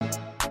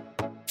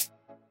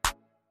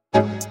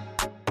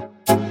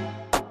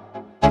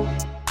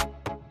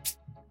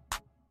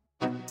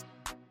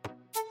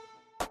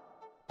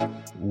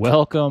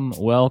Welcome,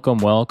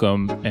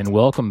 and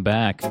welcome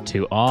back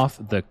to Off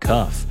the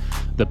Cuff,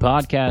 the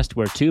podcast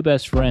where two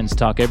best friends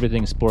talk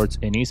everything sports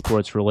and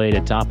esports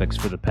related topics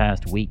for the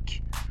past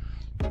week.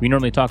 We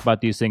normally talk about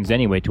these things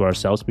anyway to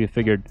ourselves, but we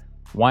figured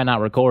why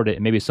not record it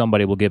and maybe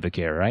somebody will give a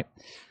care, right?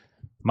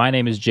 My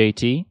name is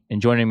JT,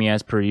 and joining me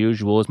as per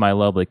usual is my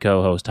lovely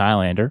co-host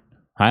Highlander.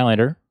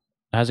 Highlander,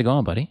 how's it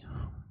going, buddy?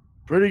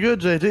 Pretty good,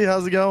 JT.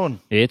 How's it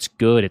going? It's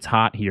good. It's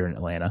hot here in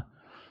Atlanta,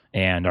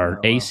 and our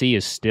AC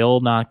is still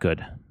not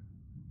good.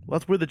 Well,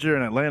 that's weird that you're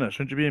in Atlanta.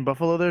 Shouldn't you be in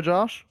Buffalo there,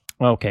 Josh?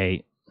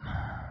 Okay.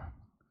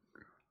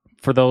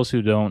 For those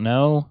who don't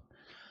know,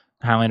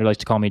 Highlander likes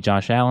to call me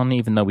Josh Allen,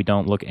 even though we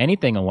don't look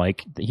anything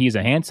alike. He's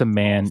a handsome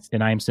man,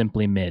 and I'm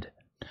simply mid.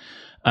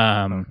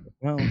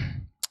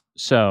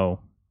 So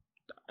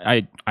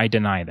I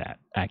deny that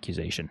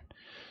accusation.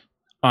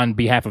 On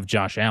behalf of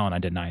Josh Allen, I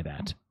deny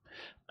that.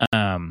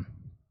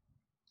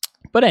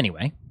 But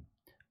anyway,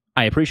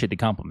 I appreciate the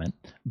compliment,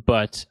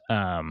 but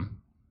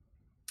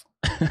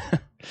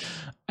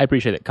I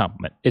appreciate that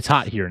compliment. It's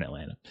hot here in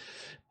Atlanta.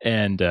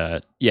 And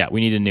yeah, we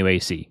need a new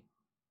AC.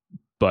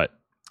 But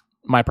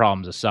my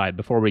problems aside,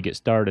 before we get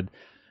started,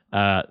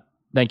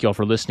 thank you all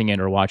for listening in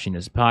or watching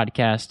this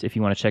podcast. If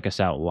you want to check us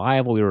out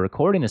live while we were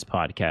recording this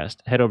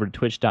podcast, head over to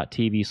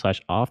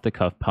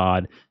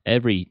twitch.tv/offthecuffpod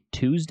every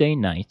Tuesday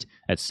night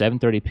at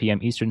 7:30 p.m.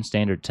 Eastern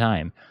Standard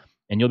Time.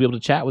 And you'll be able to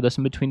chat with us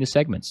in between the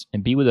segments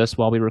and be with us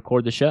while we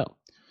record the show.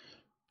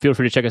 Feel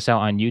free to check us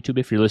out on YouTube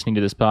if you're listening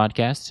to this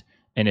podcast.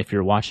 And if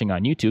you're watching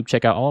on YouTube,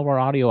 check out all of our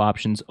audio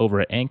options over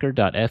at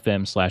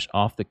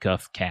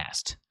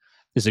anchor.fm/offthecuffcast.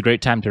 This is a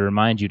great time to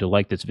remind you to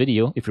like this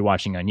video if you're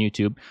watching on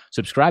YouTube,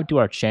 subscribe to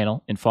our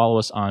channel, and follow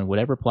us on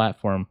whatever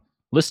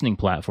listening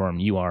platform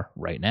you are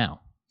right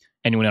now.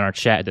 Anyone in our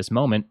chat at this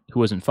moment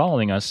who isn't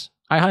following us,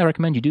 I highly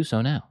recommend you do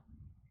so now.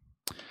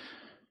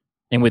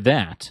 And with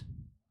that,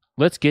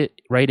 let's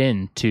get right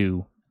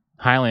into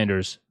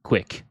Highlander's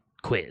quick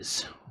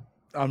quiz.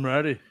 I'm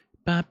ready.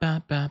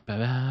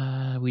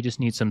 We just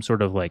need some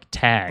sort of like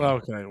tag.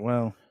 Okay,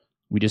 well.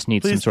 We just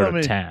need some sort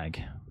of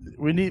tag.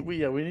 We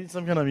need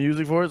some kind of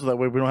music for it so that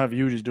way we don't have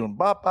you just doing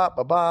ba ba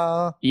ba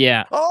ba.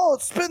 Yeah. Oh,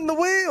 it's spin the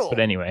wheel. But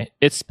anyway,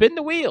 it's spin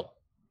the wheel.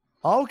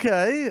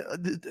 Okay.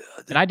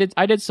 And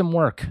I did some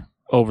work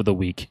over the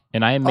week,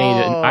 and I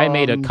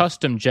made a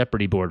custom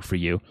Jeopardy board for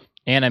you,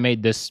 and I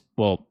made this.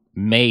 Well,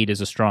 made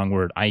is a strong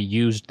word. I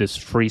used this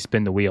free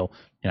spin the wheel,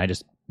 and I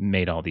just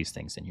made all these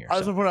things in here.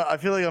 I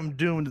feel like I'm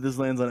doomed if this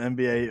lands on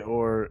NBA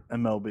or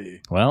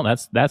MLB. Well,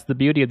 that's the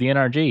beauty of the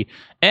NRG.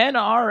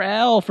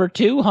 NRL for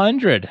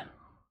 200.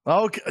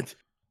 Okay.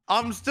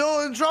 I'm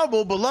still in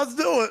trouble, but let's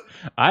do it.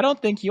 I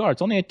don't think you are.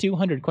 It's only a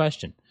 200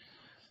 question.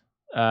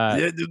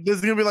 Yeah, this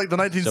is going to be like the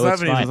 1970s so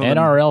it's fine. or something.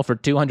 NRL for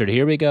 200.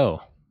 Here we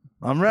go.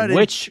 I'm ready.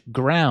 Which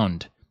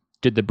ground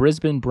did the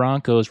Brisbane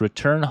Broncos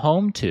return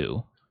home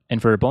to?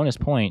 And for a bonus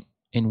point,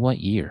 in what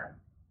year?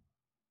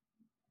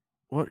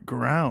 What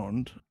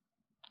ground?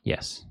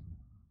 Yes.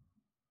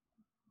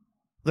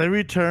 They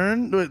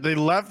returned? They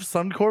left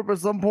Suncorp at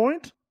some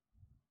point?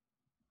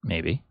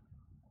 Maybe.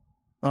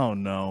 Oh,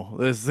 no.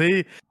 This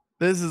is...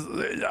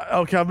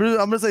 Okay, I'm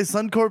gonna say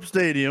Suncorp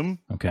Stadium.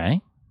 Okay.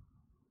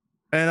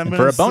 And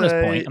for a bonus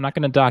point, I'm not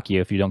going to dock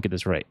you if you don't get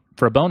this right.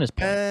 For a bonus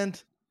point.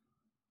 And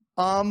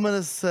I'm going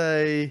to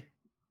say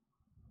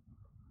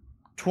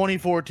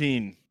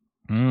 2014.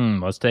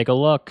 Let's take a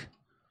look.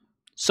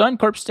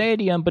 Suncorp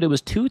Stadium, but it was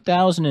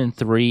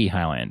 2003,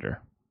 Highlander.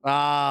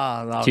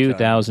 Okay.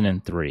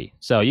 2003.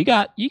 So you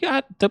got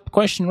the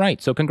question right.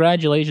 So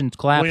congratulations,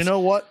 claps. Well, you know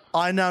what?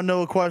 I now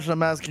know a question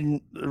I'm asking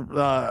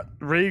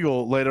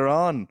Regal later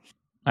on.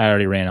 I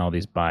already ran all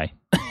these by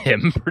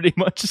him pretty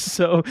much,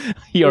 so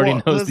he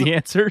already knows the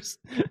answers.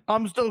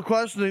 I'm still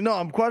questioning. No,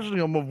 I'm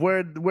questioning him of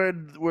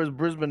where's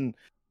Brisbane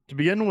to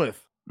begin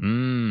with?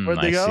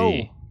 Where'd they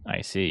go?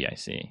 I see.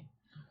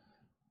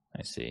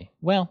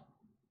 Well,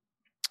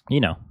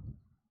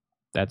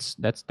 that's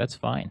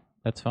fine.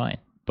 That's fine.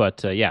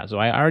 But yeah, so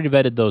I already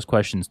vetted those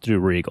questions through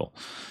Regal.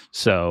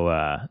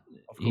 So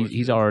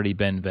he's already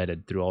been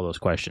vetted through all those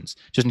questions,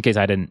 just in case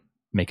I didn't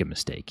make a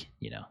mistake,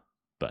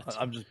 But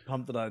I'm just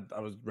pumped that I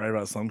was right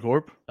about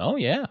Suncorp. Oh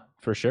yeah,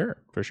 for sure.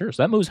 So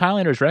that moves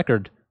Highlander's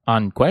record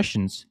on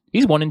questions.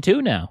 He's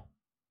 1-2 now.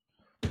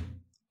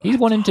 He's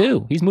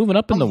 1-2. He's moving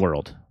up in the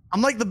world.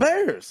 I'm like the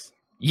Bears.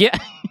 Yeah.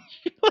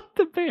 You're like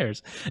the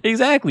Bears.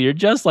 Exactly. You're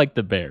just like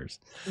the Bears.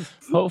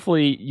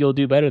 Hopefully you'll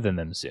do better than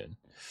them soon.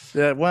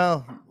 Yeah,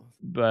 well,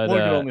 but one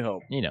can only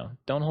hope.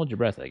 Don't hold your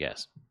breath, I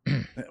guess.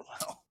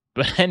 Well.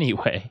 But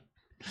anyway,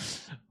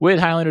 with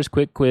Highlander's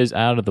quick quiz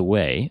out of the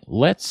way,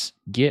 let's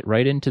get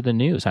right into the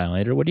news,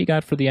 Highlander. What do you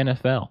got for the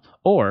NFL?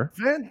 Or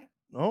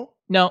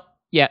No,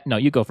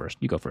 you go first.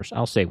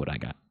 I'll say what I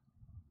got.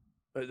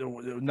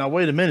 Now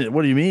wait a minute.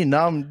 What do you mean?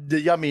 Now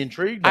you got me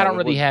intrigued. I don't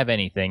really have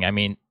anything. I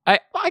mean, I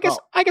guess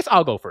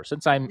I'll go first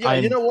since I'm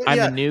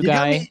the new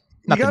guy.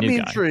 You got me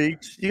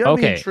intrigued.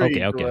 Okay.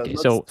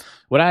 So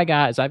what I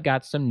got is I've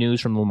got some news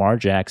from Lamar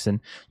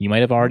Jackson. You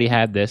might have already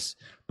had this,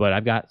 but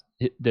I've got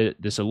this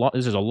is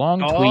a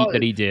long tweet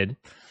that he did.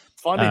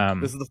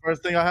 funny. This is the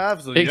first thing I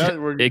have. So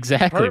we're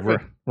exactly.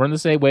 perfect. We're on the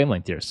same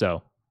wavelength here.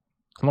 So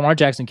Lamar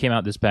Jackson came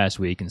out this past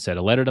week and said,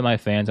 "A letter to my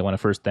fans. I want to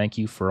first thank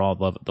you for all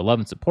the love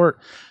and support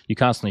you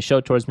constantly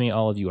show towards me.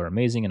 All of you are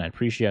amazing, and I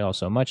appreciate it all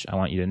so much. I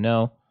want you to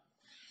know.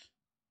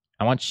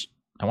 I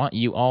want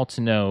you all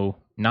to know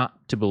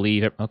not to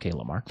believe. Okay,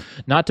 Lamar,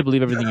 not to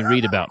believe everything you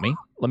read about me.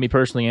 Let me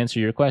personally answer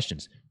your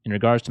questions. In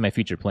regards to my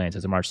future plans,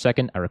 as of March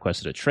 2nd, I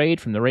requested a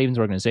trade from the Ravens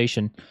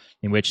organization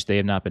in which they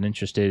have not been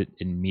interested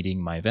in meeting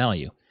my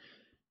value.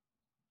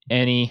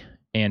 Any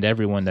and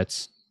everyone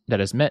that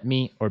has met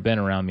me or been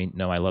around me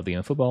know I love the game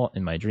of football,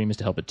 and my dream is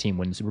to help a team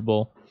win the Super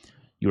Bowl.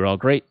 You are all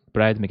great,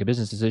 but I had to make a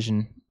business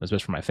decision that's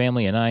best for my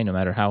family and I. No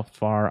matter how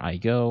far I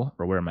go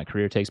or where my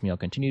career takes me, I'll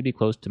continue to be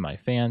close to my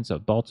fans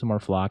of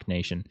Baltimore, Flock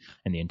Nation,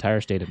 and the entire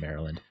state of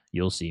Maryland.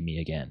 You'll see me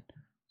again.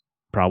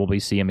 Probably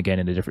see him again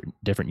in a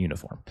different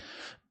uniform."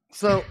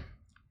 So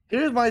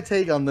here's my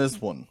take on this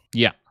one.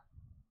 Yeah.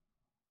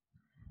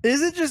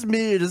 Is it just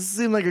me, or does it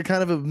seem like a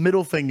kind of a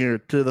middle finger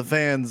to the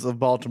fans of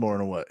Baltimore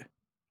in a way?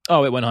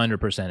 Oh, it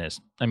 100% is.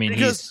 I mean,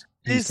 because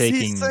he's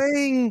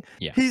saying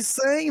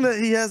that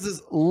he has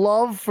this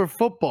love for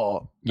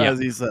football, as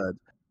he said.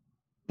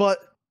 But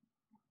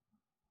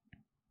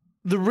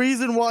the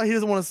reason why he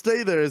doesn't want to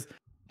stay there is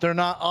they're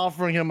not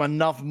offering him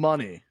enough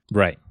money.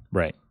 Right.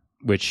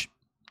 Which,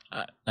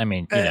 I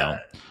mean, you know.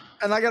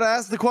 And I got to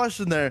ask the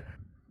question there.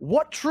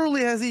 What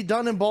truly has he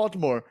done in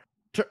Baltimore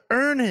to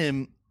earn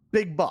him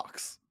big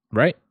bucks?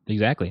 Right,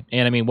 exactly.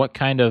 And I mean, what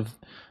kind of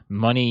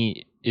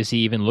money is he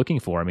even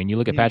looking for? I mean, you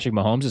look at Patrick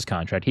Mahomes'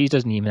 contract. He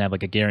doesn't even have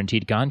like a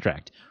guaranteed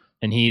contract.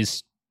 And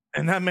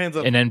that man's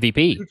an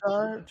MVP.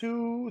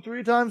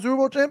 3-time Super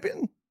Bowl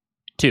champion?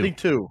 Two. I think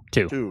two.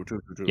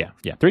 Yeah.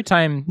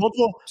 3-time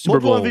Super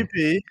Bowl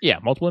MVP. Yeah,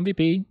 multiple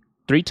MVP.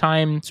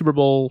 3-time Super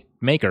Bowl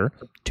maker.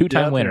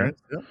 2-time winner.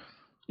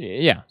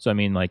 Yeah. So I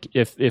mean, like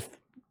if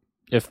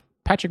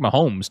Patrick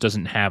Mahomes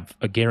doesn't have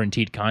a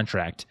guaranteed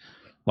contract,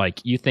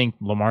 like you think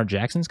Lamar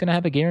Jackson's going to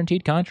have a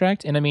guaranteed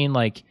contract? And I mean,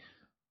 like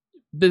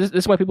this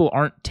is why people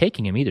aren't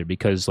taking him either,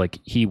 because like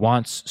he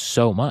wants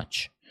so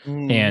much,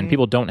 and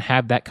people don't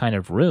have that kind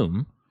of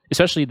room.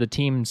 Especially the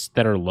teams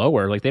that are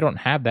lower, like they don't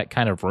have that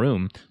kind of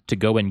room to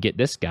go and get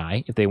this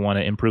guy if they want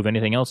to improve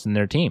anything else in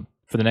their team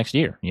for the next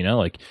year. You know,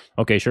 like,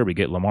 okay, sure, we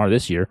get Lamar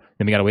this year,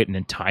 then we got to wait an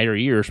entire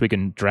year so we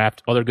can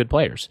draft other good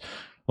players.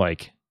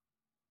 Like,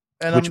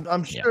 and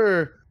I'm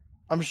sure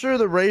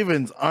the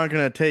Ravens aren't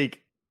going to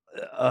take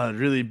a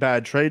really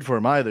bad trade for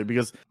him either,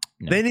 because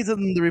they need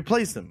something to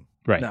replace him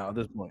now at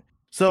this point.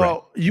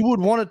 So you would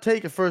want to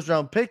take a first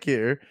round pick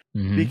here,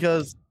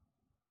 because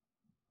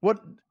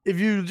what if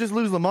you just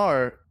lose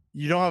Lamar?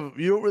 You don't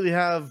really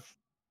have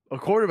a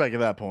quarterback at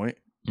that point.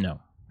 No.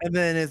 And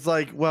then it's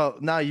like, well,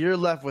 now you're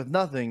left with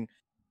nothing,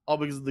 all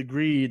because of the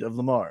greed of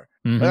Lamar.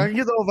 Mm-hmm. Like, I can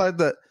get the whole fact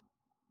that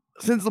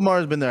since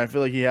Lamar's been there, I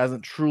feel like he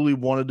hasn't truly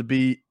wanted to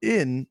be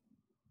in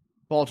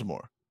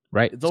Baltimore.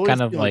 Right. It's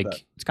kind of like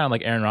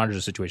Aaron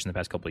Rodgers' situation the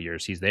past couple of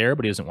years. He's there,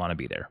 but he doesn't want to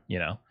be there. You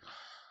know,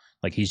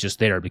 like he's just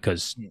there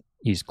because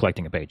he's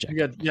collecting a paycheck.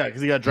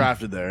 Because he got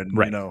drafted there, and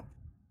you know,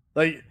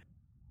 like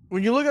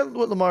when you look at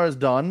what Lamar has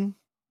done.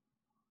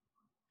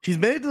 He's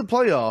made it to the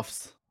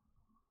playoffs,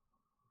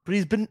 but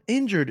he's been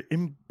injured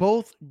in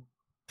both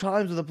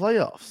times of the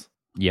playoffs.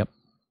 Yep.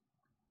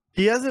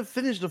 He hasn't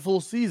finished a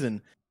full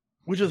season,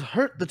 which has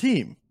hurt the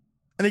team.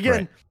 And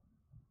again,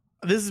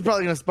 this is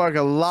probably going to spark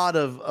a lot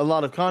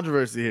of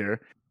controversy here,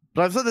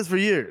 but I've said this for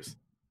years.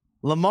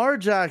 Lamar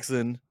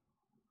Jackson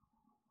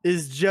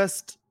is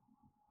just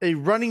a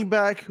running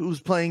back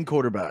who's playing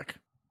quarterback.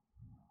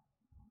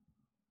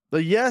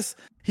 But yes,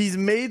 he's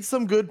made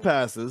some good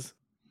passes,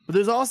 but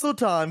there's also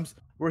times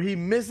where he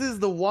misses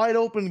the wide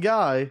open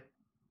guy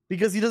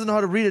because he doesn't know how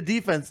to read a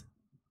defense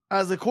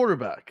as a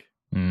quarterback.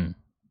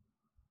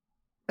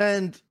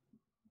 And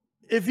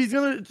if he's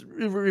going to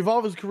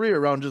revolve his career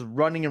around just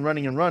running and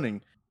running and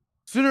running,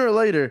 sooner or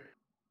later,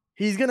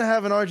 he's going to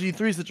have an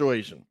RG3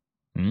 situation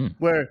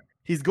where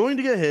he's going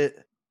to get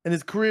hit and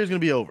his career is going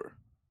to be over.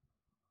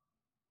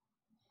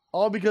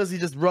 All because he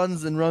just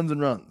runs and runs and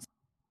runs.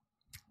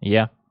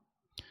 Yeah.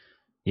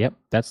 Yep,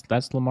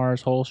 that's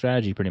Lamar's whole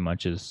strategy pretty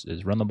much is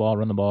run the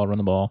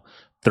ball,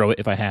 throw it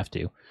if I have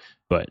to,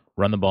 but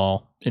run the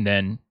ball and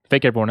then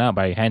fake everyone out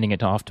by handing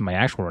it off to my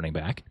actual running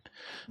back.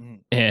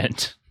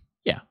 And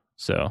yeah,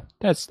 so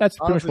that's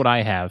pretty much what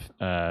I have.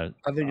 I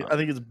think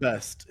it's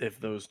best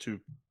if those two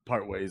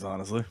part ways,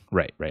 honestly.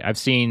 Right. I've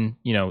seen,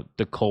 you know,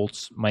 the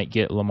Colts might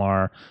get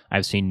Lamar.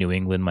 I've seen New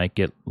England might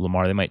get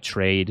Lamar. They might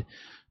trade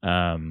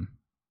Mac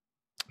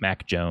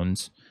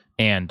Jones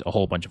and a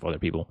whole bunch of other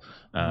people.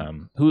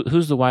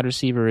 Who's the wide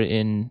receiver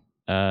in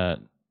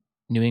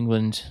New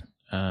England?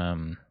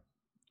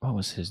 What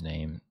was his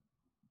name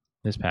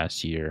this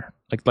past year?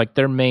 Like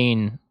their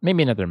main,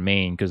 maybe not their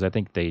main, because I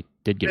think they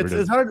did get rid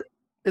of.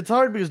 It's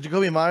hard because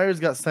Jacoby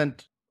Myers got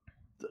sent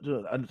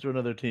to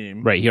another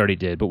team. Right, he already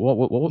did. But what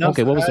was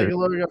their?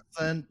 Got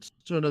sent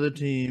to another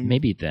team.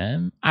 Maybe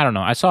them. I don't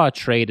know. I saw a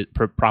trade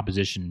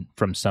proposition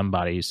from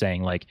somebody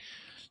saying like,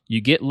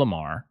 you get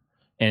Lamar.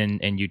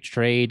 And you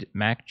trade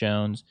Mac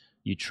Jones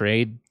You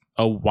trade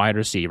a wide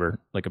receiver,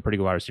 like a pretty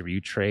good wide receiver.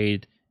 You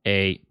trade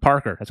a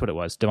Parker. That's what it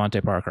was,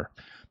 Devontae Parker.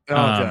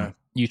 Okay.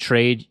 You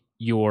trade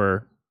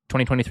your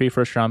 2023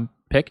 first round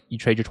pick. You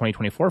trade your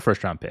 2024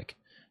 first round pick,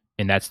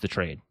 and that's the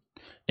trade.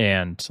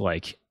 And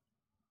like,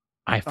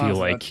 I feel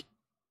like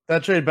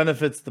that trade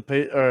benefits the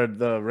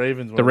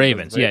Ravens. The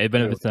Ravens, yeah, it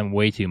benefits them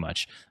way too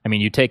much. I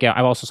mean, you take out.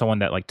 I'm also someone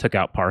that like took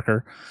out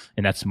Parker,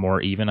 and that's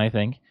more even, I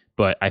think.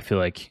 But I feel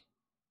like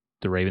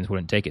the Ravens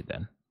wouldn't take it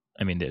then.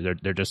 I mean,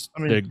 they're just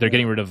they're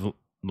getting rid of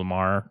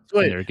Lamar,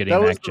 and they're getting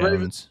Mac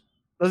Jones.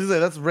 I was gonna say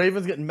that's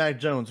Ravens getting Mac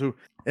Jones, who,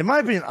 in my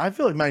opinion, I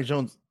feel like Mac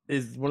Jones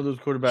is one of those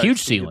quarterbacks.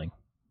 Huge ceiling.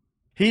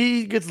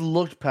 He gets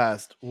looked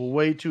past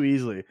way too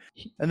easily,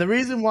 and the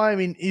reason why, I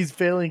mean, he's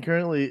failing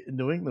currently in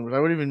New England, which I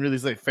wouldn't even really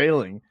say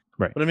failing,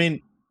 right? But I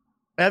mean,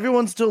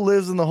 everyone still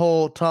lives in the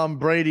whole Tom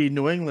Brady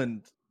New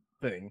England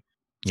thing.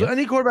 So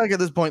any quarterback at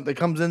this point that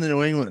comes into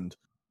New England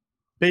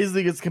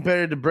basically gets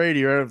compared to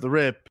Brady right off the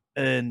rip,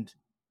 and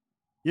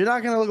you're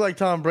not going to look like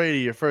Tom Brady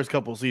your first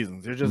couple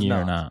seasons. You're just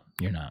not.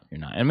 You're not.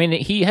 I mean,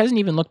 he hasn't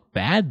even looked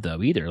bad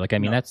though either. Like, I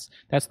mean, that's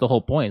the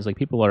whole point. It's like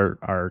people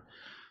are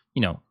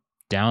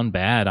down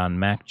bad on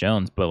Mac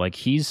Jones, but like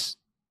he's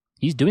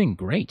doing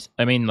great.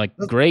 I mean, like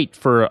great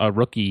for a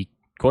rookie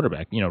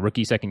quarterback,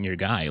 rookie second year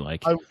guy.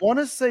 Like, I want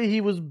to say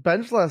he was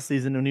benched last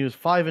season when he was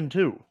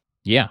 5-2.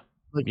 Yeah.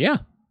 Yeah.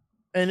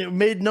 And it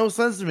made no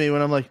sense to me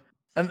when I'm like,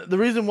 and the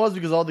reason was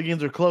because all the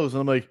games are close.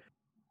 And I'm like,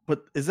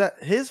 but is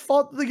that his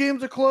fault that the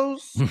games are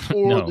close?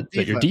 Or no,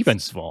 it's your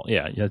defense's fault.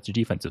 Yeah, it's your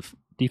defensive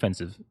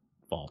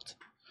fault.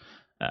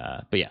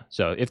 But yeah,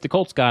 so if the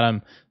Colts got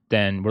him,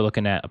 then we're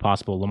looking at a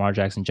possible Lamar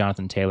Jackson,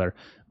 Jonathan Taylor,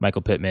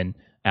 Michael Pittman,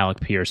 Alec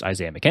Pierce,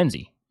 Isaiah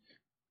McKenzie.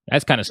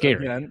 That's kind of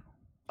scary.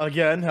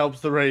 Again, helps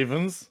the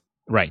Ravens.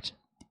 Right.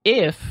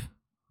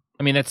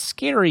 That's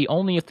scary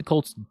only if the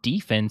Colts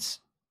defense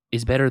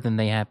is better than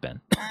they have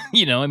been.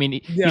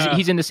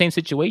 He's in the same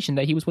situation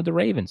that he was with the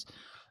Ravens.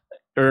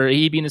 Or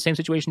he'd be in the same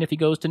situation if he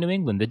goes to New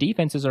England. The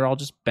defenses are all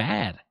just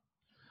bad.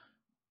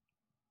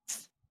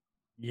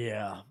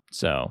 Yeah.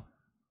 So,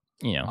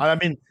 I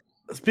mean,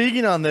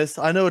 speaking on this,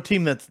 I know a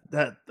team that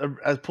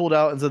has pulled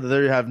out and said that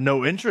they have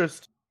no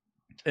interest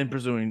in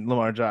pursuing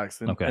Lamar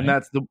Jackson. Okay. And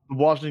that's the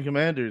Washington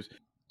Commanders,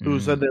 who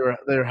said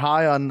they're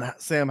high on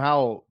Sam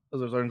Howell as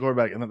their starting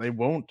quarterback and that they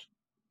won't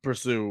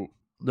pursue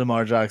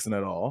Lamar Jackson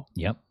at all.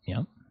 Yep.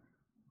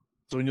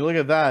 So when you look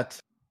at that,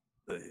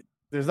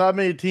 there's not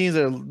many teams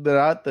that are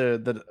out there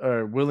that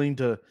are willing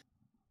to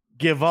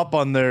give up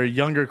on their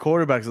younger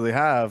quarterbacks that they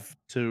have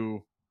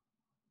to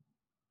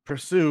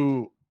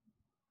pursue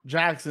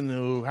Jackson,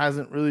 who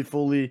hasn't really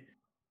fully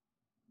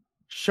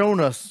shown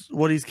us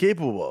what he's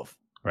capable of.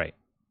 Right.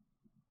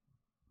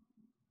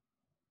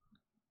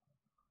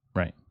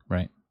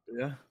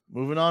 Yeah.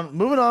 Moving on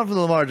from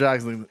the Lamar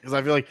Jackson, because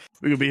I feel like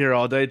we could be here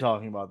all day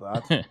talking about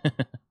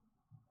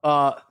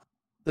that.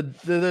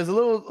 There's a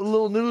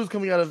little news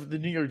coming out of the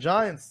New York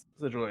Giants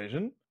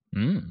situation.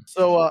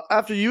 So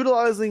after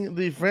utilizing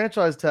the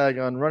franchise tag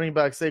on running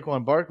back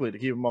Saquon Barkley to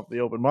keep him off the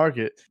open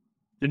market,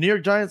 the New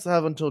York Giants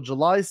have until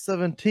July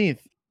 17th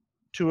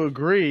to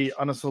agree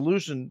on a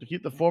solution to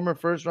keep the former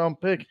first-round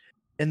pick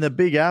in the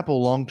Big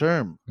Apple long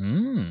term.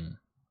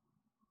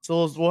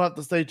 So we'll have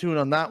to stay tuned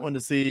on that one to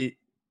see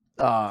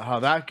how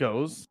that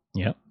goes.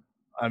 Yep.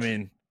 I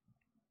mean,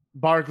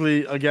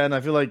 Barkley, again, I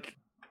feel like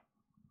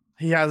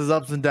he has his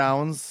ups and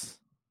downs,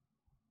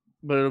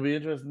 but it'll be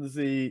interesting to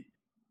see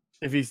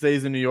if he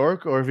stays in New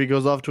York or if he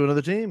goes off to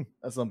another team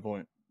at some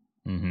point.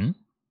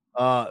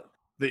 The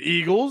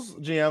Eagles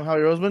GM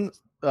Howie Roseman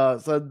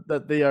said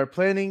that they are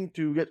planning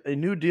to get a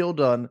new deal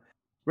done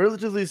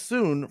relatively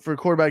soon for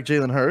quarterback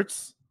Jalen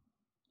Hurts.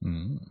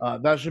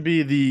 That should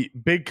be the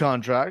big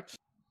contract.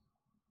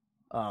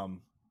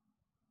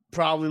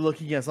 Probably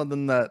looking at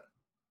something that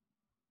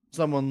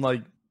someone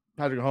like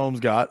Patrick Mahomes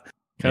got.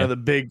 Kind of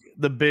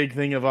the big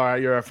thing of, all right,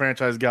 you're a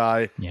franchise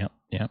guy. Yep.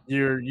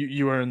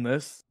 You earn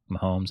this.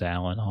 Mahomes,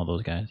 Allen, all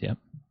those guys. Yep.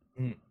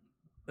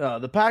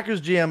 The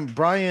Packers GM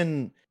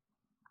Brian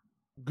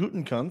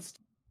Gutekunst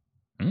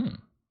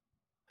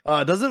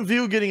doesn't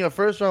view getting a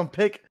first round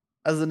pick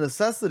as a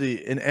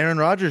necessity in Aaron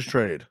Rodgers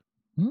trade.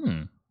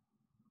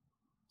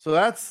 So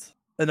that's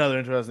another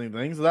interesting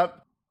thing. So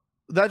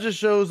that just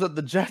shows that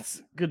the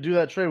Jets could do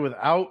that trade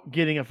without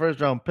getting a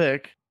first round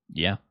pick.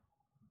 Yeah.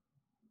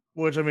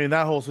 Which, I mean,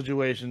 that whole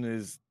situation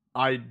is,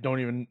 at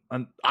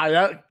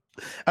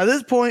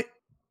this point,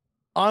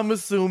 I'm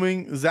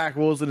assuming Zach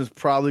Wilson is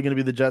probably going to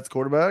be the Jets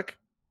quarterback.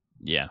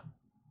 Yeah.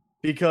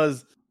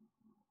 Because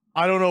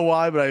I don't know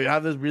why, but I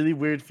have this really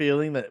weird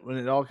feeling that when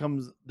it all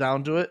comes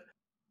down to it,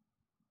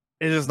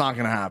 it's just not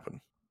going to happen.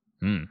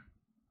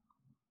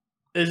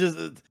 It's just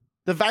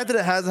the fact that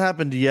it hasn't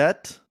happened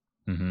yet.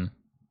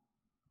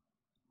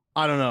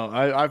 I don't know.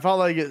 I felt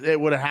like it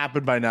would have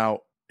happened by now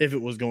if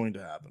it was going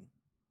to happen.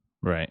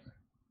 Right.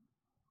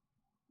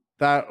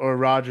 That or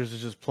Rodgers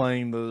is just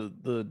playing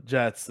the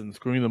Jets and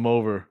screwing them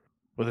over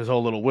with his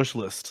whole little wish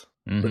list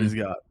that he's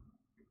got.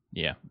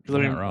 Yeah. Because I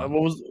mean, what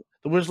was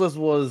the wish list?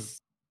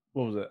 What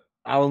was it?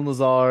 Alan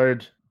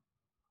Lazard,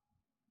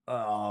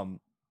 I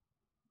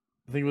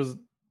think it was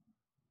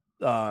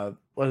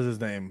what is his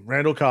name?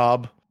 Randall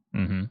Cobb.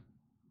 Mm-hmm.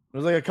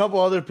 There's like a couple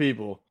other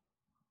people.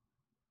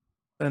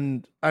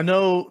 And I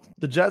know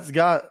the Jets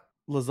got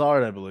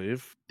Lazard, I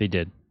believe. They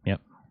did.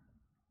 Yep.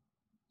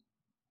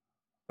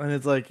 And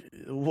it's like,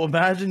 well,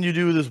 imagine you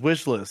do this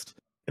wish list,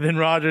 and then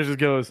Rodgers just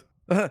goes,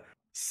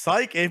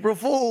 "Psych, April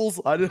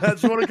Fools! I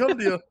just want to come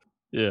to you."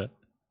 Yeah.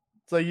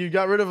 It's like you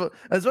got rid of,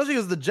 especially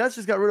because the Jets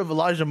just got rid of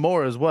Elijah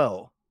Moore as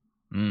well,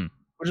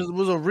 which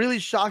was a really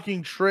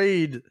shocking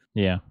trade.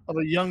 Yeah. Of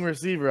a young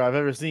receiver I've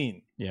ever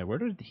seen. Yeah. Where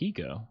did he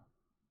go?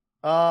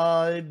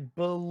 I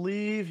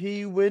believe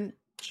he went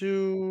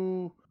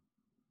to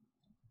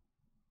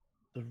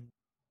the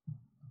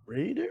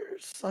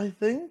Raiders, I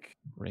think.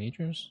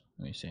 Raiders?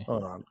 Let me see.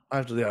 Hold on.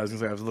 I was gonna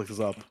say I have to look this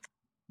up.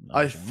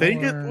 I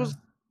think it was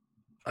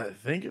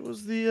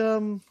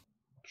the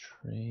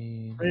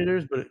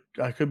Raiders, but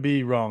I could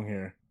be wrong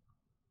here.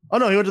 Oh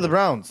no, he went to the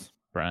Browns.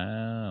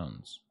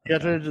 Browns. He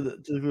got traded to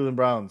the Cleveland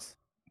Browns.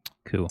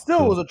 Cool.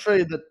 Still was a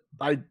trade that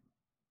I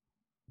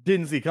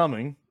didn't see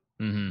coming.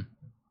 Mm-hmm.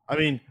 I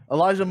mean,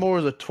 Elijah Moore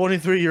is a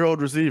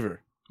 23-year-old receiver.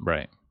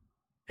 Right.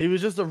 He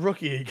was just a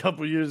rookie a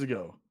couple years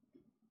ago.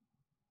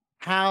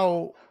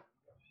 How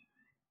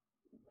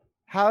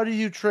do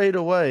you trade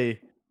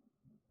away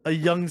a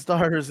young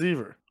star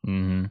receiver?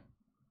 Mm-hmm.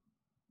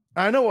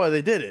 I know why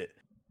they did it.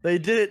 They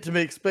did it to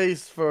make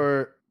space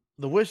for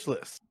the wish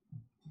list.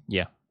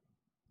 Yeah.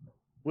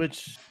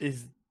 Which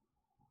is,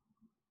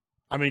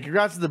 I mean,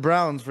 congrats to the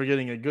Browns for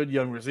getting a good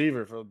young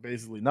receiver for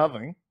basically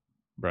nothing.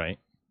 Right.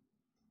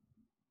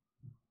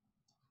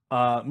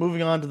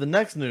 Moving on to the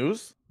next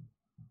news.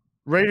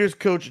 Raiders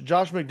coach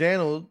Josh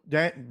McDaniels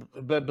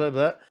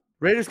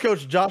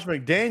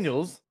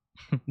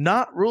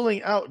not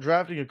ruling out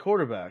drafting a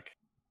quarterback.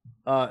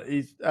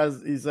 He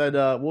said,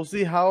 we'll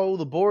see how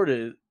the board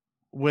is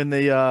when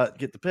they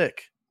get the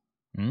pick.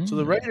 So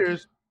the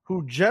Raiders,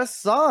 who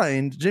just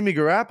signed Jimmy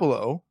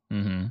Garoppolo,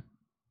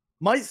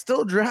 might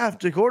still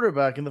draft a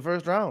quarterback in the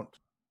first round,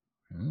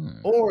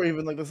 or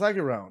even like the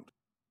second round.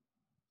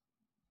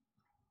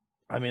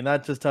 I mean,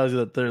 that just tells you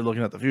that they're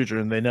looking at the future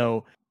and they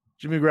know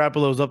Jimmy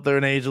Garoppolo's up there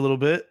in age a little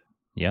bit.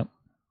 Yep.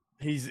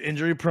 He's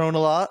injury prone a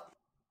lot.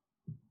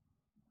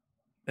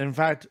 In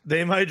fact,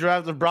 they might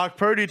draft a Brock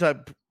Purdy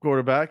type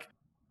quarterback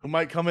who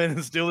might come in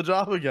and steal the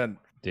job again.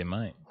 They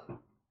might.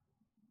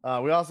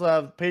 We also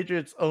have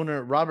Patriots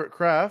owner Robert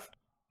Kraft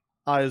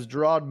eyes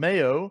Gerard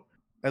Mayo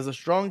as a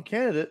strong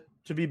candidate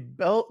to be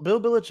Bill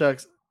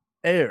Belichick's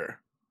heir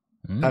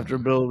after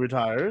Bill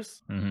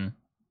retires.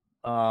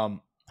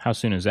 How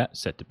soon is that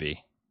set to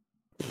be?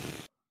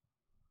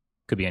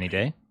 Could be any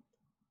day.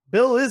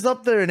 Bill is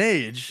up there in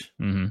age.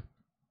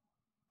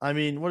 I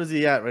mean, what is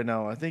he at right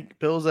now? I think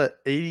Bill's at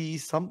 80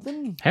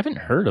 something. Haven't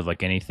heard of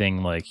like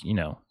anything like,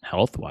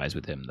 health wise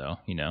with him though.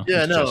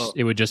 Yeah, no.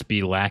 It would just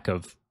be lack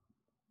of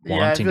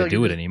wanting to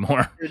do it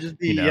anymore. It would just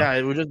be,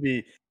 it would just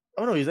be.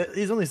 Oh no,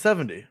 he's only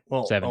 70.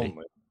 Well, 70.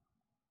 Only. I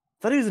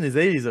thought he was in his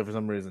 80s though for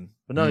some reason,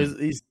 but no, he's in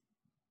his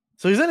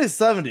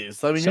 70s.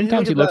 So, I mean,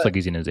 sometimes he looks like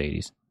he's in his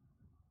 80s.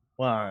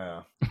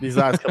 Wow, yeah. These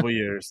last couple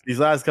years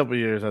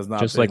has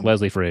not just been. like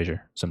Leslie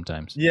Frazier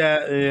sometimes.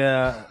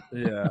 Yeah.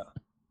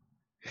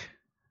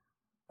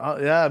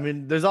 I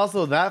mean, there's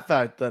also that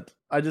fact that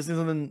I just seen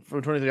something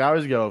from 23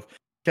 hours ago of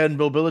can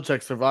Bill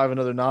Belichick survive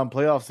another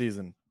non-playoff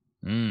season?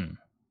 And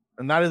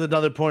that is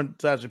another point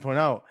to actually point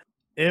out.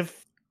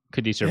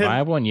 Could he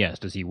survive one? Yes.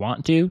 Does he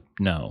want to?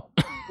 No.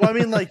 Well, I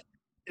mean, like,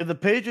 if the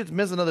Patriots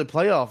miss another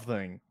playoff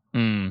thing,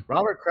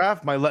 Robert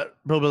Kraft might let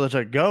Bill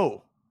Belichick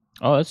go.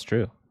 Oh, that's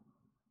true.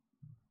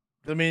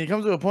 I mean, it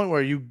comes to a point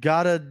where you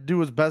gotta do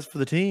what's best for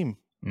the team.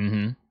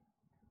 And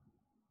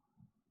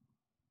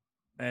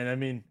I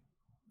mean,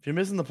 if you're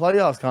missing the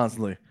playoffs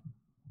constantly,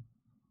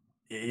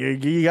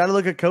 you got to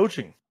look at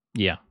coaching.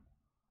 Yeah.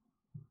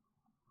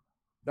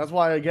 That's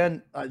why,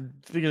 again,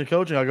 speaking of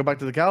coaching, I'll go back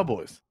to the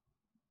Cowboys.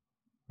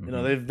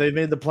 They've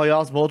made the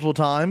playoffs multiple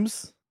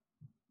times,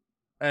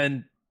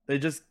 and they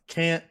just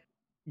can't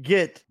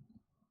get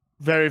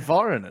very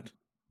far in it.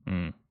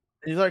 And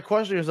you start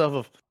questioning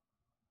yourself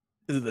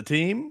is it the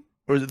team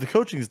or is it the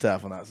coaching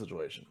staff on that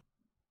situation?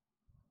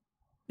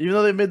 Even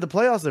though they've made the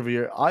playoffs every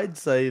year, I'd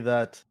say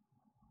that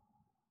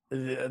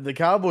the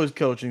Cowboys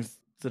coaching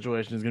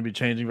situation is going to be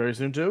changing very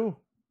soon too.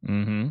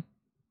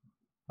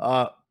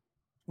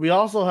 We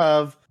also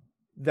have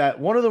that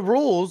one of the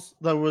rules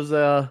that was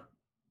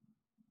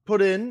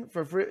put in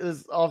for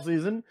this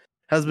offseason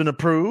has been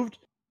approved,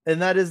 and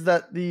that is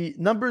that the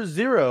number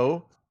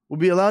 0 will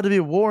be allowed to be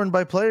worn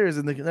by players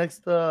in the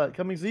next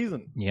coming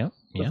season.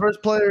 The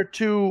first player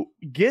to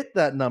get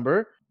that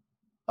number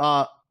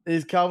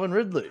is Calvin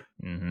Ridley.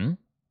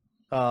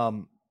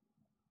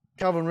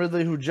 Calvin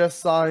Ridley, who just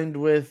signed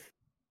with...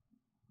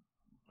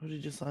 Who did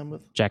he just sign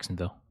with?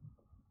 Jacksonville.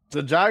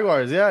 The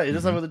Jaguars, yeah. He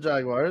just signed with the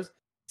Jaguars.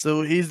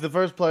 So he's the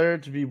first player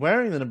to be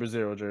wearing the number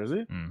 0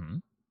 jersey.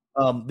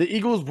 The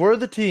Eagles were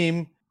the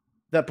team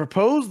that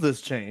proposed this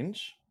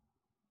change.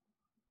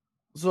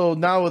 So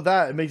now with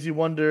that, it makes you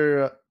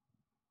wonder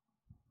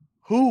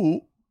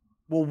who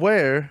will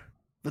wear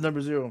the number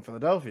 0 in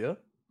Philadelphia.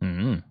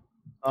 Mm-hmm.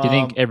 Do you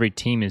think every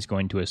team is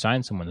going to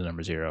assign someone the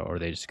number 0, or are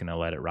they just going to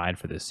let it ride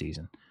for this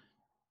season?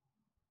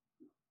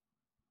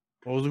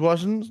 What was the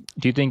question?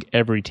 Do you think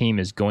every team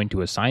is going to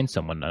assign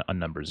someone a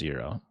number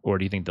 0, or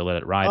do you think they'll let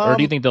it ride, or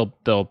do you think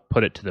they'll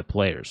put it to the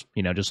players?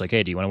 Just like,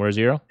 hey, do you want to wear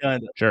 0?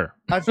 Sure.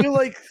 I feel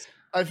like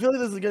there's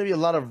going to be a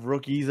lot of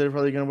rookies that are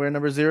probably going to wear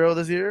number 0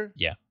 this year.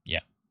 Yeah.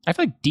 I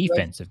feel like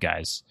defensive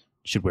guys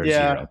should wear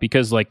 0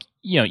 because, like,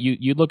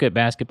 you look at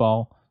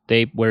basketball,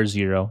 they wear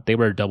 0, they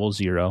wear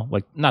 00,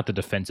 like not the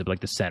defensive,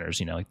 like the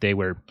centers, like they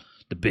wear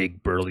the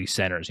big burly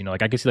centers,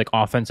 like I could see like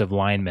offensive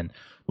linemen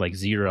like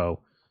 0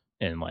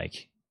 and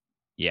like.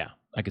 Yeah,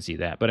 I could see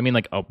that. But I mean,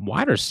 like a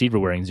wide receiver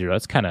wearing 0,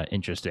 that's kind of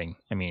interesting.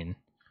 I mean,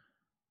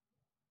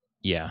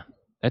 yeah,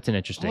 that's an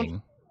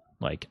interesting,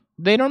 like,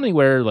 they normally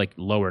wear like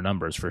lower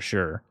numbers for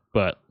sure,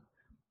 but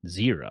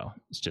 0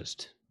 is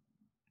just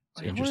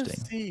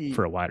interesting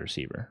for a wide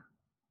receiver.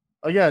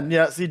 Again,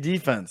 see,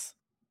 defense.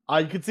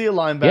 I could see a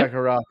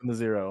linebacker rocking the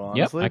 0,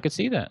 honestly. Yep, I could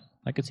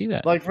see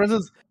that. Like, for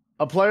instance,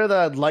 a player that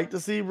I'd like to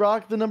see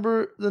rock the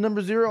number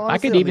 0, honestly. I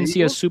could even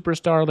see a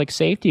superstar like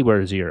safety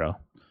wear 0.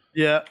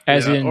 Yeah.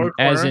 As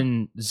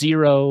in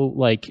 0,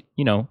 like,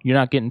 you're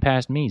not getting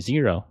past me,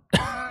 0.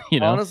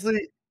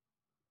 Honestly,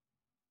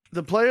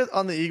 the player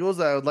on the Eagles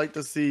that I would like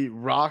to see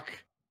rock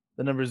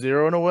the number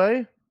 0 in a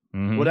way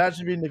would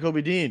actually be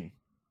Nakobe Dean.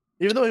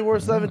 Even though he wore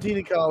 17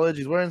 in college,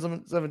 he's wearing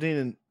 17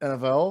 in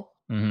NFL.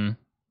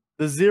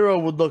 The 0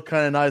 would look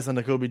kind of nice on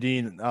Nakobe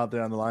Dean out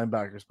there on the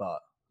linebacker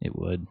spot. It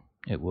would.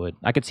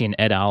 I could see an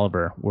Ed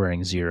Oliver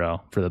wearing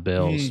 0 for the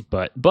Bills,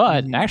 but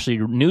actually,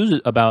 news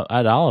about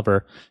Ed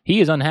Oliver, he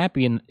is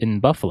unhappy in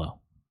Buffalo.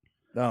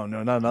 No,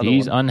 not another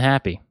He's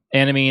unhappy.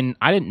 And I mean,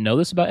 I didn't know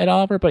this about Ed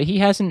Oliver, but he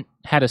hasn't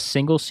had a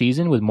single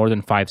season with more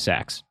than 5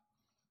 sacks.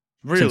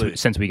 Really?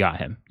 Since we got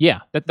him. Yeah,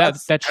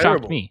 that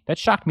shocked me. That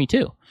shocked me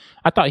too.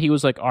 I thought he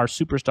was like our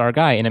superstar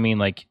guy, and I mean,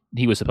 like,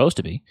 he was supposed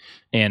to be.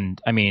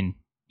 And I mean,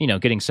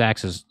 getting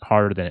sacks is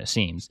harder than it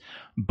seems,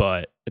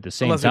 but at the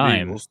same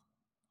time,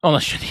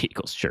 unless you're the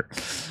Eagles, sure.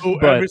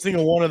 But every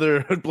single one of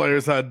their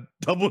players had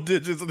double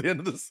digits at the end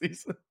of the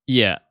season.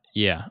 Yeah.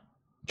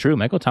 True.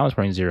 Michael Thomas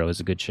wearing 0 is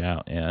a good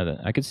shout. Yeah,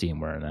 I could see him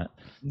wearing that.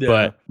 Yeah.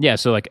 But yeah,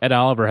 so like Ed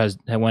Oliver had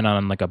went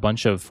on like a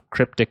bunch of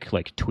cryptic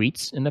like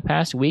tweets in the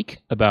past week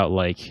about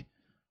like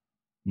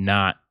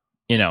not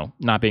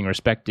being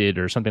respected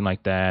or something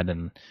like that,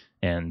 and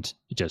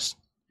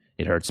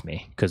it hurts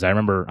me because I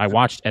remember I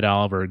watched Ed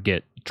Oliver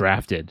get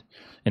drafted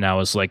and I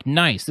was like,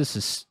 nice, this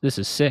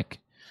is sick.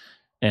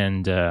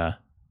 And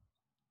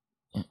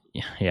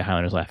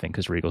Highlander's laughing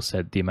because Regal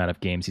said the amount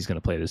of games he's going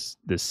to play this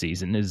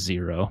season is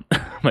 0.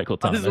 Michael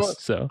Thomas.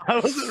 So I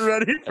wasn't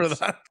ready for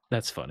that.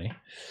 That's funny.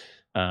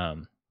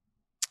 But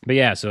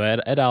yeah, so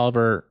Ed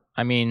Oliver.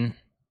 I mean,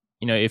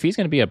 if he's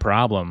going to be a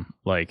problem,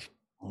 like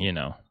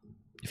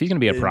if he's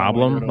going to be a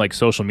problem, like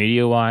social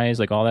media wise,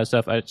 like all that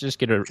stuff, I just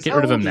get rid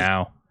of him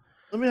now.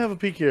 Let me have a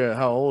peek here at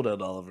how old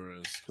Ed Oliver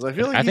is, because I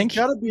feel like he's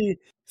got to be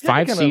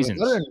 5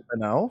 seasons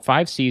now.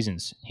 5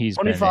 seasons. He's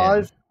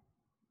 25.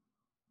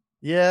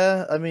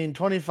 Yeah, I mean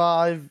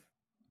 25.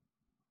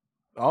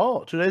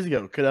 Oh, 2 days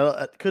ago,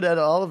 could Ed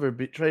Oliver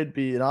trade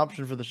be an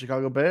option for the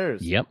Chicago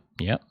Bears? Yep.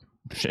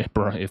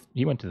 Bro, if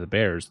he went to the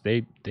Bears,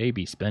 they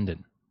be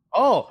spending.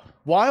 Oh,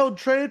 wild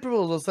trade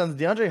proposal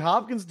sends DeAndre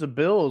Hopkins to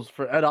Bills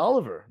for Ed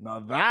Oliver. Now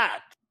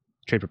that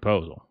trade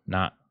proposal,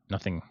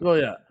 nothing. Oh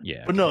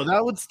yeah, but no,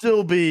 that would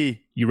still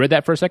be. You read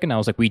that for a second. I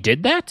was like, we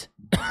did that.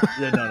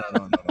 Yeah,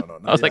 no.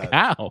 I was like,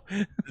 how?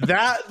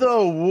 That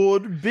though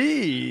would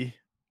be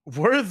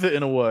worth it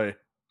in a way.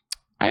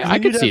 I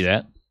could see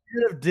that.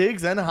 You'd have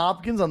Diggs and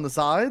Hopkins on the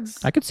sides.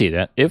 I could see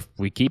that if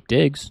we keep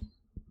Diggs.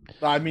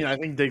 I mean, I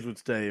think Diggs would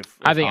stay.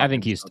 I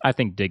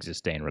think Diggs is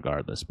staying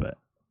regardless, but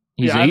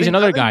he's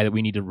another guy that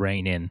we need to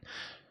rein in.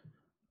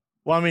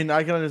 Well, I mean,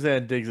 I can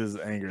understand Diggs'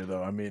 anger,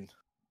 though. I mean,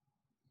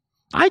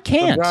 I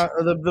can't.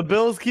 The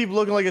Bills keep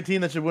looking like a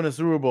team that should win a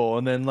Super Bowl,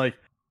 and then like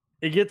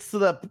it gets to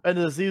that end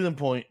of the season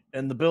point,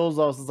 and the Bills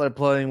also start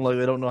playing like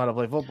they don't know how to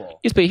play football.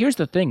 Yes, but here's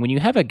the thing: when you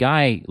have a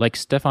guy like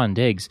Stephon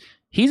Diggs,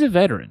 he's a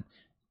veteran.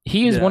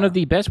 He is one of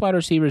the best wide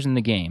receivers in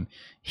the game.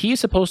 He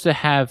is supposed to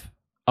have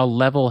a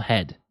level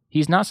head.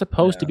 He's not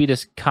supposed to be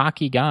this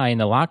cocky guy in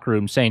the locker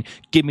room saying,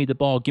 "Give me the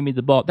ball, give me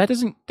the ball." That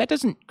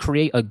doesn't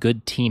create a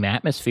good team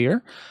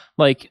atmosphere.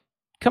 Like,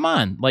 come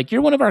on, like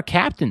you're one of our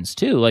captains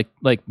too. Like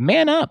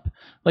man up.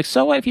 Like,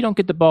 so what if you don't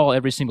get the ball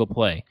every single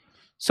play?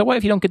 So what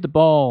if you don't get the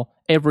ball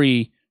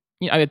every?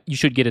 You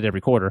should get it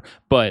every quarter,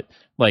 but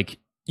like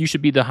you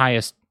should be the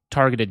highest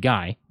targeted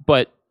guy.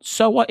 But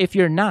so what if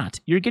you're not?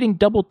 You're getting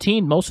double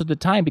teamed most of the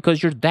time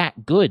because you're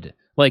that good.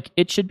 Like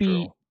it should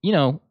be,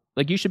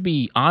 like you should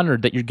be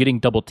honored that you're getting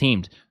double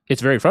teamed.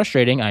 It's very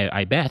frustrating,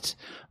 I bet.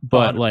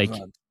 But 100%. Like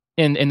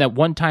in that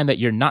one time that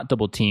you're not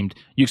double teamed,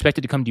 you expect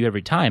it to come to you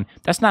every time.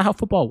 That's not how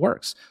football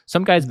works.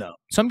 Some guys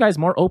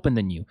more open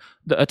than you.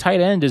 A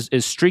tight end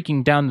is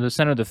streaking down to the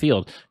center of the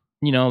field.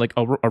 Like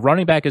a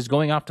running back is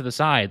going off to the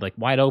side, like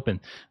wide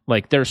open.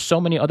 Like there's so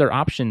many other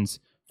options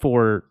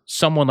for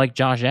someone like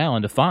Josh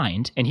Allen to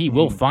find, and he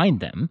will find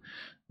them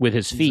with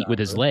his feet, with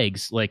his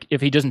legs, like if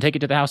he doesn't take it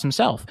to the house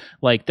himself.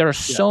 Like there are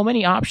so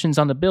many options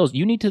on the Bills.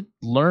 You need to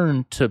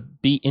learn to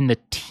be in the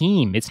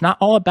team. It's not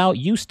all about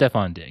you,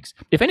 Stephon Diggs.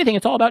 If anything,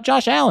 it's all about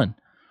Josh Allen.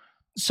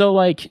 So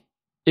like,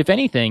 if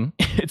anything,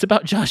 it's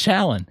about Josh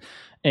Allen.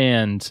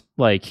 And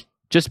like,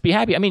 just be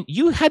happy. I mean,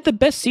 you had the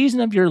best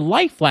season of your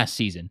life last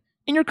season,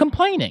 and you're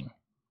complaining.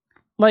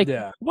 Like,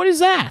 what is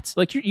that?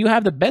 Like, you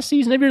have the best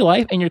season of your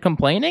life, and you're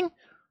complaining?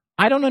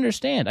 I don't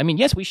understand. I mean,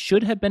 yes, we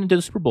should have been into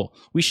the Super Bowl.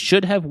 We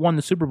should have won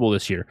the Super Bowl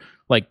this year.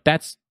 Like,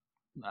 that's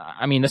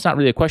not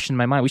really a question in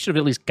my mind. We should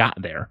have at least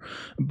got there.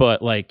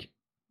 But, like,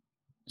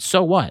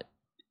 so what?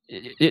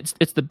 It's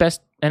the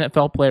best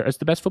NFL player. It's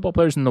the best football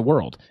players in the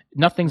world.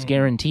 Nothing's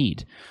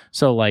guaranteed.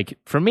 So, like,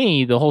 for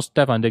me, the whole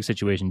Stephon Diggs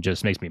situation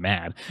just makes me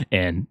mad.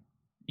 And,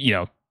 you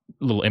know, a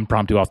little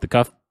impromptu off the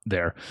cuff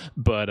there.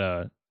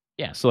 But,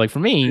 yeah, so, like, for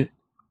me,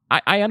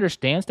 I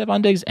understand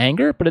Stephon Diggs'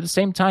 anger, but at the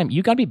same time,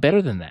 you got to be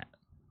better than that.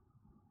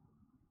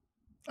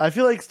 I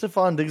feel like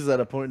Stephon Diggs is at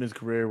a point in his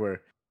career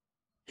where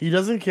he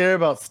doesn't care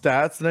about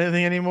stats and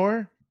anything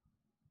anymore.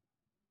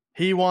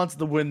 He wants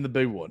to win the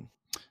big one.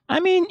 I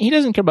mean, he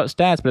doesn't care about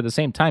stats, but at the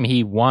same time,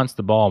 he wants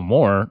the ball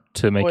more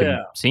to make him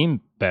seem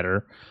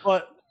better.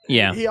 But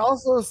he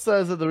also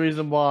says that the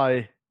reason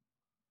why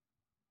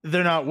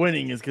they're not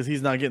winning is because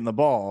he's not getting the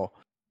ball.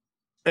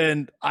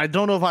 And I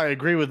don't know if I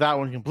agree with that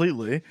one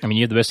completely. I mean,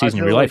 you have the best season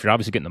of your life. You're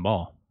obviously getting the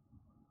ball.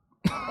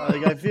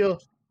 Like,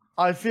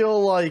 I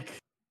feel like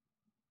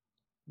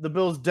the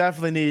Bills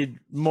definitely need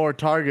more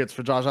targets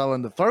for Josh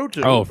Allen to throw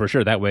to. Oh, for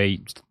sure. That way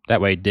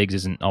Diggs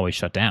isn't always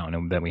shut down,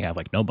 and then we have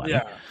like nobody.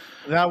 Yeah.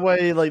 That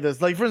way, like this,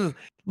 like for instance,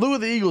 look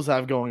what the Eagles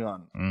have going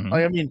on.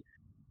 Like, I mean,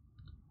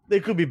 they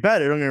could be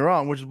better. Don't get me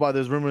wrong. Which is why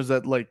there's rumors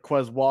that like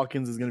Quez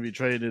Watkins is going to be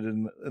traded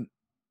and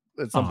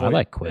at some point. I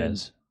like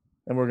Quez,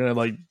 and we're gonna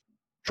like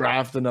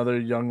draft another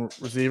young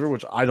receiver,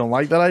 which I don't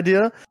like that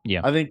idea.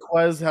 Yeah, I think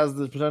Quez has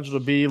the potential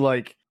to be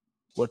like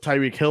what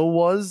Tyreek Hill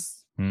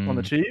was on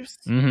the Chiefs.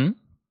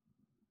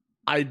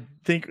 I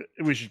think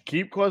we should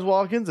keep Quez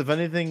Watkins. If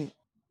anything,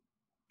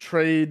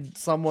 trade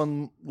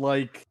someone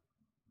like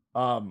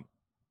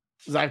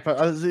Zach.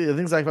 I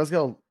think Zach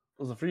Pascal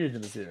was a free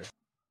agent this year.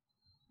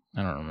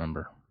 I don't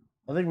remember.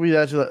 I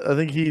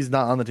think he's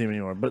not on the team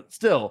anymore. But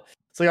still,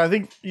 it's like I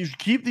think you should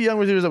keep the young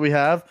receivers that we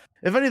have.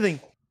 If anything,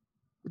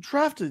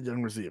 draft a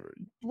young receiver.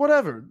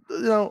 Whatever.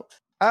 You know,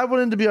 add one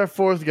in to be our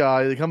fourth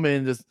guy. They come in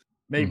and just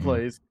make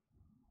plays.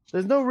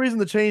 There's no reason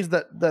to change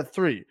that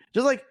three.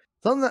 Just like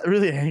something that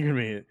really angered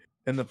me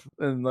in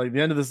like the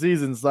end of the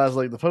season /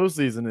 like the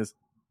postseason is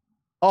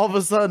all of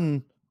a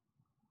sudden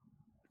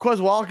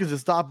Quez Watkins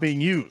just stopped being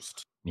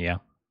used. Yeah.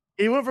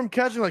 He went from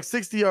catching like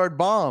 60-yard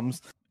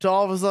bombs to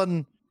all of a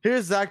sudden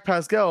here's Zach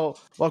Pascal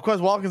while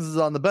Quez Watkins is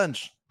on the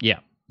bench.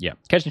 Yeah. Yeah.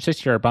 Catching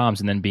 60-yard bombs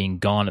and then being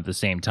gone at the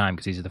same time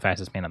because he's the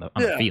fastest man on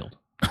the field.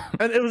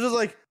 And it was just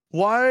like,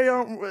 why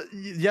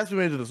yes, we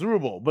made it to the Super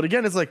Bowl, but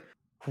again, it's like,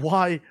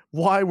 why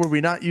were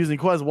we not using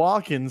Quez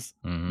Watkins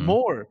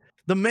more?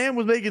 The man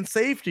was making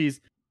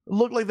safeties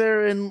look like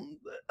they're in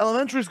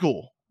elementary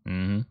school.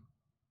 You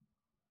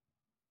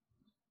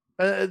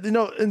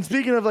know, and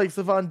speaking of like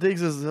Stephon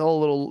Diggs' whole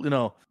little, you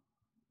know,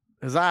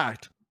 his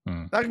act,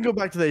 that can go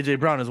back to the AJ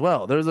Brown as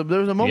well. There was a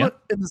moment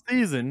in the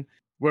season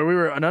where we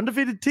were an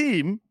undefeated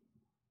team.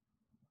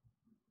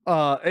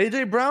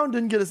 AJ Brown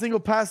didn't get a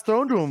single pass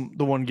thrown to him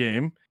the one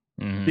game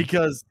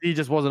because he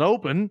just wasn't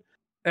open,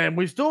 and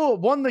we still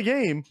won the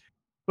game.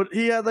 But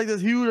he had like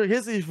this huge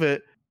hissy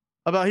fit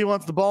about he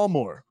wants the ball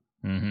more.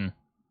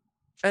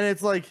 And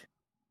it's like,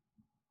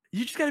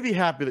 you just got to be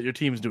happy that your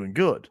team's doing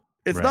good.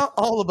 It's not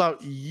all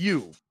about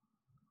you.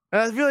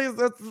 And I feel like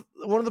that's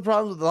one of the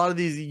problems with a lot of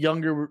these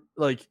younger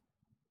like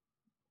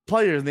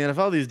players in the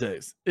NFL these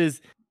days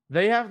is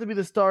they have to be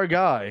the star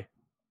guy,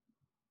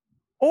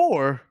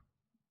 or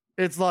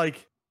it's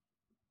like,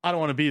 I don't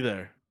want to be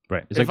there.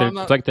 Right. It's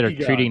like they're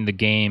treating the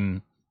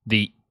game,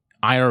 the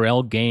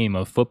IRL game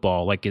of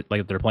football, like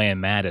they're playing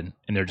Madden,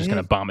 and they're just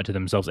going to bomb it to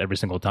themselves every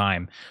single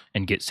time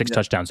and get 6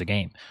 touchdowns a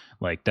game.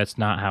 Like, that's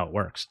not how it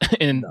works.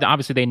 And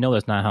obviously they know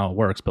that's not how it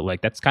works, but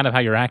like, that's kind of how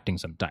you're acting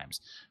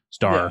sometimes.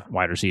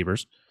 Wide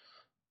receivers.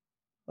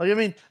 Like, I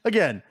mean,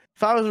 again,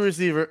 if I was a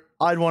receiver,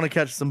 I'd want to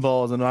catch some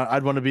balls and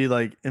I'd want to be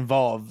like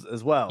involved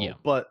as well. Yeah.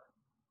 But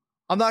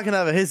I'm not going to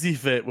have a hissy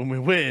fit when we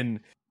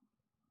win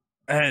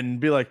and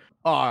be like,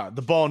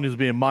 the ball needs to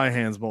be in my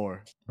hands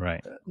more.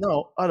 Right.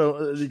 No, I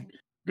don't.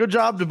 Good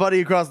job to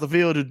buddy across the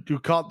field who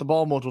caught the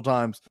ball multiple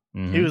times.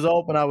 He was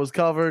open. I was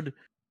covered.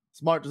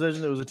 Smart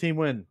decision. It was a team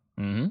win.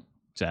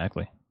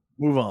 Exactly.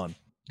 Move on.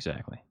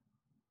 Exactly.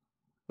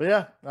 But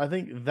yeah, I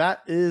think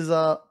that is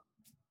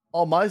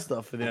all my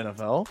stuff for the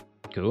NFL.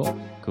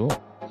 Cool.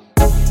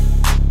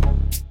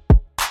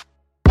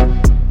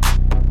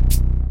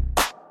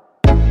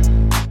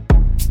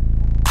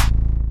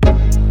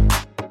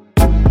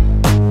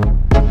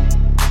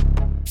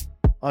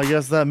 I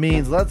guess that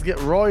means let's get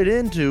right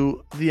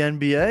into the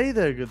NBA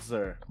there, good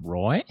sir.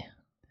 Roy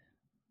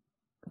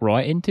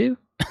into?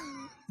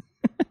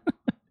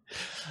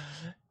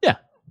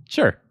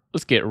 Sure.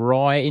 Let's get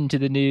right into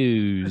the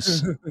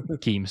news,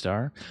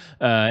 Keemstar.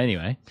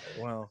 Anyway.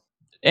 Wow.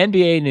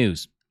 NBA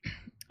news.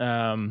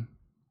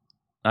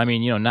 I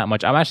mean, not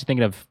much. I'm actually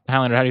thinking of,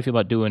 Highlander, how do you feel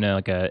about doing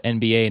a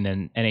NBA and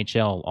then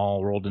NHL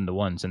all rolled into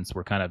one, since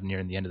we're kind of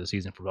nearing the end of the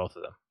season for both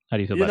of them? How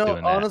do you feel about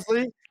doing that?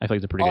 Honestly, I feel like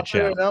it's a pretty good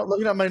show. Now,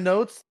 looking at my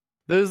notes,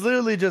 there's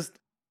literally just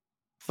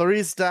 3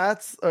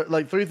 stats, or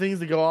like 3 things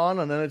to go on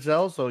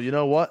NHL. So you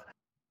know what?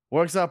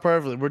 Works out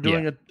perfectly. We're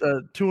doing a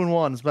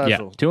 2-in-1 special. Yeah,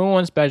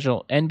 2-in-1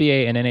 special.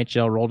 NBA and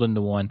NHL rolled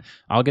into one.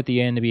 I'll get the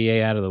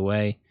NBA out of the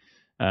way.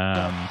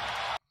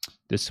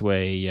 This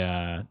way,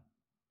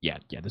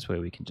 this way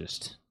we can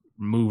just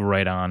move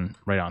right on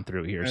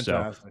through here.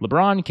 Fantastic. So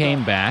LeBron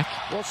came back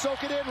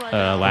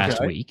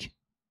last week.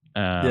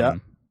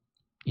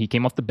 He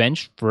came off the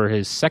bench for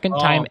his second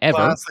time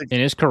ever in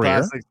his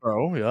career.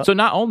 Throw, So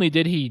not only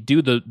did he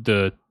do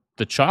the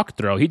chalk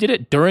throw, he did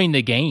it during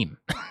the game,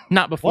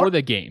 not before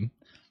the game,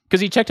 because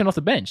he checked in off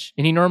the bench,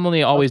 and he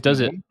normally always does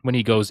it when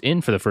he goes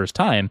in for the first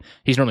time.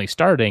 He's normally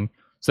starting,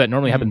 so that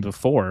normally happens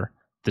before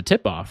the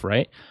tip-off,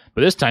 right? But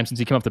this time, since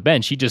he came off the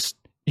bench, he just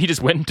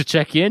went to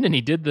check in, and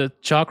he did the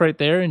chalk right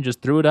there and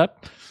just threw it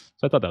up.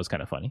 So I thought that was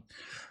kind of funny.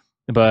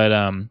 But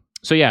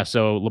so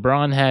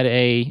LeBron had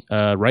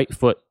a right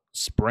foot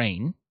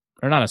sprain,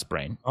 or not a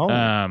sprain.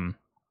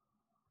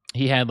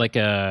 He had like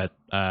a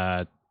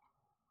not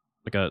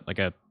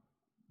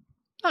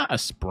a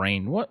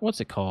sprain. What's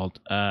it called?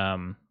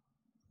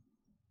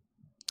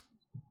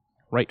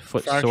 Right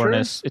foot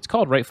soreness. It's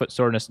called right foot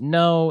soreness.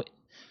 No,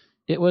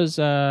 it was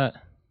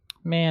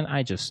man,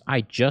 I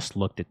just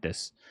looked at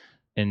this,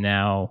 and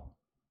now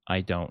I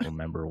don't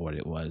remember what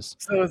it was.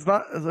 So it's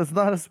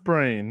not a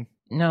sprain.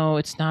 No,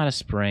 it's not a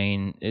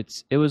sprain.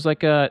 It was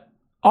like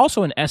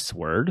also an S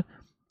word,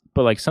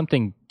 but like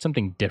something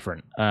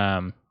different.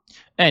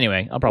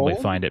 Anyway, I'll probably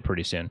find it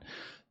pretty soon.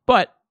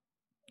 But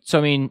so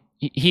I mean,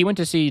 he went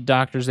to see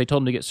doctors. They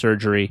told him to get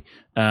surgery.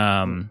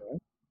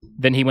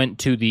 Then he went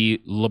to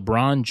the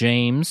LeBron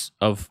James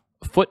of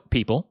foot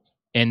people,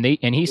 and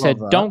he said,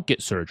 "Don't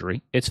get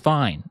surgery. It's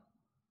fine."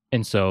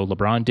 And so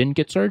LeBron didn't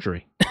get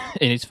surgery,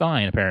 and it's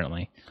fine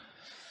apparently.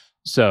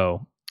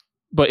 So,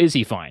 but is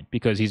he fine?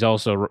 Because he's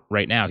also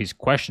right now he's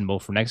questionable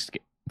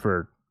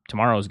for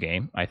tomorrow's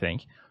game, I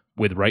think,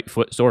 with right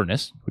foot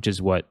soreness, which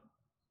is what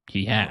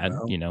he had,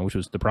 which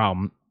was the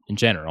problem in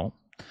general.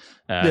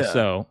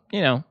 So,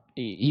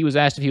 he was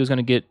asked if he was going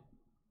to get,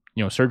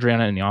 surgery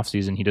on it in the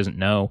offseason. He doesn't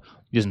know.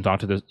 He doesn't talk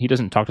to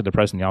the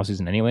press in the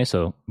offseason anyway,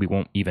 so we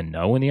won't even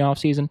know in the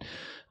offseason.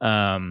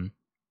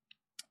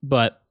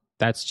 But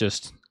that's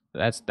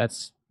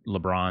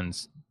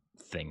LeBron's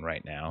thing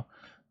right now.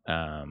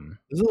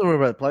 This isn't worry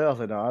about playoffs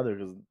right now either,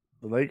 because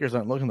the Lakers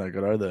aren't looking that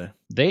good, are they?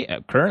 They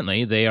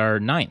currently they are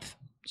 9th,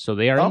 so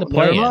they are in the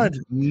play-in.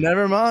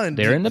 Never mind.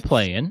 They're in the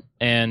play-in,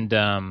 and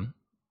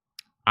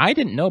I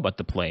didn't know about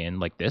the play-in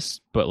like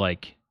this, but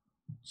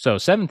so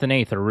 7th and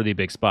 8th are really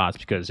big spots,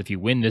 because if you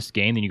win this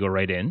game, then you go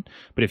right in.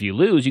 But if you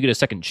lose, you get a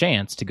second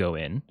chance to go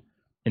in,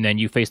 and then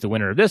you face the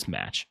winner of this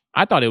match.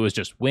 I thought it was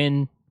just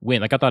win.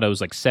 I thought it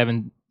was like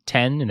 7-10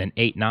 and then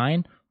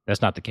 8-9.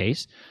 That's not the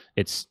case.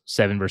 It's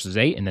 7 versus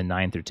 8 and then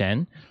 9 through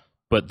 10.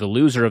 But the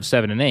loser of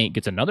 7 and 8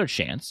 gets another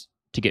chance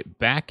to get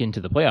back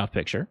into the playoff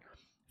picture,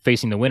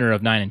 facing the winner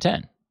of 9 and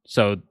 10.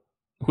 So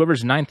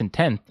whoever's 9th and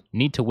 10th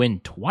need to win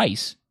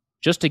twice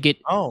just to get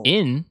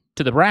in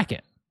to the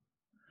bracket.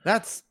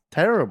 That's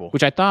terrible.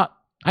 Which I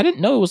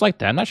didn't know it was like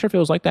that. I'm not sure if it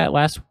was like that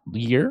last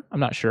year. I'm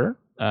not sure.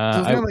 So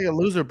it's kind of like a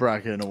loser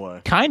bracket in a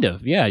way. Kind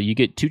of, yeah. You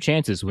get 2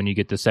 chances when you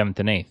get the 7th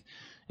and 8th.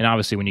 And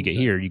obviously when you get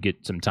here, you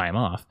get some time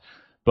off.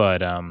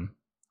 But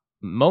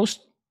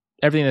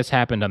everything that's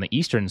happened on the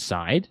Eastern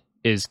side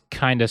is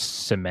kind of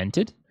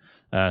cemented.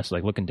 So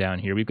like looking down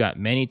here, we've got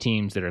many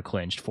teams that are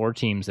clinched, 4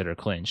 teams that are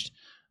clinched.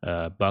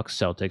 Bucks,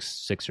 Celtics,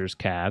 Sixers,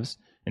 Cavs.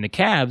 And the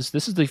Cavs,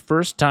 this is the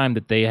first time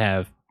that they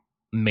have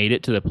made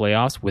it to the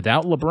playoffs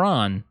without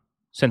LeBron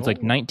since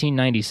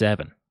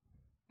 1997.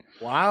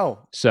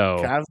 Wow. So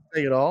Cavs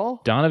take it all?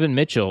 Donovan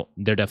Mitchell,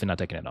 they're definitely not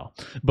taking it all.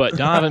 But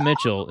Donovan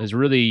Mitchell is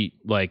really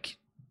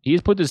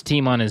he's put this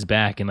team on his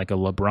back in like a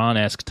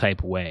LeBron-esque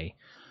type way.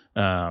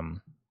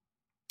 And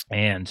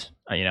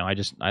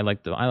I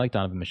like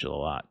Donovan Mitchell a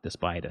lot,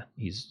 despite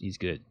he's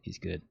good. He's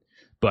good.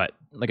 But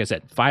like I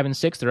said, 5 and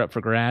 6, they're up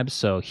for grabs.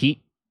 So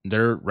Heat,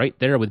 they're right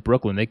there with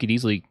Brooklyn. They could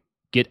easily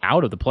get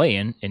out of the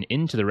play-in and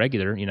into the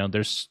regular.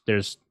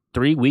 There's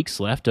 3 weeks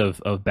left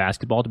of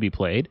basketball to be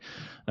played,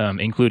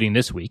 including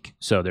this week.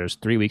 So there's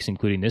 3 weeks,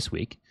 including this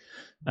week.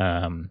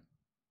 And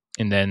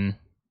then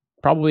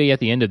probably at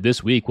the end of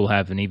this week, we'll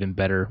have an even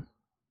better,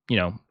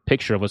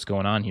 picture of what's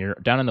going on here.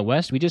 Down in the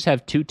West, we just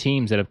have 2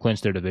 teams that have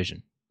clinched their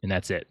division, and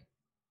that's it.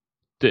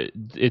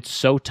 It's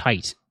so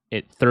tight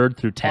at 3rd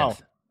through 10th. Wow.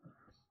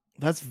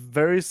 That's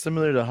very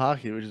similar to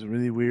hockey, which is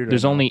really weird.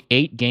 There's only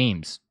 8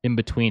 games in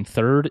between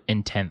 3rd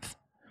and 10th.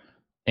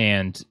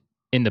 And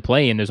in the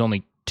play-in, there's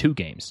only 2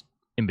 games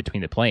in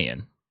between the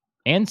play-in.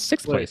 And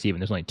 6th place, even,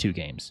 there's only 2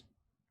 games.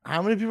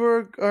 How many people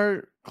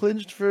are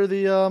clinched for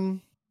the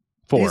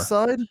 4. East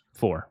side?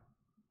 4.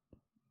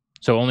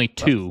 So only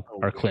 2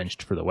 are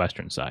clinched for the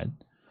Western side.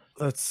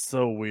 That's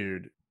so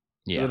weird.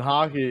 Yeah. In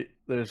hockey,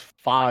 there's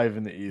 5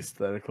 in the East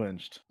that are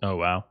clinched. Oh,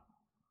 wow.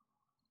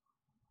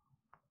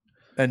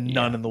 And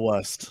none in the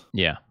West.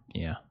 Yeah.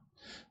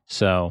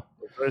 So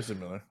very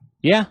similar.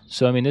 Yeah.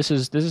 So I mean, this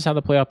is how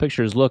the playoff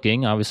picture is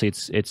looking. Obviously,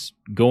 it's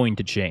going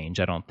to change.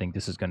 I don't think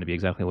this is going to be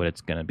exactly what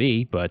it's going to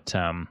be, but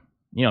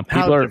people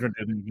how different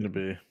is it going to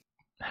be?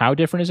 How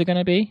different is it going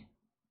to be?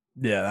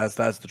 Yeah,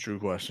 that's the true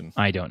question.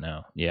 I don't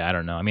know. Yeah, I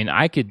don't know. I mean,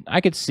 I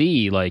could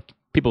see like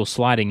people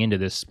sliding into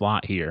this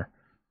spot here.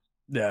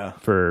 Yeah.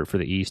 For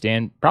the East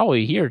and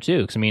probably here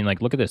too. Because I mean,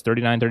 like, look at this: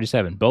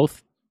 39-37.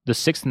 Both the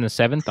 6th and the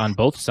 7th on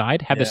both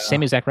sides have the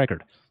same exact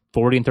record: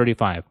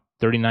 40-35,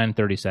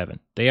 39-37.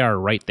 They are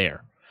right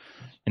there,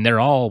 and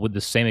they're all with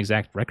the same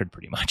exact record,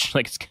 pretty much.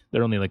 Like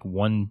they're only like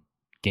 1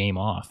 game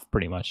off,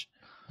 pretty much.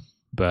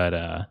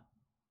 But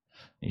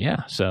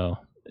yeah. So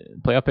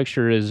playoff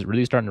picture is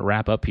really starting to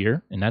wrap up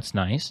here, and that's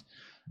nice.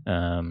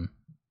 3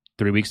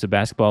 weeks of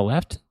basketball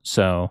left,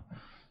 so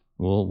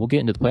we'll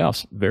get into the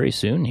playoffs very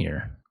soon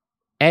here.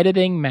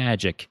 Editing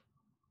magic.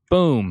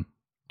 Boom.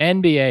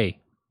 NBA.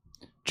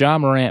 Ja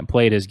Morant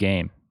played his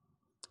game.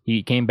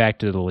 He came back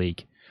to the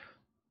league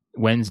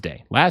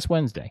last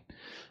Wednesday,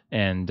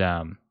 and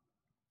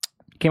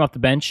came off the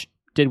bench,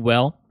 did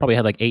well, probably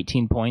had like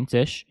 18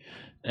 points-ish,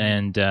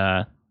 and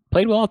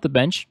played well off the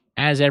bench,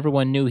 as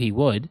everyone knew he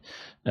would.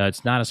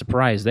 It's not a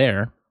surprise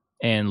there.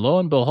 And lo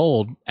and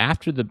behold,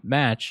 after the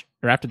match,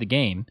 or after the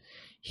game,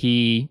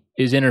 he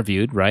is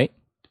interviewed, right?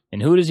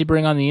 And who does he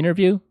bring on the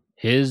interview?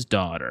 His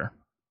daughter.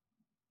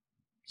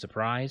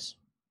 Surprise?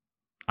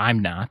 I'm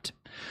not.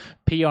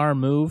 PR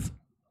move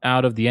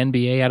out of the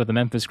NBA, out of the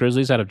Memphis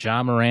Grizzlies, out of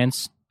Ja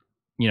Morant's,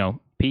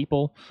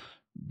 people.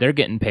 They're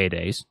getting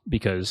paydays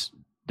because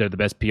they're the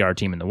best PR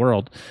team in the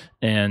world.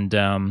 And,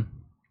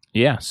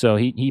 so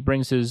he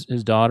brings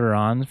his daughter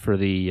on for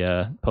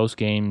the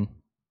post-game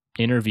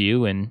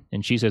interview, and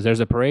she says, there's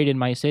a parade in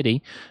my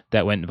city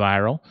that went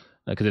viral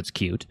because it's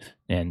cute.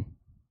 And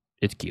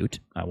it's cute.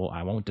 I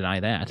won't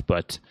deny that.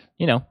 But,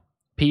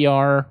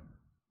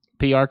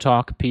 PR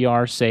talk,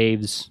 PR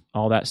saves,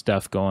 all that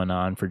stuff going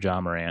on for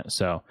Ja Morant.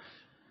 So,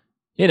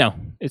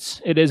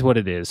 it is what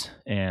it is.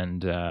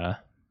 And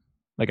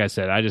like I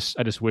said, I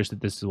just wish that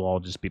this will all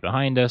just be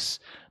behind us.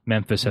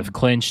 Memphis have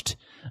clinched.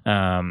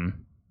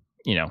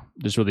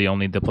 There's really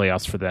only the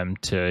playoffs for them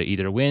to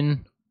either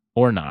win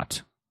or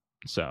not.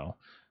 So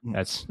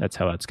that's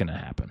how that's going to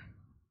happen.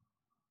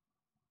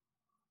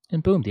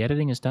 And boom, the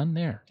editing is done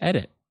there.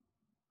 Edit.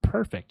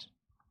 Perfect.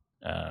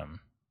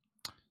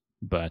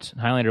 But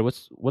Highlander,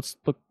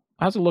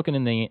 how's it looking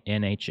in the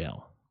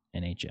NHL?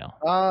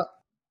 Well,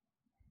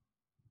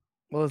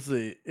 let's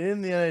see.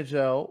 In the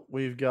NHL,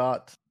 we've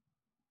got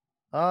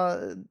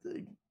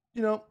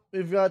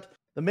we've got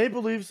the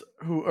Maple Leafs,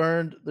 who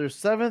earned their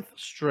 7th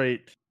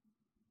straight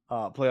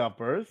playoff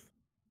berth,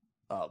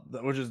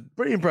 which is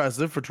pretty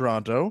impressive for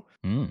Toronto.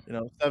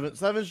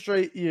 Seven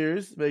straight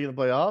years making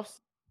the playoffs.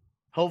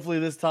 Hopefully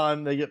this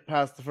time they get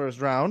past the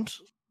first round.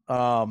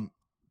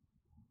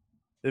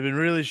 They've been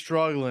really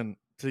struggling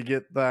to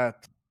get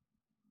that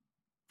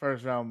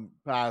first round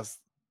pass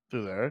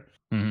through there.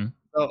 Mm-hmm.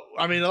 So,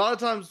 I mean, a lot of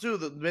times, too,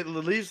 the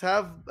Leafs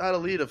have had a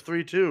lead of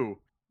 3-2,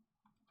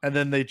 and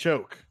then they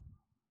choke,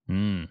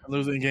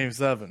 losing Game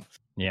 7.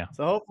 Yeah.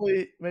 So,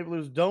 hopefully, Maple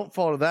Leafs don't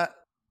fall to that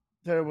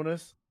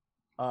terribleness.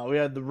 We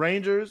had the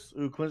Rangers,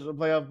 who clinched the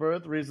playoff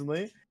berth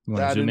recently. You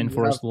want to zoom in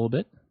for us a little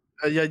bit?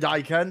 Yeah,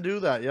 I can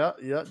do that. Yeah.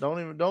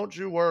 Don't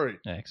you worry.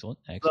 Excellent.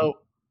 So,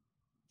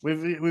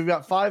 we've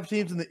got 5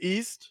 teams in the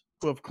East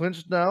who have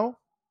clinched now,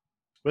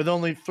 with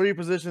only 3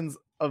 positions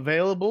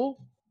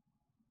available.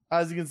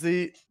 As you can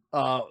see,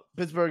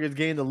 Pittsburgh has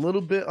gained a little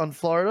bit on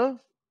Florida.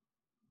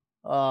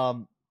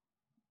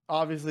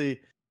 Obviously,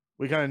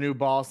 we kind of knew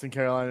Boston,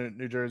 Carolina,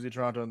 New Jersey,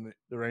 Toronto, and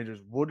the Rangers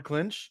would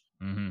clinch.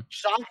 Mm-hmm.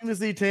 Shocking to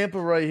see Tampa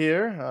right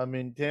here. I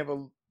mean,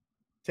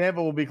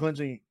 Tampa will be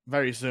clinching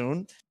very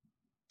soon,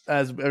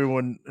 as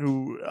everyone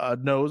who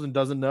knows and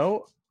doesn't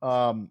know.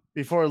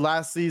 Before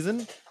last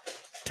season,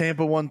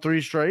 Tampa won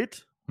 3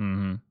 straight.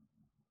 Mm-hmm.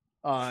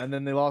 And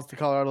then they lost to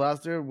Colorado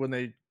last year when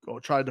they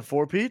tried to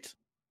 4-peat.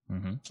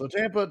 Mm-hmm. So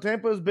Tampa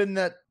has been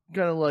that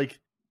kind of like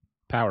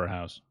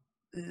powerhouse,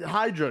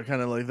 Hydra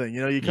kind of like thing.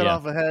 You cut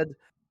off a head,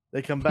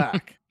 they come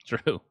back.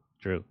 True.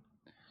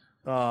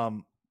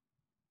 And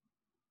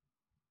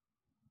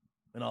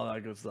all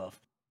that good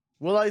stuff.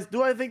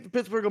 Do I think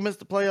Pittsburgh will miss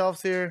the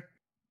playoffs here?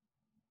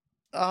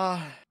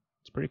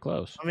 It's pretty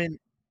close. I mean,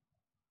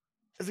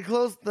 it's a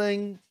close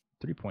thing.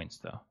 3 points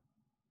though.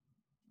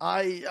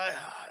 I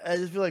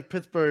just feel like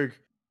Pittsburgh,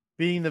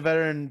 being the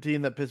veteran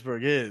team that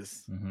Pittsburgh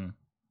is,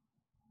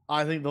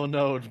 I think they'll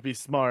know to be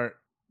smart,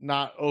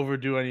 not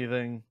overdo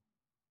anything.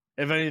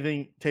 If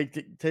anything,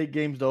 take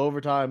games to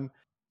overtime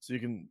so you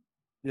can,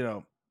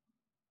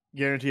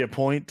 guarantee a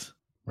point.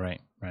 Right.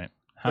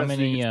 How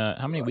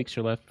many weeks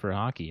are left for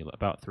hockey?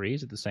 About 3?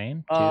 Is it the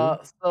same? 2?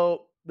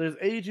 So there's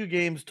 82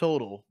 games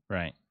total.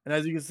 Right. And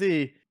as you can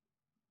see,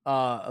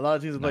 A lot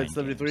of teams have played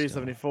 73,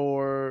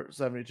 74,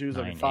 72,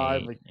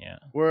 75.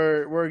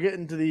 We're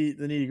getting to the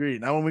nitty gritty.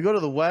 Now, when we go to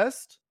the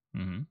West,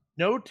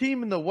 no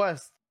team in the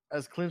West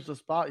has clinched a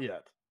spot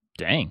yet.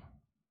 Dang.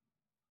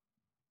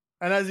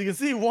 And as you can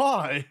see,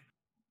 why?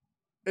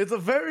 It's a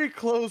very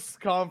close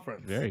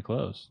conference. Very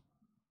close.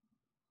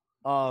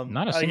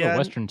 Not a single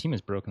Western team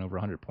has broken over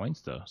 100 points,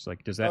 though. So,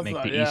 does that make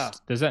the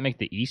East? Does that make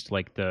the East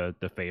like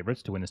the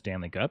favorites to win the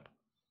Stanley Cup?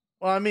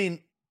 Well, I mean,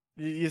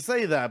 you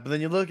say that, but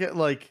then you look at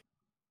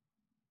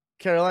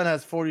Carolina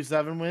has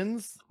 47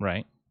 wins.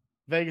 Right.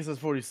 Vegas has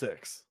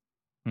 46.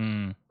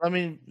 I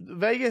mean,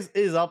 Vegas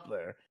is up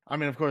there. I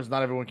mean, of course,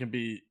 not everyone can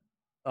beat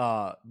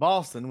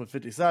Boston with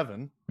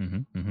 57.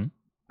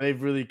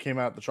 They've really came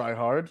out to try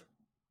hard.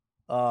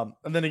 And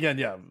then again,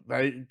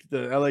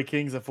 the LA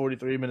Kings have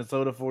 43,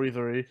 Minnesota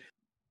 43,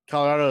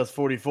 Colorado has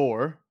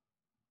 44.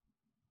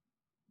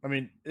 I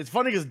mean, it's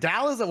funny because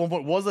Dallas at one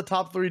point was a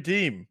top 3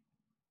 team.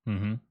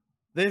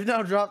 They've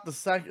now dropped the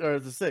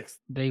 6th.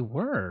 They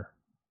were.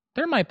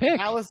 They're my pick.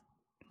 Dallas,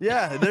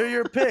 they're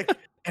your pick,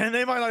 and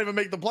they might not even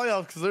make the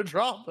playoffs because they're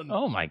dropping.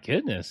 Oh my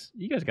goodness!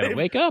 You guys got to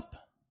wake up.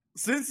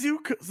 Since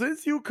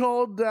you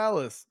called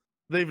Dallas,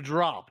 they've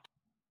dropped.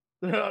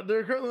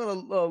 They're currently on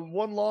a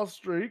 1-loss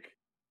streak.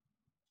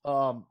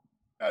 I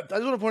just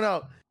want to point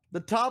out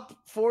the top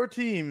 4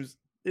 teams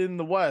in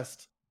the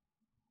West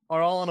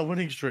are all on a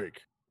winning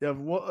streak. You have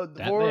 4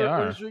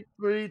 winning streak,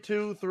 3,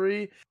 2,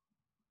 3.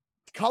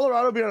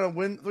 Colorado being on a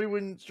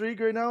 3-win streak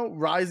right now,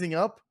 rising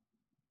up.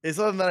 It's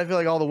something that I feel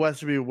like all the West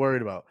should be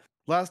worried about.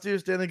 Last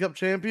year's Stanley Cup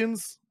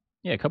champions.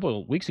 Yeah, a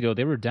couple of weeks ago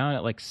they were down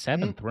at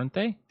 7th, weren't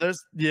they? They're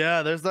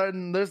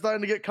starting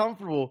to get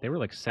comfortable. They were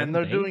 7th, and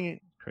they're doing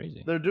it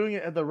crazy. They're doing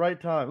it at the right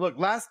time. Look,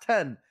 last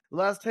 10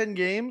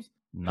 games,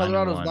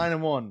 Colorado's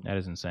 9-1. That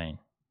is insane.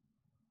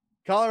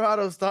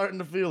 Colorado's starting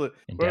to feel it.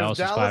 And Dallas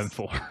is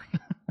 5-4.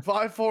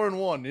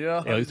 5-4-1.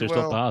 Yeah. At least they're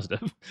still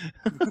positive.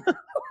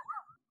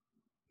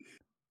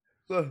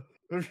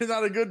 It's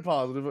not a good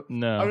positive.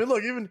 No. I mean,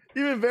 look, even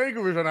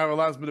Vancouver's trying to have a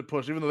last minute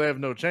push, even though they have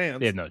no chance.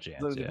 They have no chance.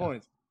 30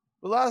 points.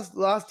 The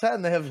last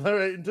 10, they're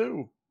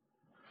 8-2.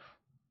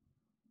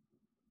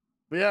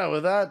 But yeah,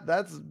 with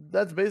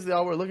that's basically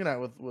all we're looking at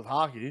with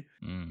hockey.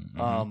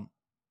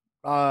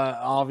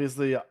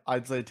 Obviously,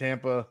 I'd say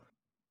Tampa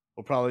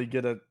will probably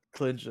get a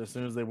clinch as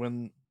soon as they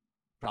win,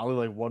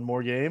 probably one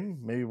more game,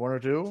 maybe 1 or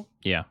 2.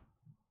 Yeah.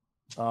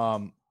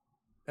 And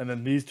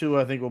then these 2,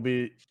 I think, will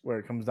be where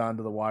it comes down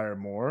to the wire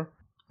more.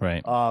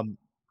 Right.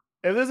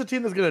 If there's a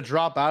team that's going to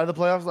drop out of the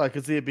playoffs, I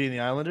could see it being the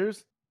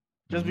Islanders,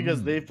 just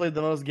because they've played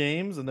the most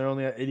games and they're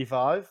only at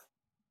 85.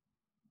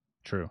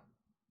 True.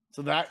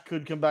 So that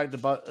could come back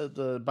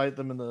to bite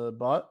them in the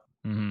butt.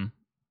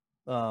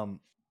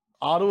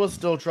 Ottawa's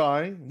still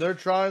trying. They're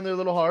trying their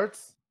little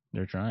hearts.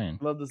 They're trying.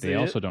 Love to see They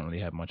also don't really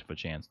have much of a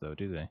chance, though,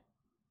 do they?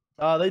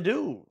 They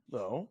do,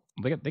 though.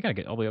 They got to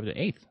get all the way up to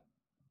 8th.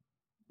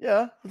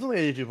 Yeah, it's only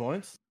 82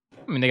 points.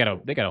 I mean, they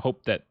gotta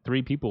hope that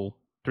 3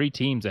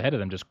 teams ahead of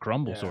them just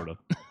crumble, sort of.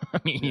 I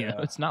mean,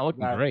 it's not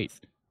looking great.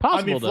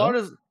 Possible,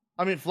 though.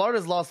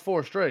 Florida's lost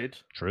 4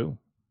 straight. True.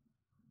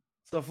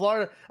 So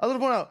Florida, I was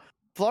going to point out,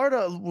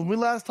 Florida, when we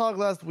last talked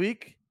last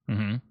week,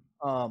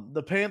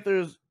 the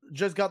Panthers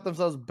just got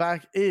themselves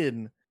back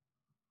in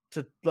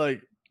to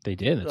They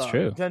did. That's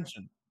true.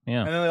 Attention. Yeah.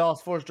 And then they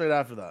lost 4 straight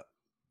after that.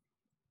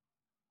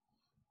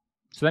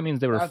 So that means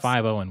they were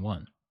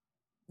 5-0-1.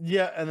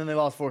 Yeah, and then they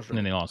lost 4 straight.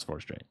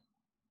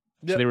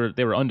 Yep. So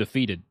they were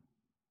undefeated.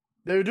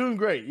 They were doing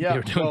great. Yeah, they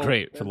were doing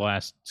great for the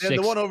last 6. They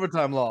had the 1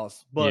 overtime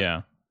loss,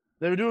 but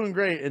they were doing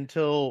great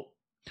until.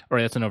 Or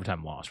that's an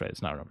overtime loss, right?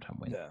 It's not an overtime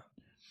win.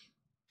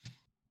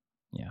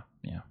 Yeah.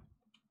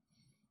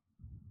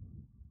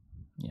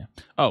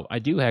 Oh, I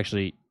do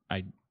actually.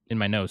 In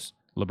my notes,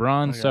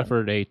 LeBron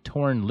suffered a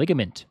torn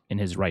ligament in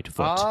his right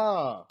foot.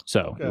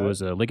 It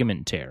was a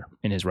ligament tear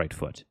in his right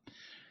foot.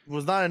 It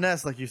was not an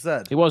S, like you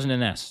said. It wasn't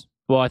an S.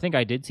 Well, I think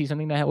I did see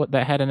something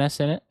that had an S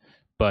in it,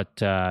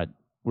 but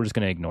we're just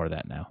going to ignore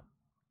that now.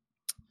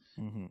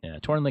 Yeah,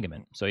 torn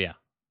ligament. So yeah,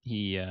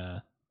 he.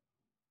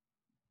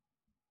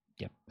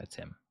 That's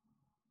him.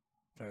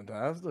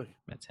 Fantastic.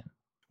 That's him.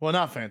 Well,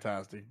 not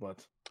fantastic,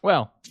 but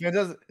it's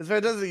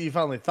fantastic you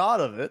finally thought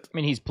of it. I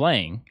mean, he's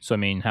playing, so I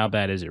mean, how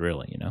bad is it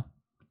really?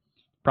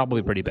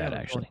 Probably pretty bad,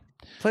 actually.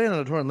 Playing on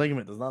a torn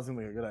ligament does not seem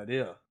like a good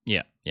idea.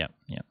 Yeah.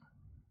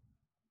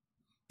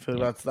 So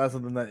that's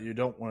something that you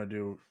don't want to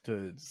do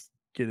to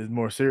get a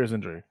more serious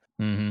injury.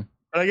 But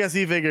I guess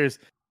he figures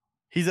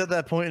he's at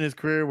that point in his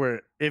career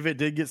where if it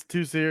did get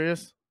too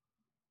serious,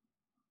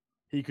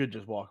 he could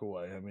just walk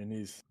away. I mean,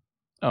 he's.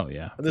 Oh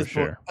yeah, at this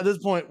point, At this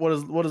point, what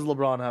does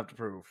LeBron have to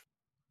prove?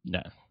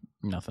 No,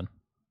 nothing.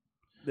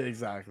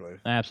 Exactly.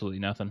 Absolutely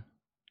nothing.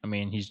 I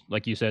mean, he's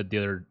like you said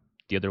the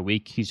other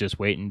week. He's just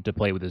waiting to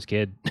play with his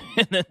kid.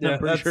 And then I'm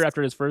pretty sure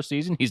after his first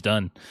season, he's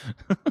done.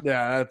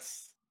 Yeah,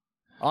 that's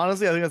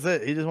honestly, I think that's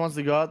it. He just wants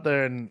to go out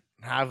there and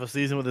have a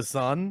season with his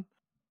son,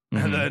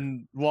 and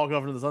then walk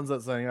off into the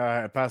sunset saying, "All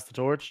right, I passed the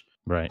torch.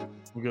 Right,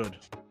 we're good."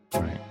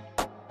 Right.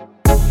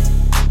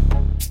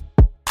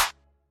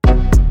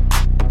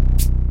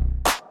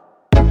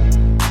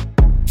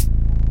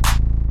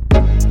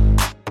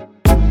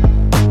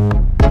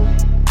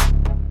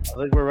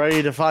 think we're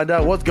ready to find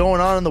out what's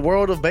going on in the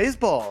world of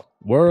baseball.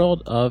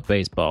 World of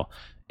Baseball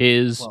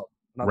is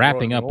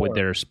wrapping up with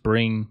their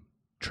spring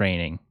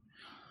training.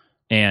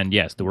 And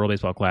yes, the World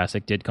Baseball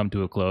Classic did come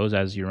to a close,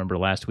 as you remember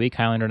last week.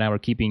 Highlander and I were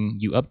keeping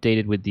you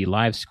updated with the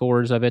live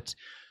scores of it.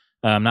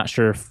 I'm not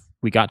sure if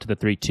we got to the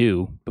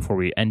 3-2 before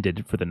we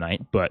ended for the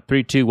night, but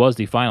 3-2 was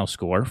the final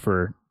score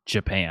for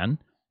Japan,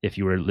 if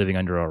you were living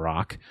under a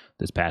rock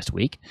this past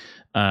week.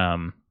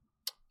 So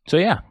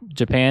yeah,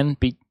 Japan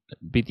beat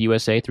the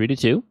USA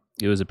 3-2.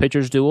 It was a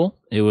pitcher's duel.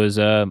 It was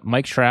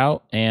Mike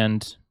Trout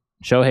and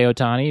Shohei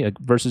Ohtani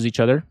versus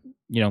each other.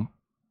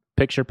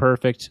 Picture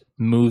perfect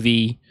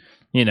movie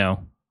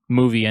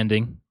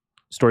ending,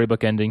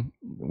 storybook ending,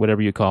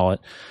 whatever you call it.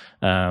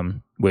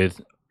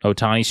 With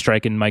Ohtani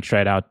striking Mike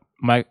Trout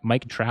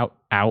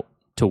out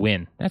to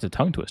win. That's a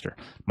tongue twister.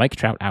 Mike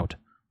Trout out.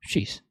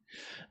 Jeez.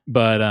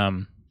 But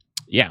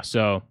yeah,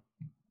 so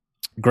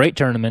great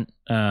tournament.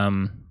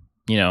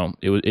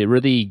 It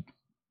really,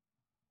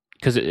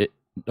 because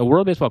the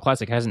World Baseball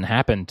Classic hasn't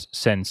happened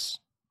since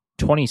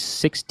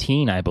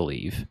 2016, I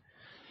believe.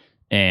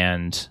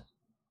 And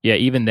yeah,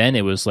 even then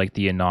it was like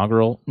the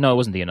inaugural. No, it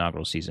wasn't the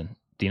inaugural season.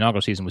 The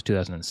inaugural season was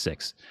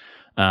 2006.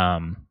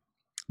 But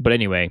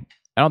anyway,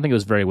 I don't think it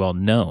was very well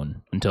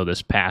known until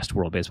this past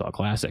World Baseball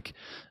Classic,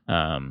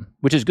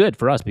 which is good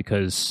for us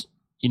because,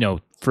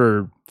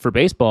 for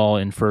baseball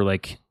and for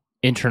like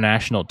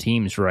international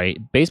teams,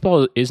 right?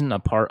 Baseball isn't a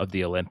part of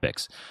the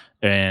Olympics,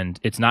 and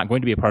it's not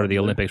going to be a part of the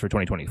Olympics for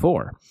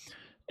 2024.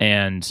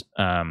 And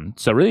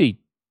so really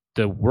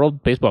the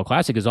World Baseball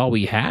Classic is all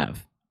we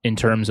have in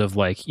terms of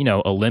like,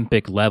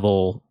 Olympic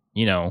level,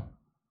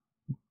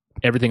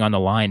 everything on the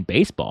line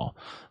baseball.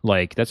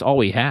 Like that's all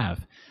we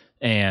have.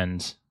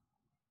 And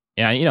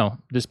yeah,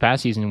 this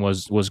past season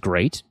was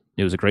great.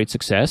 It was a great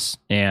success.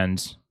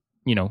 And,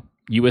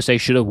 USA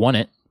should have won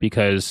it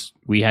because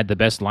we had the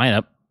best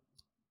lineup,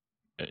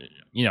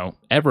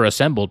 ever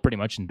assembled pretty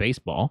much in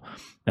baseball.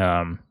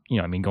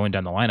 Going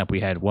down the lineup, we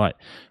had what?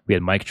 We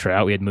had Mike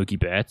Trout, we had Mookie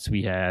Betts,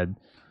 we had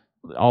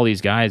all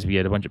these guys, we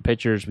had a bunch of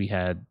pitchers, we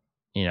had,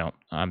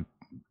 I'm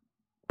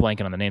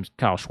blanking on the names,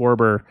 Kyle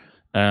Schwarber,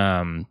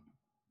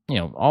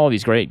 all of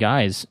these great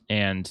guys,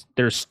 and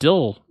there's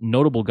still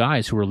notable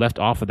guys who were left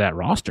off of that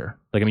roster.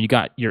 Like, you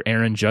got your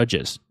Aaron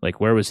Judges.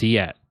 Like, where was he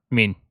at?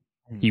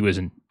 He was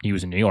in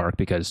New York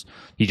because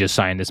he just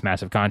signed this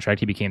massive contract.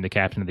 He became the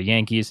captain of the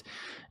Yankees,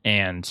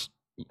 and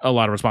a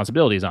lot of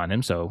responsibilities on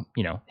him. So,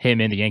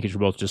 him and the Yankees were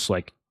both just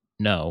like,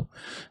 no.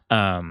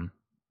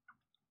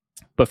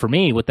 But for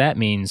me, what that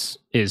means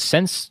is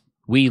since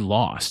we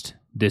lost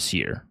this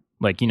year,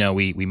 like,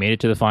 we made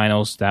it to the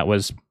finals. That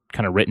was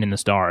kind of written in the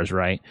stars,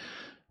 right?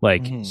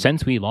 Like,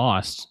 since we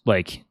lost,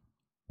 like,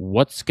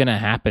 what's going to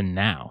happen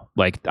now?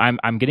 Like,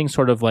 I'm getting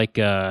sort of like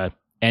a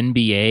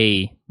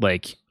NBA,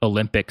 like,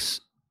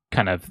 Olympics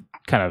kind of,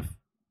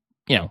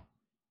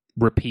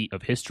 repeat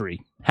of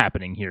history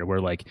happening here where,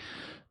 like,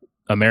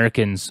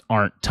 Americans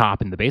aren't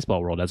top in the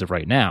baseball world as of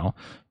right now.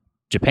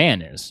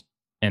 Japan is.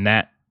 And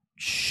that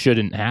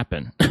shouldn't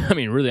happen.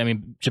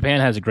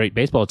 Japan has a great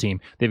baseball team.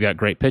 They've got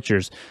great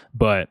pitchers.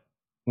 But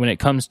when it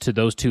comes to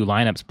those two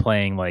lineups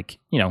playing, like,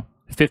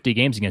 50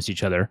 games against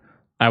each other,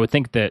 I would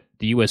think that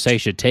the USA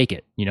should take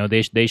it.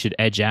 They should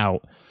edge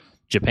out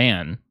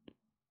Japan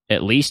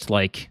at least,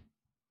 like,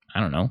 I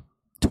don't know,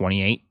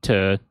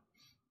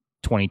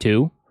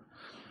 28-22.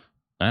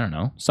 I don't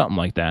know, something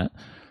like that.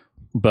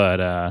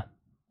 But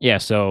yeah,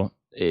 so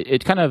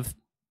it kind of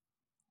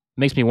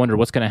makes me wonder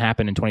what's going to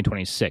happen in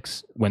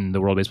 2026 when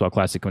the World Baseball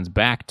Classic comes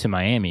back to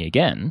Miami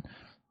again.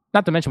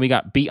 Not to mention we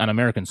got beat on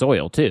American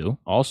soil too.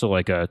 Also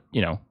like a,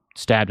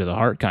 stab to the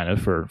heart kind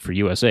of for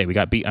USA. We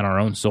got beat on our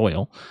own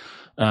soil.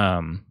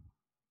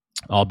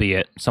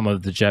 Albeit some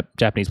of the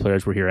Japanese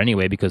players were here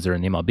anyway because they're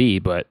in the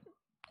MLB, but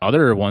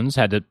other ones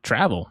had to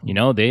travel.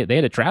 They had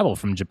to travel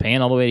from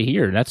Japan all the way to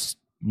here. That's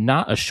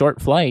not a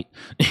short flight.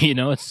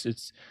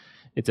 It's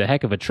a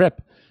heck of a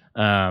trip.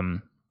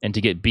 And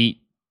to get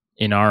beat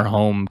in our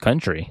home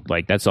country,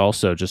 like, that's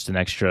also just an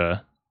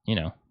extra,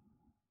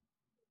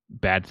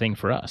 bad thing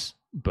for us.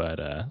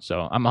 But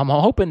so I'm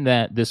hoping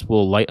that this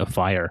will light a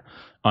fire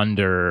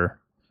under,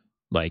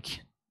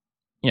 like,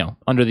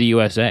 under the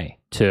USA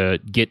to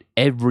get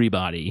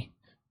everybody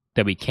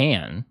that we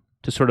can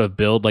to sort of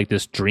build like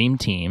this dream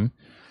team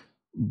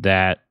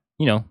that,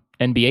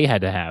 NBA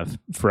had to have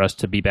for us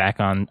to be back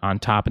on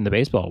top in the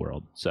baseball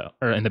world.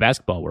 Or in the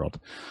basketball world.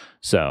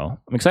 So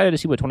I'm excited to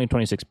see what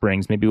 2026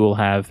 brings. Maybe we'll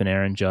have an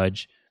Aaron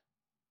Judge,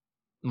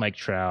 Mike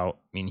Trout.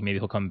 Maybe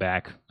he'll come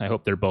back. I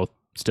hope they're both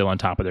still on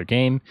top of their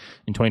game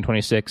in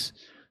 2026.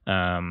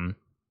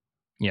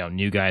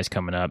 New guys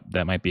coming up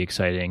that might be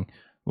exciting.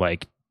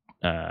 Like,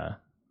 I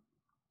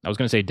was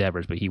going to say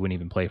Devers, but he wouldn't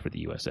even play for the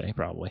USA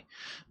probably.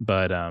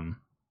 But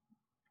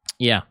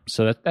yeah,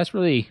 so that's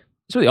really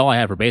all I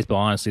have for baseball.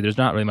 Honestly, there's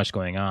not really much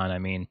going on.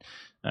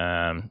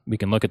 We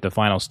can look at the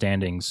final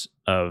standings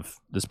of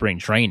the spring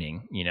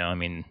training.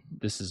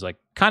 This is like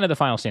kind of the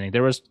final standing.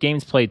 There was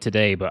games played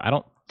today, but I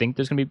don't think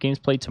there's going to be games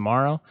played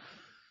tomorrow.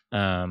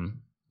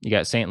 You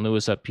got St.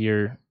 Louis up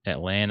here,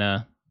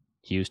 Atlanta,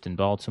 Houston,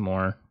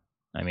 Baltimore.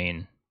 I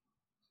mean,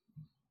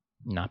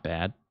 not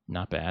bad.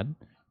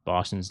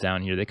 Boston's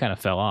down here. They kind of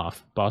fell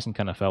off. Boston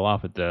kind of fell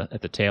off at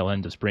the tail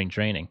end of spring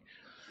training.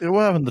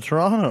 What happened to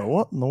Toronto?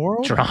 What in the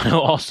world? Toronto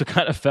also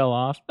kind of fell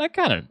off. That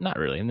kind of, not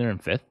really. And they're in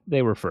 5th.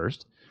 They were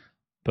 1st.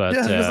 But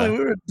yeah, it's like we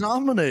were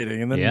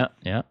dominating. And then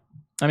yeah.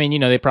 I mean,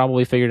 they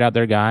probably figured out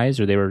their guys,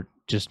 or they were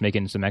just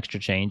making some extra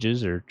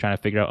changes, or trying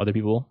to figure out other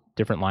people,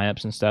 different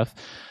lineups and stuff.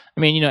 I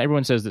mean,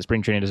 everyone says that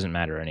spring training doesn't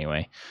matter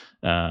anyway.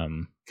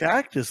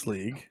 Cactus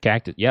League.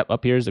 Yep,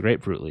 up here is the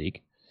Grapefruit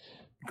League.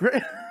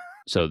 Great.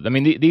 So, I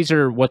mean, these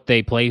are what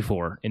they play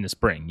for in the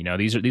spring.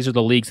 These are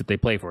the leagues that they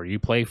play for. You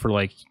play for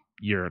like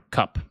your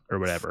cup or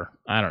whatever.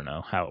 I don't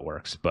know how it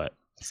works, but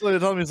so you're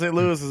telling me St.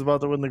 Louis is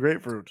about to win the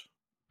Grapefruit?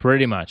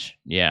 Pretty much,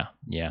 yeah.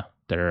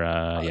 They're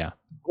yeah.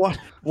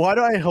 Why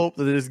do I hope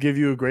that they just give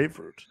you a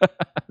grapefruit?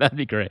 That'd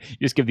be great. You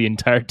just give the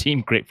entire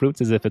team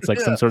grapefruits as if it's like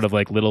some sort of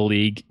like little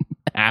league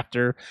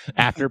after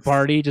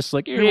party. Just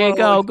like, here you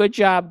go, good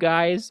job,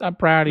 guys. I'm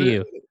proud of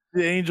you.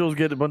 The Angels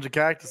get a bunch of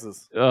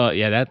cactuses.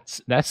 Yeah,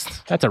 that's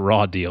a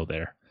raw deal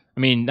there. I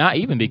mean, not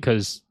even,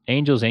 because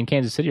Angels and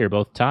Kansas City are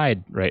both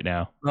tied right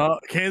now.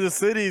 Kansas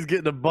City's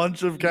getting a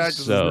bunch of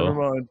cactuses. So,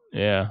 never mind.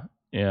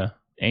 Yeah.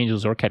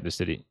 Angels or Kansas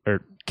City.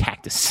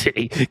 Kansas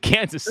City.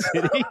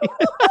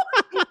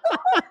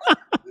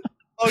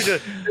 Okay,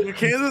 if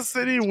Kansas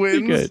City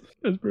wins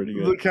That's pretty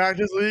good. The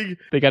Cactus League,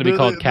 they got to be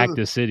called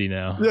Cactus City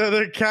now. Yeah,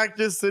 they're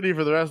Cactus City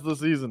for the rest of the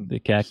season. The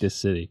Cactus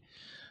City.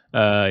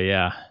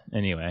 Yeah.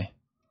 Anyway.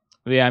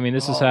 But yeah, I mean,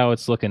 this is how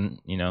it's looking.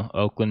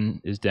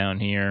 Oakland is down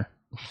here.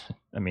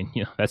 I mean,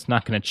 that's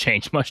not going to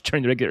change much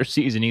during the regular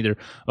season either.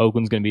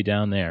 Oakland's going to be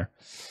down there.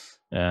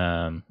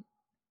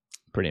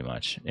 Pretty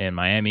much. And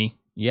Miami,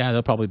 yeah,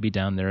 they'll probably be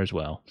down there as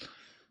well.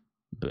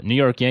 But New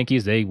York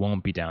Yankees, they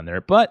won't be down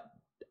there. But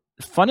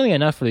funnily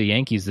enough, for the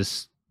Yankees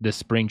this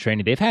spring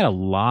training, they've had a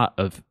lot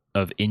of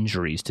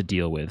injuries to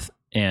deal with.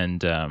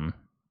 And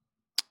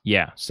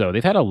so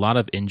they've had a lot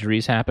of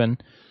injuries happen.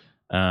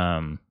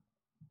 And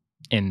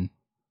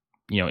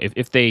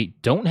if they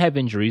don't have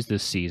injuries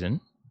this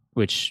season,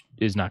 which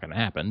is not going to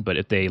happen, but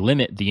if they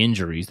limit the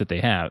injuries that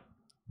they have,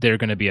 they're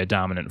going to be a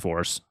dominant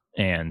force.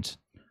 And,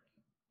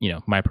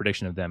 my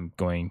prediction of them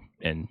going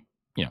to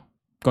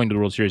the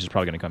World Series is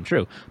probably going to come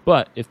true.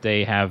 But if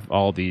they have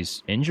all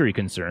these injury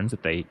concerns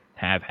that they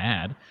have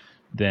had,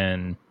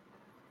 then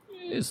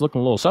it's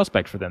looking a little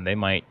suspect for them. They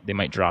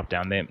might drop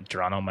down.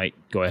 Toronto might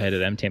go ahead of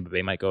them. Tampa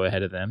Bay might go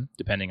ahead of them,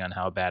 depending on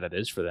how bad it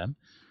is for them.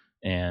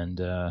 And,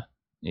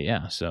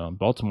 so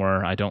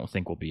Baltimore, I don't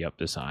think will be up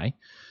this high.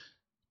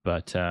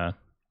 But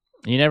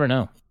you never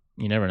know.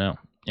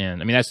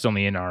 And I mean, that's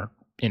only in our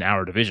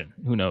division.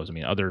 Who knows? I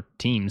mean, other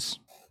teams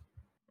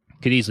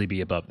could easily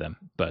be above them.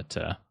 But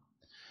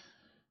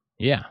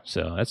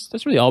so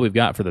that's really all we've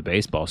got for the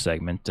baseball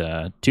segment.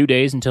 2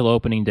 days until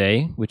opening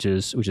day, which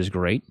is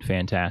great,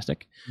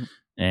 fantastic.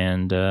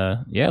 And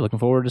looking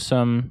forward to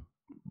some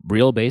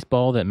real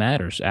baseball that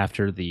matters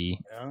after the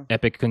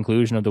epic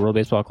conclusion of the World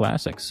Baseball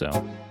Classic. So.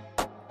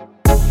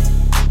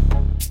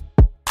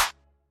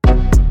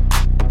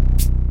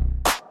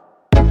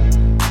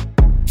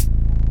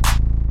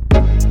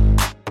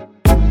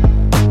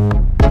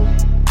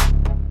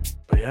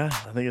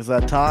 I think it's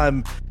that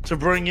time to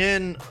bring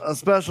in a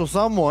special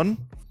someone.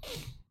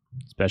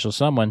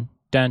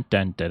 Dun,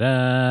 dun, da,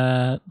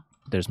 da.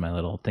 There's my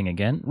little thing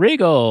again.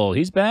 Regal,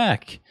 he's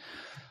back.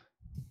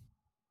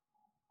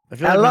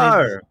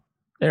 Hello.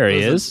 There he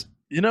is.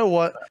 You know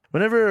what?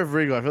 Whenever I have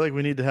Regal, I feel like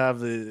we need to have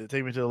the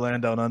Take Me to the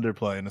Land Down Under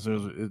play, and as soon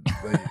as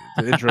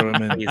the intro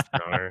him in.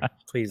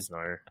 Please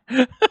no.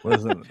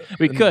 Listen,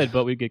 we could,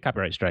 but we'd get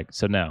copyright strike,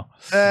 so no.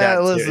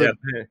 Listen.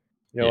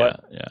 You know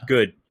what? Yeah.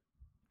 Good.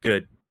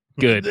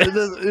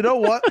 You know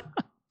what?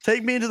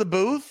 Take me into the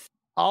booth.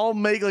 I'll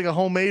make like a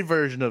homemade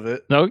version of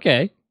it.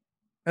 Okay.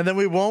 And then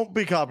we won't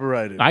be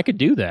copyrighted. I could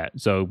do that.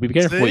 So be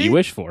careful what you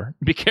wish for.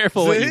 Be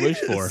careful what you wish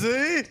for.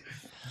 See?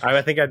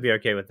 I think I'd be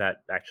okay with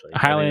that, actually.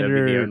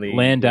 Highlander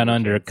Land Down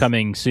Under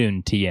coming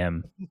soon,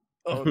 TM.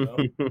 Oh, no.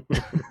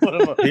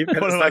 You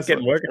better start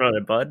getting working on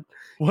it, bud.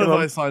 What have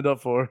I signed up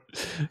for?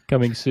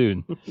 Coming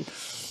soon.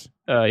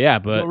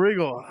 But... Well,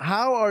 Regal,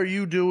 how are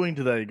you doing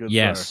today, good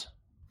sir?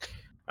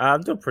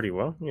 I'm doing pretty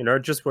well.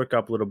 Just woke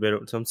up a little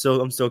bit.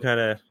 So I'm still kind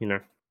of,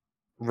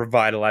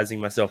 revitalizing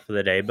myself for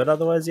the day. But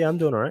otherwise, I'm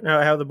doing all right.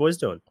 How are the boys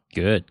doing?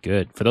 Good.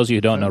 For those of you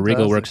who don't know,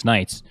 Regal works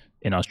nights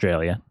in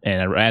Australia.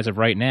 And as of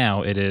right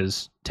now, it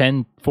is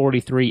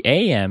 10:43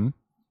 a.m.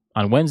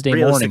 on Wednesday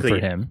morning for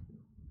him.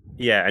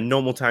 Yeah, a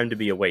normal time to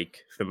be awake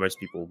for most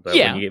people. But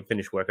when you get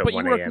finished work at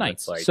 1 a.m.,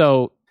 it's like...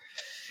 So,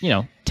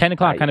 10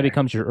 o'clock kind of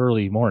becomes your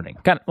early morning.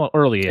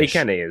 Early-ish. It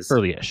kind of is.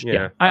 Early-ish,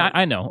 yeah.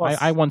 I know.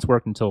 I once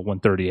worked until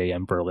 1:30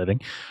 a.m. for a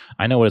living.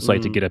 I know what it's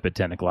like to get up at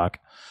 10 o'clock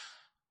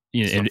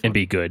and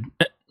be good.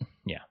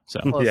 Yeah. So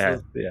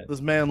Plus,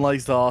 this man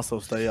likes to also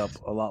stay up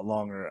a lot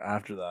longer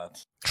after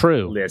that.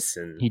 True.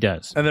 Listen, he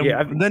does.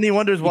 And then he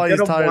wonders why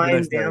he's tired.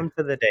 Wind down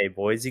for the day,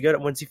 boys. You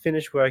got once you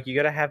finish work, you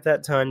got to have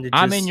that time to.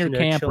 I'm in your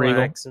camp,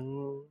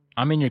 Regal.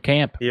 I'm in your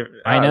camp.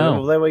 I know.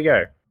 Well, there we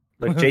go.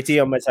 Look,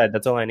 JT on my side.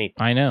 That's all I need.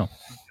 I know.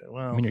 Okay,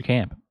 well, I'm in your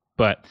camp.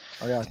 But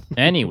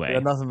anyway,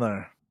 got nothing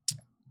there.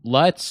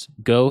 Let's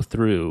go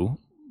through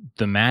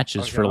the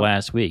matches for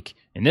last week.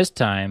 And this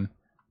time,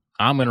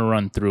 I'm going to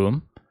run through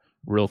them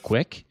real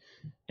quick.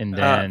 And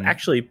then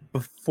actually,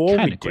 before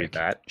we do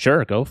that,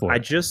 sure, go for it. I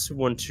just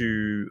want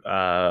to.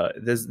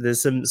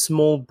 There's some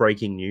small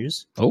breaking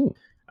news. Oh,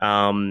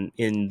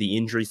 in the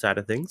injury side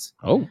of things.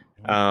 Oh,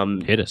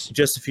 hit us.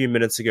 Just a few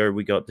minutes ago,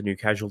 we got the new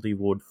casualty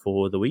award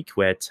for the week,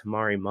 where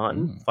Tamari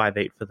Martin,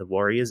 5'8" for the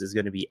Warriors, is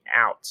going to be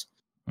out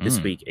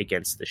this week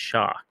against the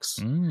Sharks.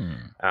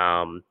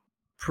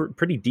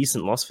 Pretty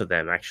decent loss for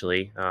them,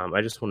 actually.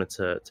 I just wanted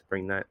to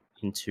bring that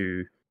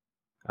into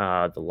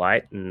the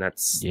light, and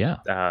that's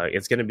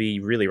it's going to be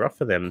really rough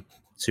for them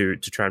to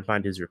try and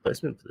find his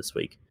replacement for this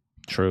week.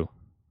 True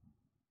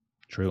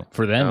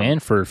for them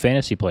and for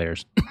fantasy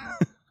players.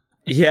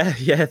 yeah,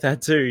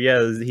 that too.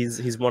 Yeah,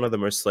 he's one of the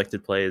most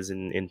selected players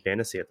in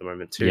fantasy at the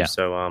moment too. Yeah.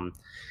 So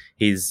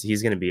he's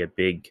going to be a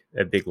big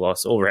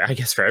loss I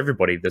guess for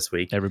everybody this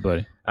week.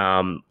 Everybody.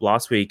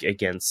 Last week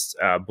against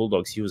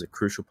Bulldogs, he was a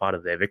crucial part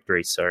of their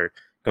victory. So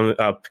going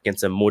up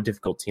against a more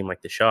difficult team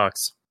like the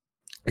Sharks,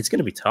 it's going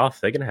to be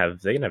tough. They're going to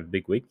have a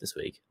big week this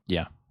week.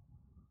 Yeah.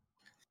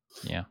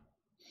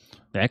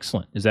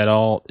 Excellent. Is that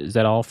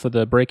all for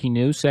the breaking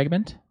news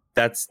segment?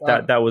 That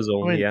was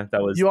all. I mean,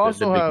 that was. You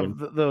also have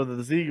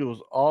the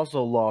Eagles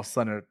also lost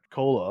Center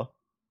Cola,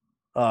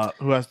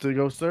 who has to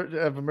go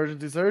have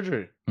emergency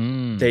surgery.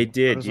 They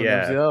did,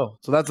 yeah. MCL.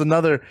 So that's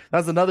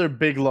another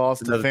big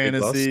loss to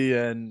fantasy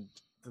and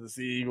to the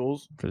Sea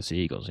Eagles. For the Sea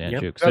Eagles, yeah,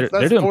 yep.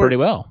 They're doing pretty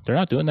well. They're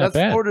not doing that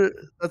bad.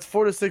 That's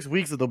 4 to 6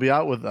 weeks that they'll be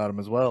out without him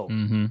as well.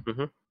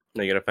 Mm-hmm.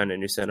 They got to find a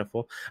new center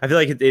for. I feel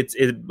like it's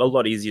a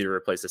lot easier to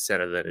replace a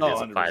center than it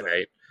is a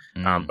 5'8".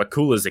 But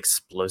Kula's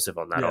explosive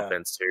on that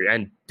offense too,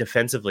 and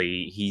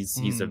defensively he's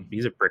a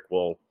brick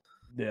wall.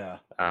 Yeah.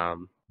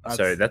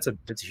 So that's a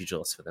huge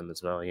loss for them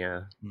as well.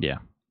 Yeah.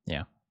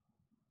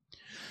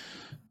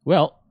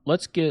 Well,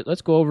 let's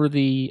go over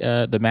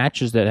the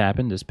matches that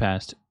happened this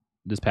past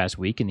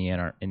week in the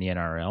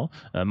NRL.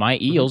 My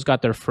Eels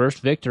got their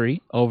first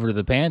victory over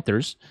the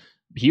Panthers.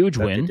 Huge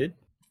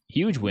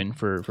win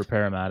for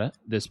Parramatta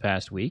this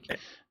past week,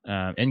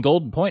 and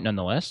Golden Point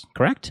nonetheless.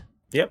 Correct.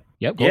 Yep.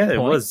 Golden Point. It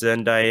was,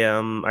 and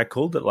I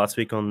called it last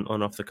week on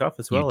Off the Cuff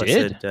as well. You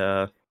did? I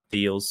said the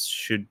Eels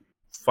should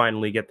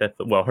finally get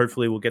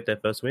hopefully we'll get their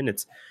first win.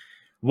 It's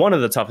one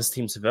of the toughest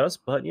teams to verse,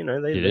 but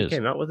they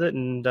came out with it,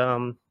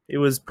 and it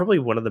was probably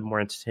one of the more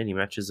entertaining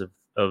matches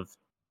of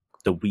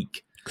the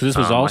week. Because this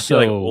was also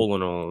I feel like all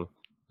in all,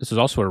 this was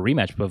also a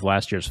rematch of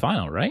last year's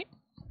final, right?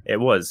 It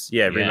was,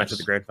 rematch of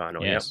the grand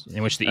final, yes,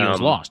 in which the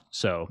Eels lost.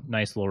 So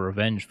nice little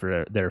revenge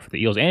for the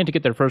Eels, and to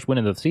get their first win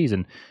of the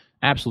season,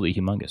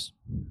 absolutely humongous.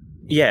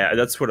 Yeah,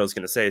 that's what I was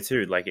going to say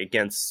too. Like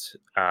against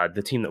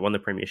the team that won the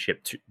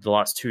premiership the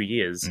last 2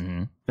 years,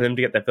 for them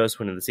to get their first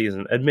win of the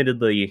season,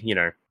 admittedly,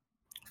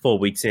 4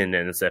 weeks in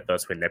and it's their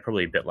first win, they're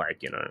probably a bit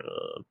like,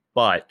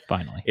 but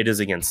finally, it is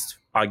against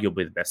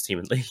arguably the best team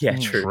in the league. Yeah,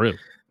 true.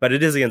 But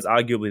it is against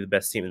arguably the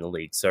best team in the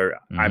league. So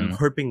I'm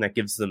hoping that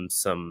gives them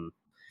some.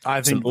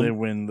 I think they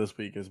win this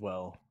week as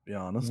well, to be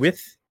honest.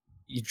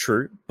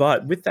 True.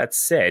 But with that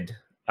said,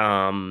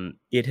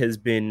 it has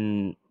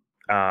been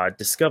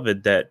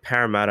discovered that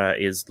Parramatta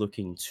is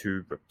looking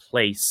to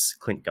replace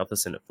Clint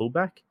Gutherson at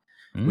fullback,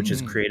 which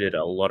has created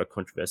a lot of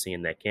controversy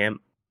in their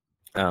camp.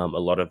 A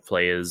lot of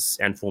players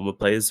and former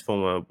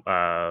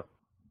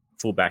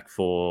fullback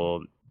for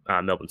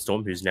Melbourne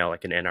Storm, who's now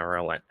like an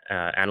NRL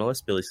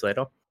analyst, Billy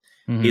Slater.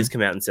 He's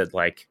come out and said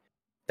like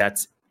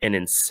that's an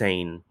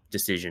insane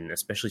decision,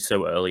 especially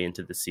so early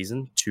into the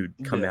season, to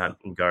come out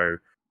and go,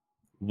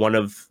 one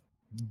of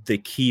the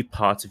key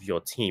parts of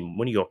your team,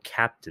 one of your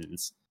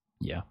captains,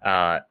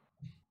 we're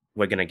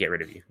going to get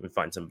rid of you and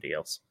find somebody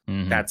else.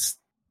 That's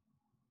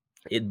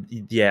it.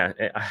 Yeah,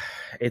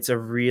 it's a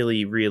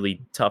really,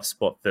 really tough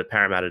spot for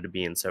Parramatta to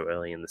be in so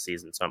early in the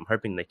season. So I'm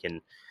hoping they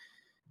can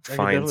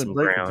find some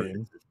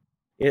ground.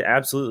 It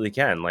absolutely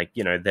can. Like,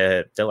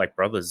 they're like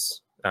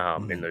brothers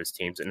in those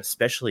teams, and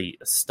especially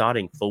a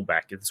starting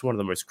fullback. It's one of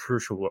the most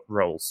crucial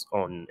roles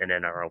on an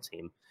NRL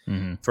team.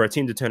 For a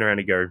team to turn around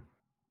and go,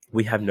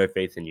 we have no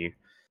faith in you.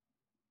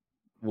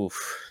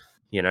 Oof.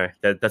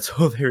 That's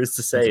all there is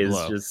to say.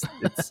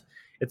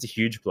 It's a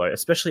huge blow,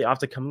 especially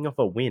after coming off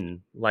a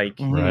win. Like,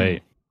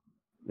 right?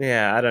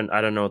 Yeah, I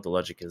don't know what the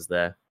logic is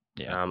there.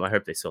 Yeah, I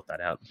hope they sort that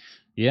out.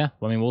 Yeah,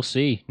 well, I mean, we'll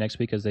see next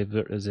week as they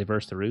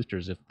verse the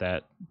Roosters if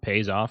that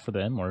pays off for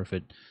them or if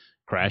it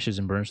crashes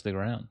and burns to the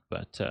ground.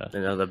 But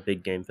another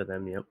big game for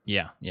them.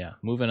 Yep. Yeah.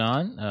 Moving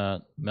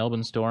on,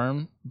 Melbourne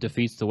Storm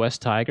defeats the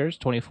West Tigers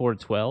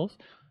 24-12.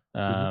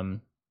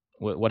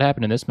 What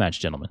happened in this match,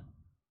 gentlemen?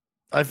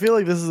 I feel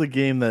like this is a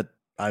game that,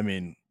 I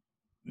mean,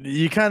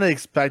 you kind of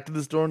expected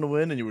the Storm to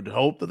win, and you would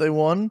hope that they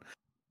won.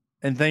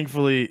 And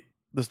thankfully,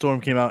 the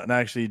Storm came out and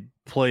actually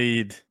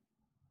played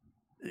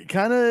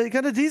kind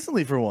of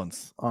decently for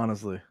once,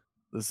 honestly,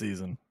 this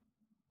season.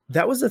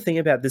 That was the thing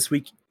about this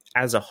week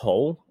as a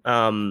whole.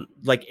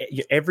 Like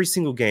every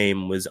single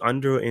game was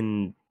under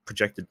in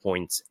projected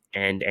points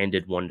and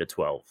ended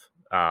 1-12.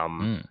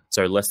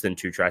 So less than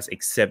 2 tries,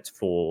 except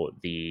for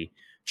the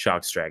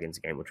Sharks-Dragons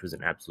game, which was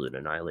an absolute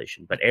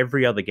annihilation. But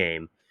every other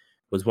game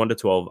was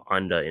 1-12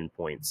 under in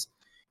points,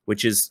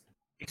 which is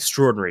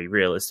extraordinary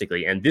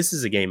realistically. And this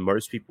is a game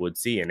most people would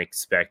see and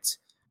expect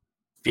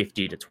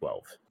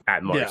 50-12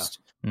 at most.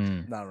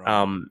 Yeah. Not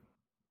wrong.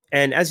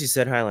 And as you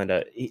said,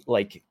 Highlander,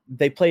 like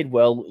they played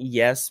well,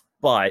 yes,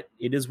 but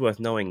it is worth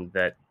knowing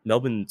that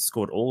Melbourne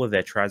scored all of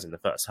their tries in the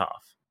first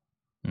half.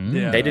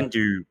 Yeah.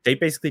 They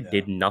basically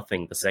did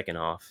nothing the second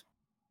half.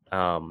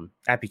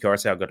 Api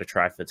Coruscant got a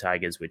try for the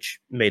Tigers, which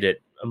made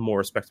it a more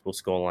respectable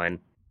scoreline.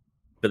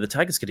 But the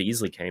Tigers could have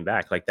easily came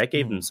back. Like that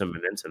gave them some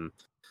momentum.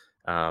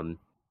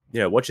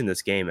 Watching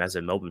this game as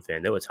a Melbourne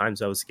fan, there were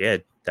times I was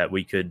scared that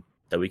we could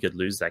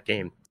lose that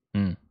game.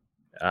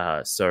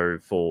 So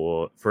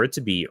for it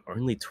to be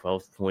only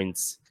 12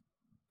 points,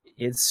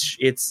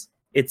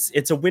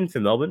 it's a win for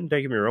Melbourne.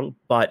 Don't get me wrong,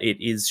 but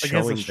it is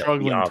showing against the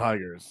struggling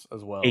Tigers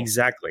as well.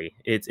 Exactly,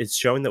 it's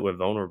showing that we're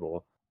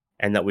vulnerable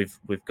and that we've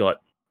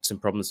got some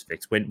problems to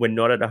fix. We're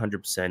not at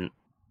 100%.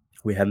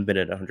 We haven't been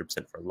at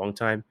 100% for a long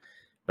time,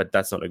 but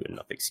that's not a good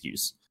enough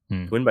excuse.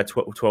 Win by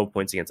 12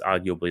 points against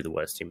arguably the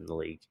worst team in the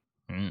league.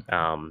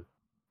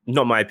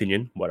 Not my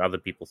opinion. What other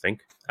people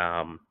think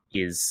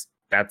is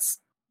it's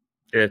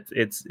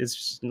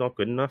just not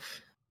good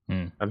enough.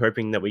 I'm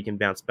hoping that we can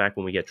bounce back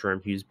when we get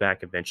Jerome Hughes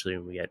back eventually,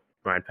 when we get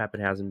Ryan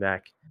Pappenhausen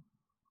back.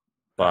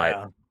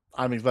 But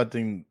I'm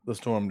expecting the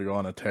Storm to go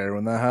on a tear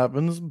when that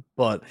happens.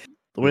 But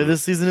the way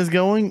this season is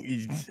going,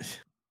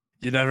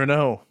 you never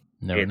know.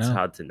 It's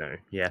hard to know.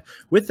 Yeah.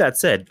 With that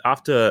said,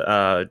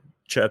 after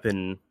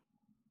chirping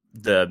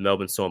the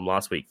Melbourne Storm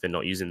last week for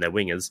not using their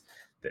wingers,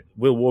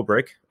 Will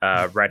Warbrick,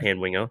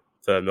 right-hand winger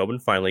for Melbourne,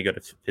 finally got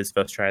his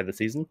first try of the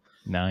season.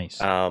 Nice.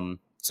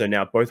 So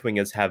now both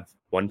wingers have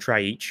 1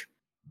 try each.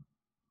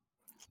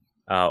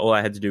 All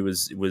I had to do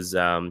was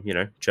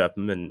chirp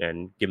them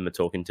and give them a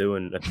talking to,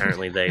 and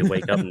apparently they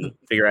wake up and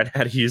figure out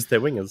how to use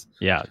their wingers.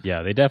 Yeah,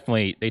 they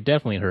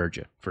definitely heard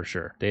you for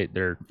sure.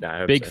 They're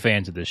big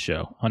fans of this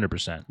show,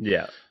 100%.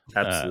 Yeah,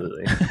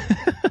 absolutely.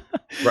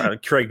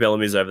 Right, Craig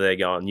Bellamy's over there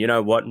going, you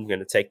know what? I'm going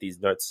to take these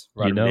notes.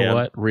 You know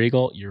what,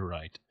 Regal, you're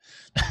right.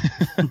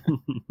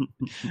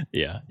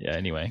 Yeah.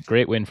 Anyway,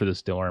 great win for the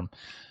Storm.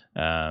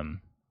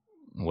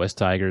 West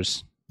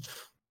Tigers,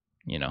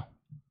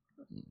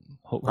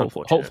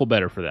 hopeful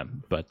better for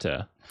them, but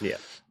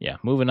yeah.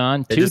 Moving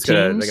on, they're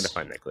gonna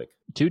find that click.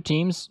 2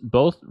 teams,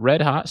 both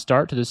red hot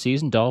start to the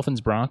season.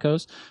 Dolphins,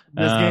 Broncos.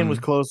 This game was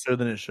closer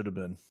than it should have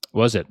been.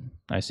 Was it?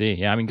 I see.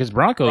 Yeah, I mean, because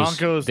Broncos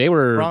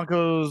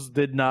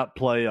did not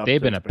play up.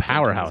 They've been a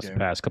powerhouse the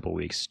past couple of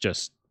weeks,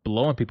 just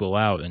blowing people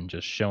out and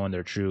just showing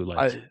their true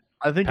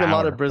I think a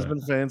lot of Brisbane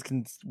fans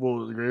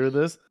will agree with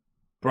this.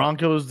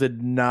 Broncos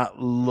did not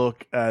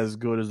look as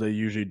good as they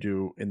usually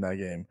do in that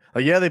game.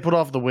 They put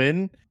off the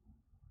win,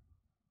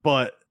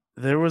 but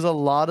there was a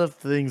lot of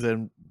things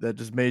that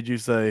just made you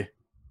say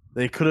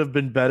they could have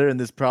been better, and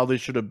this probably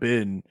should have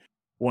been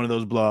one of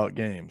those blowout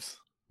games.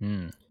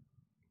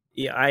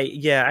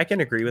 Yeah, I can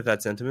agree with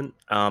that sentiment.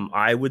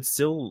 I would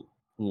still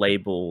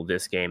label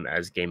this game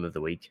as game of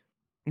the week.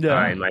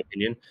 Yeah, in my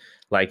opinion,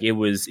 like it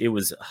was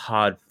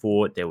hard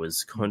fought. There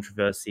was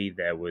controversy.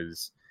 There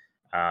was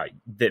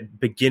the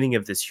beginning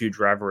of this huge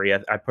rivalry.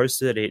 I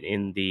posted it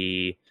in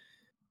the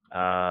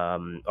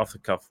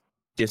OffTheCuff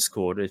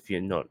Discord. If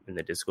you're not in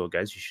the Discord,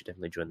 guys, you should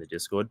definitely join the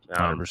Discord.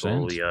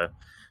 For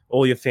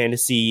all your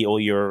fantasy, all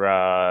your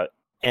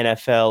NFL,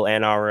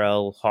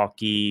 NRL,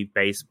 hockey,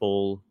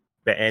 baseball,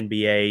 the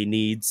NBA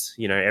needs.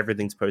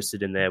 Everything's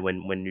posted in there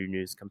when new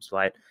news comes to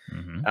light.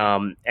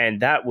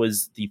 And that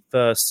was the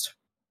first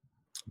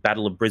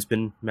Battle of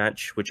Brisbane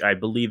match, which I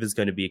believe is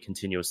going to be a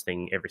continuous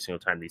thing every single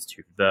time these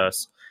two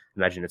verse.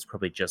 Imagine it's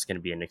probably just going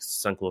to be an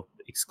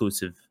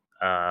exclusive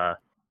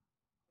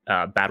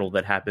battle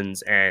that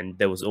happens. And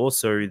there was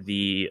also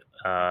the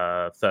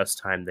first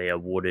time they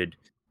awarded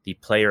the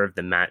player of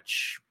the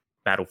match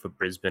Battle for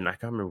Brisbane. I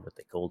can't remember what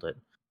they called it.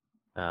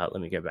 Let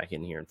me go back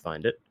in here and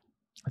find it.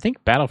 I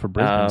think Battle for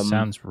Brisbane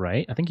sounds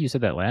right. I think you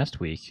said that last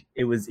week.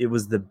 It was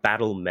the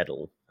Battle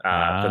Medal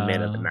for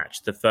Man of the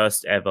Match, the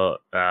first ever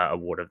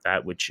award of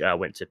that, which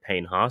went to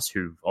Payne Haas,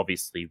 who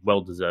obviously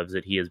well deserves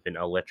it. He has been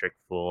electric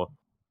for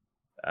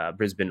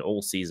Brisbane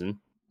all season,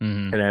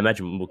 and I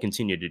imagine will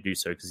continue to do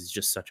so because he's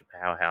just such a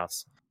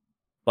powerhouse.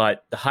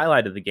 But the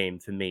highlight of the game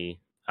for me,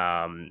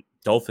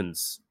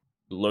 Dolphins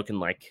looking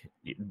like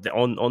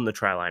on the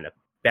try line,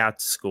 about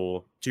to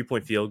score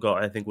 2-point field goal.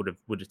 I think would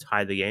have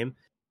tied the game.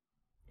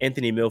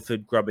 Anthony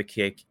Milford grub a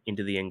kick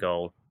into the end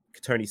goal.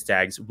 Tony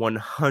Staggs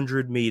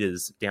 100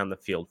 meters down the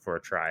field for a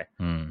try.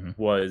 I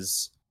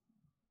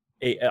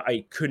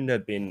couldn't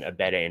have been a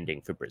better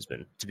ending for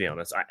Brisbane, to be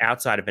honest.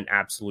 Outside of an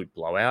absolute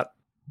blowout,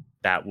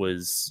 that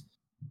was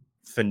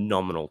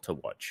phenomenal to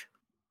watch.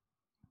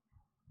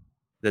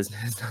 There's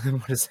nothing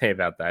more to say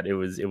about that. It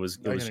was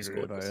just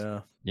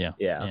gorgeous.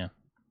 Yeah.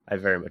 I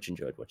very much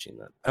enjoyed watching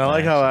that. I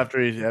like how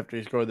after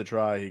he scored the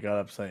try, he got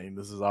up saying,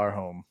 "This is our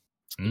home."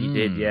 He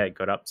did, yeah.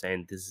 Got up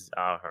saying, "This is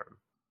our home."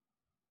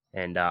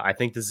 And I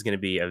think this is going to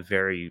be a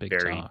very,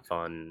 very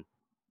fun.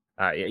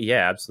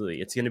 Yeah,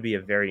 absolutely. It's going to be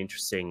a very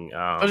interesting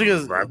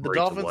because rivalry the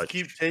Dolphins to watch.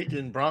 keep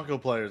taking Bronco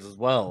players as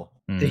well.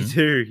 They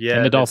do, yeah.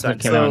 And the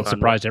Dolphins came out and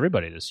surprised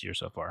everybody this year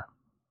so far.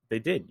 They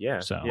did,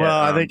 yeah. So, yeah,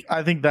 well,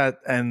 I think that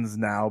ends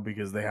now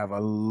because they have a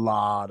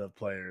lot of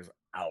players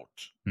out.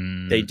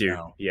 They do,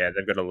 yeah.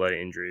 They've got a lot of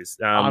injuries.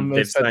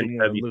 They've signed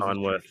Kirby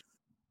Farnworth.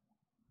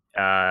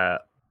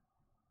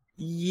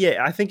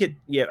 Yeah, I think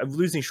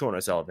losing Sean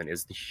O'Sullivan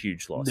is the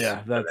huge loss.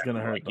 Yeah, that's going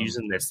to hurt them.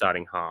 Using their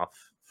starting half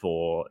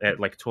for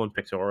torn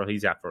pectoral,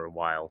 he's out for a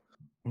while.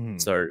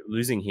 So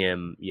losing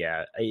him,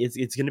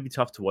 it's going to be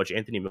tough to watch.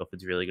 Anthony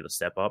Milford's really going to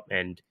step up,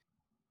 and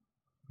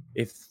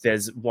if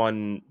there's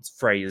one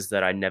phrase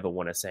that I never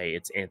want to say,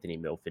 it's Anthony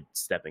Milford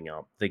stepping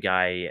up. The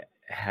guy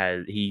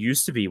he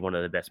used to be one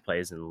of the best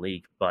players in the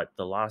league, but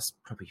the last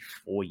probably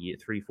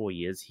 3-4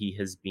 years,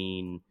 he's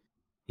been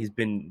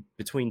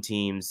between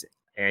teams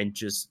and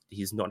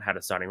he's not had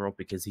a starting role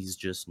because he's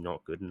just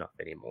not good enough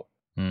anymore.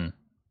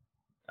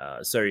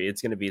 So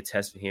it's going to be a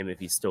test for him if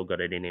he's still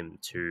got it in him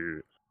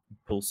to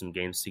pull some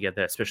games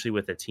together, especially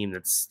with a team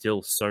that's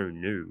still so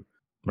new.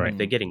 Right,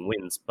 they're getting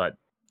wins, but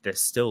they're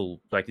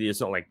still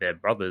it's not like they're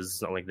brothers.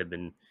 It's not like they've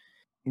been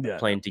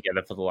playing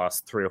together for the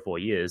last 3 or 4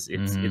 years.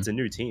 It's a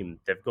new team.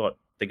 They got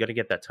to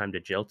get that time to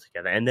gel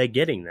together, and they're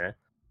getting there.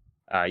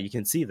 You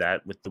can see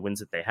that with the wins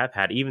that they have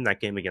had. Even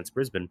that game against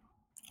Brisbane,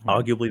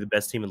 arguably the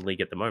best team in the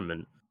league at the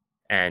moment,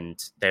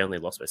 and they only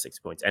lost by 6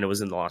 points, and it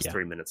was in the last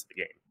 3 minutes of the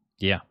game.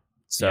 Yeah.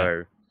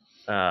 So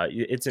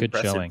it's good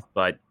impressive, showing.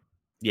 but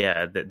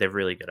yeah, they've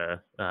really got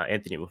to.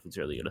 Anthony Milford's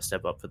really got to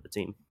step up for the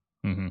team.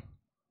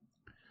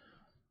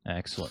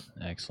 Excellent.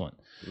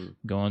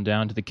 Going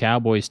down to the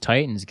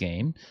Cowboys-Titans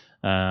game.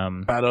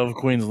 Battle of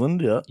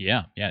Queensland,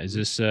 yeah. Is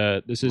this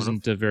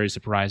isn't a very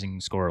surprising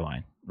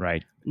scoreline,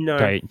 right? No,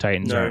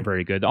 Titans aren't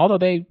very good, although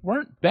they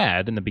weren't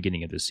bad in the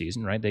beginning of the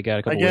season, right? They got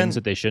a couple wins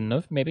that they shouldn't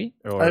have, maybe.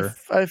 Or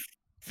I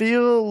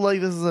feel like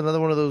this is another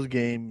one of those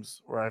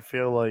games where I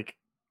feel like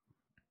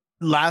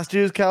last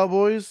year's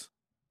Cowboys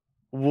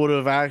would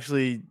have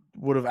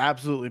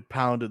absolutely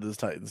pounded this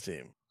Titans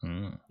team.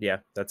 Yeah,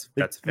 that's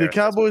the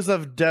Cowboys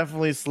have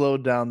definitely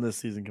slowed down this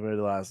season compared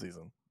to last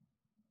season.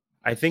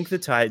 I think the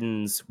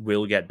Titans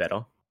will get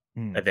better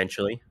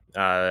eventually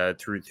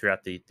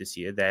throughout this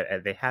year.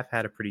 They have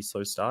had a pretty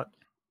slow start.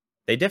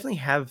 They definitely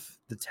have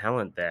the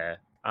talent there.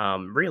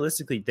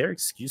 Realistically, their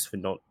excuse for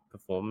not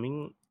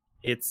performing,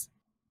 it's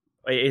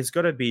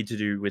got to be to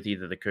do with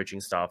either the coaching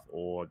staff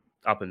or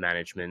upper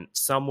management.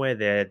 Somewhere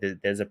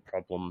there's a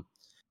problem,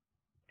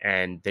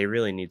 and they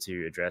really need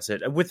to address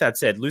it. With that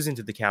said, losing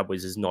to the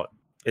Cowboys is not.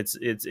 It's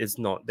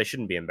not. They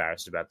shouldn't be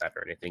embarrassed about that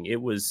or anything.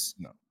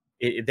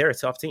 They're a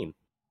tough team.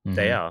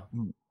 They are.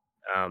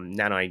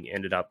 Nanai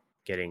ended up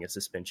getting a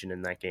suspension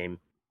in that game,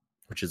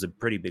 which is a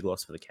pretty big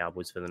loss for the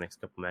Cowboys for the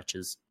next couple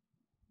matches.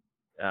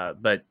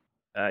 But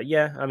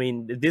I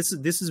mean, this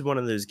is one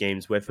of those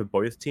games where for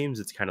both teams,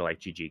 it's kind of like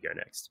GG, go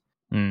next.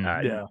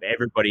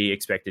 Everybody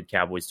expected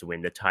Cowboys to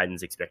win. The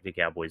Titans expected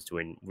Cowboys to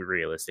win.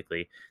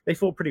 Realistically, they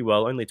fought pretty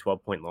well. Only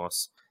 12-point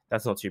loss.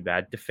 That's not too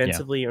bad.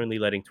 Defensively, only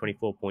letting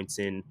 24 points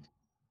in.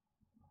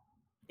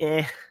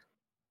 You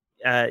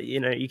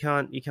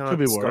can't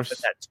scoff at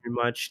that too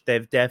much.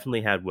 They've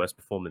definitely had worse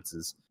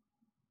performances.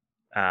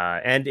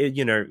 And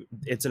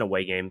it's an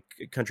away game.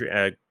 Country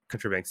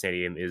Bank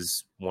Stadium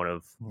is one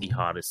of the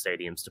hardest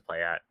stadiums to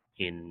play at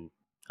in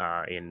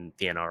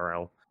the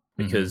NRL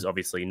because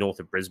obviously north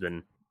of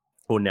Brisbane,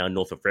 or now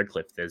north of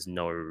Redcliffe, there's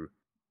no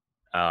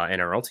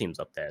NRL teams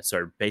up there.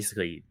 So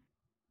basically,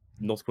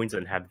 North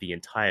Queensland have the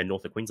entire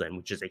north of Queensland,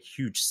 which is a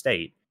huge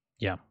state,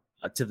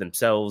 to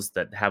themselves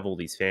that have all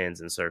these fans.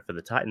 And so for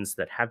the Titans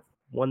that have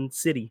one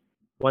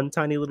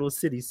tiny little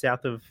city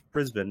south of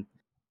Brisbane,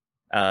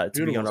 to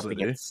be on up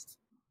against,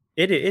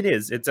 it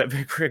is. It's a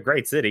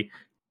great city.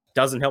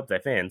 Doesn't help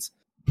their fans.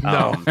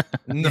 No,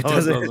 it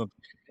doesn't.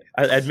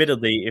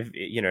 Admittedly,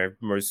 if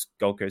most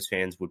Gold Coast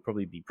fans would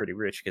probably be pretty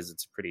rich because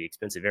it's a pretty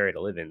expensive area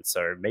to live in.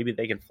 So maybe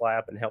they can fly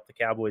up and help the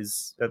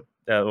Cowboys. Help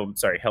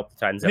the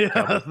Titans. They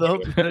want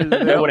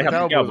to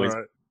help the Cowboys.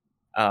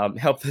 Right.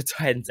 Help the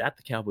Titans at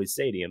the Cowboys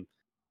Stadium.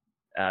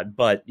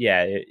 But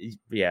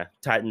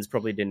Titans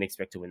probably didn't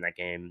expect to win that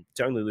game.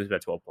 To only lose by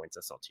 12 points,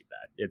 that's not too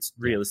bad. It's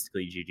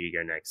realistically GG,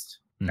 go next.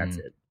 That's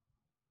it.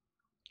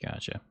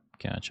 Gotcha.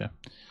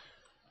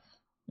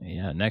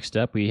 Yeah. Next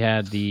up, we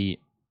had the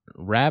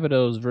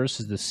Rabbitohs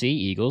versus the Sea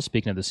Eagles.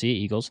 Speaking of the Sea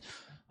Eagles,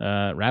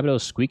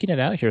 Rabbitohs squeaking it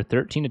out here,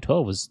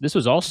 13-12. This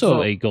was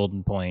also a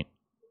golden point.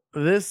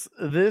 This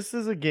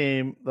is a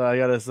game that I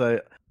gotta say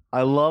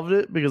I loved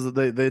it because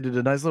they did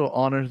a nice little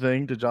honor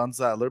thing to John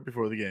Sattler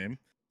before the game.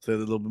 Say a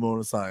little bit more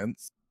of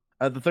science.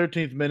 At the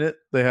 13th minute,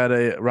 they had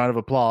a round of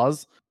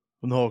applause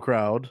from the whole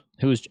crowd.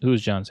 Who's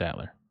John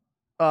Sattler?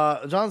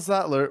 John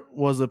Sattler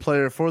was a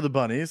player for the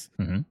Bunnies.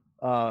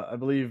 I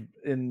believe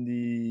in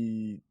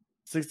the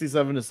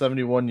 67 to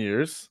 71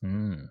 years.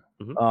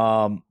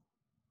 So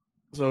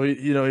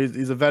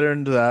he's a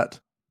veteran to that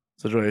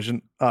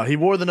situation. He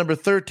wore the number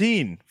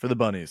 13 for the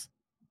Bunnies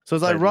So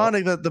it's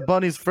ironic that the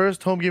Bunnies'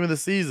 first home game of the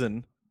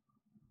season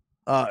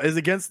is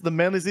against the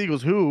Manly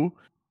Seagulls, who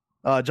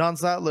John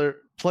Sattler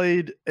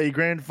played a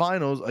grand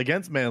finals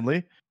against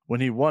Manly when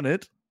he won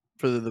it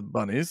for the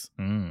Bunnies.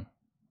 And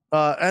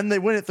they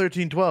win it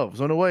 13-12.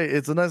 So in a way,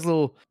 it's a nice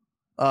little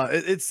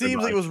it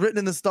seems like it was written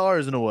in the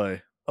stars in a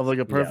way of like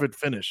a perfect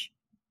finish.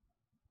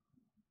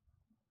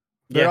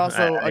 There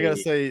also, I gotta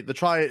say, the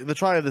try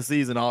of the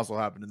season also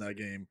happened in that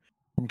game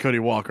from Cody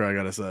Walker. I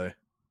gotta say,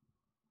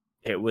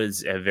 it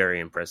was a very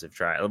impressive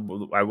try.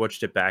 I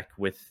watched it back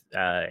with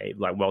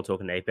while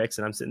talking to Apex,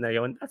 and I'm sitting there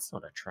going, "That's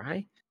not a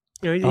try."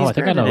 You know, I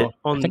think I know.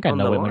 I think I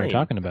know what you're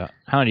talking about.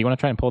 How do you want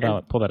to try and pull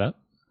that up?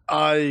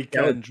 I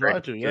can try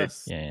to.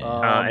 Yes.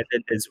 Yeah. And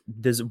then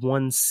there's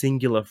one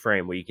singular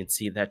frame where you can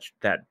see that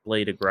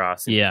blade of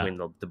grass in between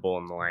the ball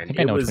and the line. I think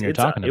I know what you're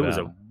talking about. It was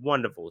a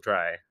wonderful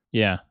try.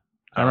 Yeah.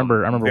 I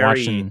remember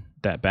watching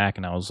that back,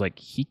 and I was like,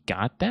 "He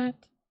got that?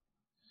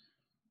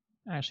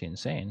 Actually,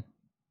 insane."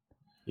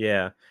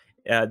 Yeah,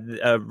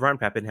 Ryan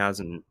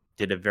Pappenhausen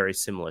did a very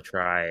similar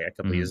try a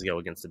couple of years ago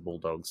against the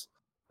Bulldogs.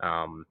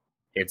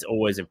 It's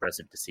always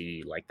impressive to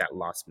see like that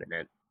last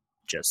minute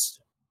just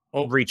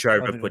reach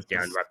over, put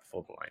down right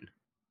before the line.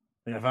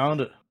 Yeah, I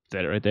found it.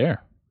 That right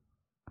there.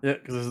 Yeah,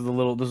 because this is a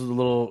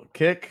little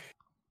kick.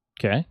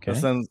 Okay.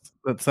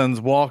 That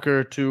sends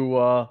Walker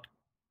to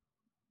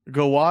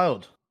go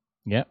wild.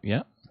 Yep.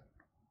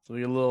 So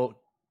we get a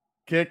little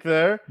kick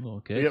there.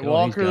 We get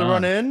Walker to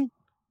run in.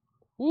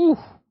 Ooh.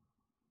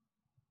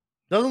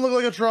 Doesn't look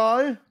like a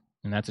try.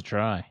 And that's a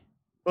try.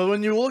 But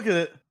when you look at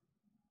it,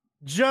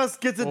 just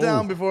gets it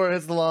down before it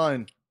hits the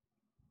line.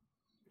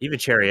 Even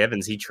Cherry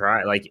Evans, he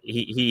tried. Like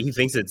he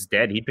thinks it's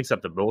dead. He picks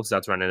up the ball,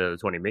 starts running to the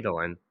 20-meter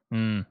line.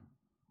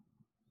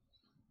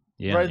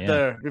 Yeah,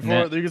 there.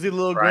 Before you can see the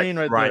little green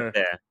right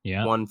there.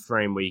 Yeah. One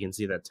frame where you can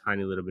see that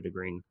tiny little bit of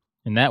green.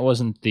 And that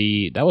wasn't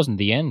the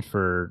end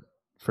for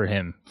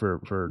him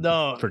for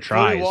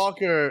tries.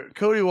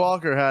 Cody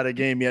Walker had a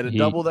game. He had to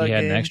double that game. He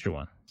had an extra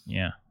one.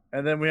 Yeah.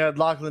 And then we had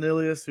Lachlan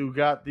Ilias, who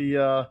got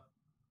the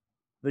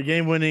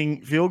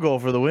game-winning field goal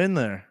for the win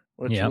there,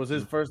 which was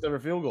his first ever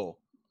field goal.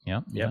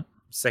 Yeah.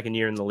 Second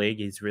year in the league,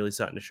 he's really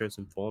starting to show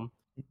some form,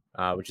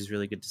 which is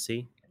really good to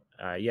see.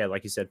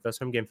 Like you said, first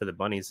home game for the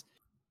Bunnies.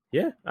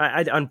 Yeah,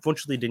 I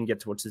unfortunately didn't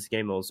get to watch this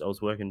game. I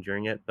was working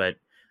during it, but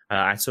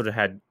I sort of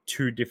had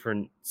two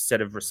different set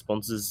of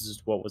responses as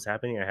to what was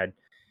happening. I had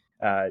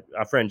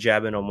our friend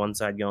Jabin on one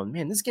side going,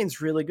 "Man, this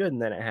game's really good,"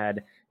 and then I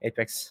had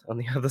Apex on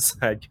the other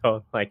side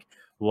going, like,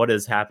 "What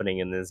is happening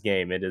in this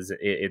game?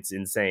 It's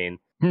insane."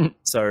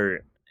 So,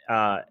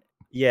 I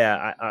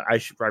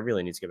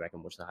really need to go back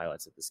and watch the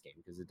highlights of this game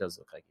because it does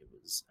look like it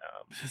was.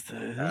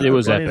 It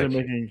was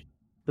epic.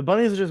 The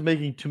Bunnies are just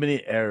making too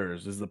many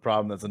errors. Is the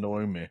problem that's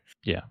annoying me?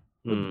 Yeah,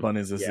 with the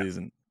Bunnies this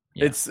season.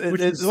 Yeah. It's one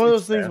of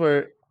those things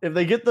where if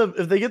they get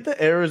the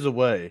errors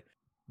away,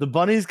 the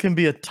Bunnies can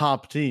be a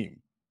top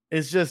team.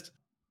 It's just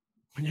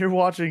when you're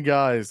watching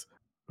guys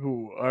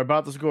who are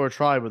about to score a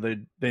try, but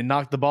they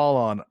knock the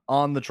ball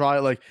on the try,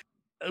 like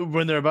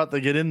when they're about to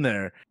get in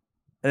there,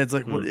 and it's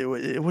like, what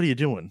are you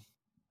doing?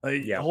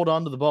 Like, hold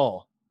on to the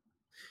ball.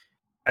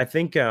 I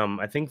think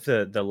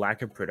the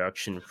lack of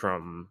production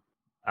from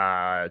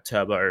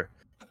Turbo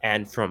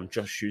and from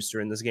Josh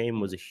Schuster in this game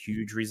was a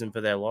huge reason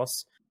for their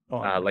loss.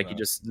 You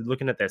just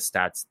looking at their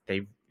stats,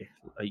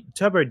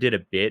 Turbo did a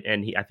bit,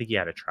 and I think he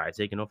had a try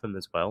taken off him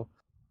as well.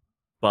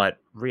 But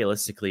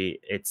realistically,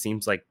 it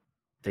seems like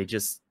they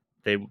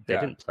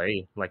didn't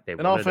play like they.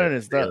 In all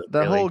fairness,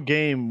 that whole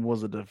game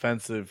was a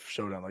defensive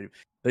showdown. Like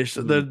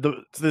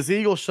the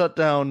Eagles shut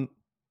down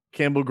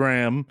Campbell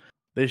Graham,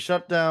 they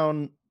shut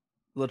down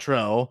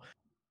Latrell,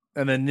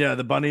 and then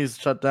the Bunnies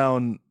shut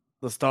down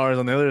the Stars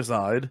on the other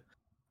side.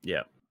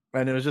 Yeah,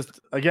 and it was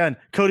just again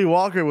Cody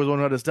Walker was one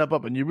who had to step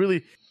up, and you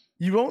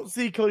won't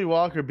see Cody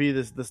Walker be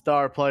the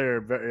star player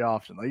very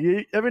often.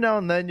 Like every now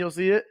and then you'll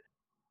see it,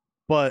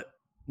 but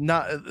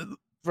not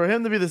for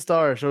him to be the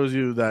star shows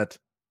you that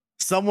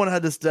someone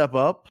had to step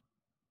up,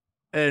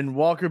 and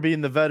Walker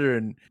being the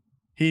veteran,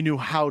 he knew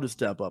how to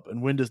step up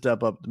and when to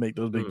step up to make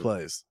those big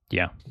plays.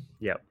 Yeah.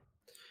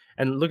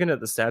 And looking at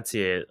the stats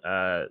here,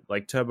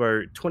 like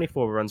Turbo,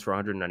 24 runs for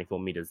 194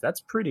 meters.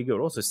 That's pretty good.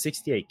 Also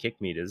 68 kick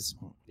meters.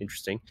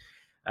 Interesting.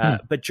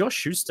 But Josh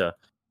Schuster,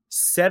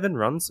 7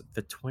 runs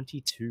for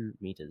 22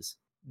 meters.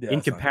 Yeah,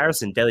 in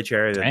comparison, Daly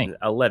Cherry,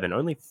 11.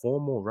 Only 4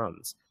 more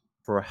runs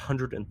for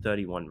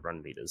 131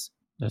 run meters.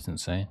 That's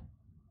insane.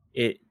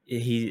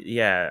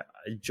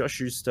 Josh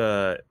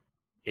Schuster,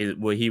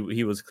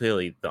 he was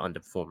clearly the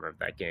underperformer of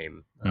that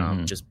game.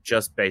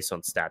 Just based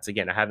on stats.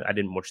 Again, I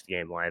didn't watch the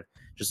game live.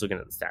 Just looking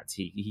at the stats,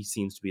 he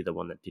seems to be the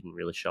one that didn't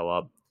really show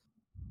up.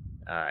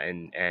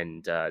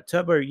 And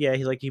Turbo,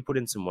 he put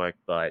in some work,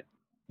 but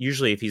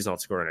usually if he's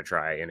not scoring a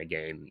try in a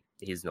game,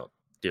 he's not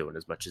doing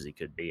as much as he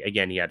could be.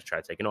 Again, he had a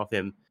try taken off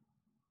him.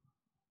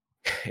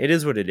 It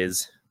is what it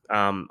is.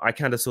 I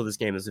kind of saw this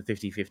game as a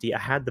 50-50. I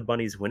had the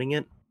Bunnies winning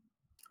it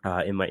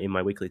in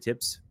my weekly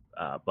tips,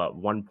 but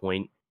 1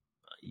 point.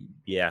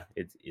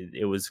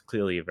 It was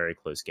clearly a very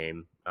close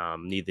game.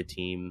 Neither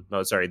team.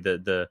 Oh, sorry.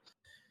 The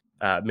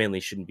Manly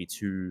shouldn't be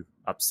too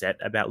upset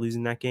about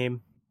losing that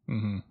game.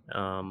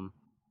 Mm-hmm.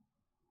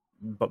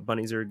 But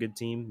Bunnies are a good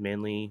team.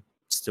 Manly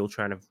still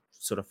trying to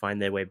sort of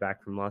find their way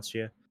back from last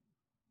year.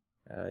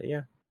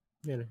 Yeah,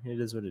 it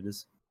is what it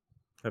is.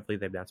 Hopefully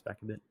they bounce back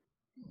a bit.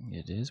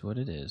 It is what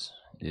it is.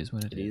 It is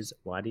what it is. It is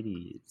what it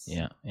is.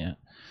 Yeah.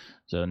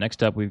 So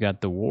next up, we've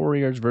got the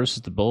Warriors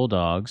versus the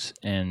Bulldogs,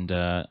 and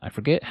I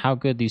forget how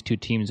good these two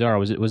teams are.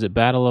 Was it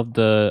battle of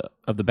the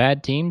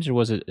bad teams, or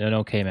was it an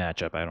okay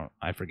matchup?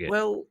 I forget.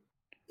 Well,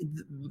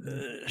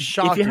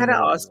 shocking. If you had to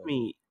ask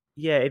me,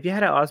 if you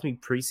had to ask me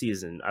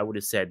preseason, I would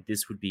have said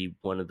this would be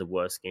one of the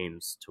worst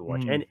games to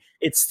watch. And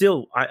it's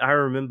still, I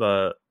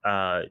remember,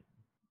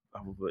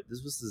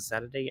 this was the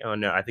Saturday. Oh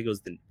no, I think it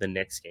was the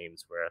next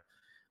games where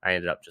I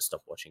ended up just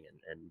stopped watching it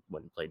and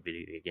went and played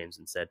video games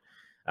instead.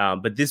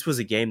 But this was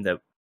a game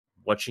that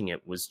watching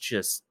it was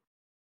just,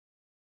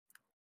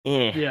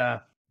 Yeah.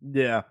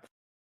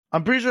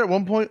 I'm pretty sure at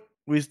one point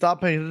we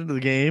stopped paying attention to the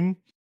game.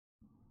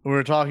 We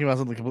were talking about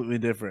something completely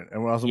different,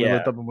 and we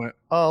looked up and went,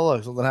 "Oh,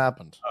 look, something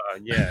happened."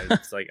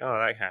 It's like, oh,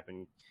 that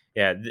happened.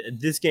 Yeah,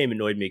 this game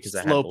annoyed me because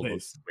I had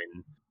Bulldogs to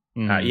win.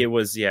 Mm-hmm. It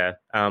was, I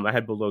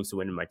had Bulldogs to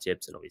win in my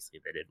tips, and obviously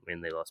they didn't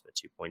win. They lost by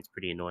 2 points.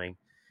 Pretty annoying.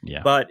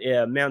 Yeah. But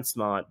Mount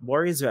Smart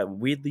Warriors are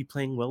weirdly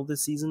playing well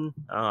this season.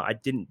 I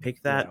didn't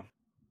pick that. Yeah.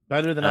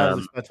 Better than I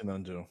was expecting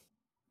them to.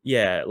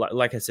 Yeah,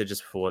 like I said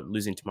just before,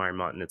 losing Tamari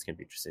Martin, it's going to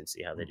be interesting to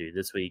see how they do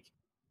this week,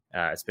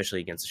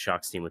 especially against the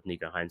Sharks team with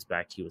Nico Hines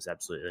back. He was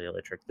absolutely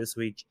electric this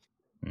week.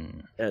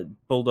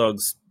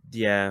 Bulldogs,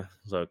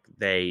 look,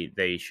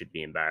 they should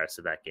be embarrassed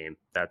of that game.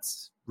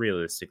 That's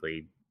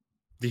realistically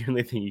the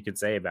only thing you could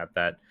say about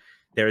that.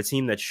 They're a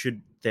team that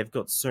they picked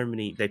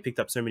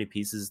up so many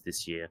pieces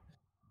this year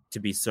to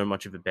be so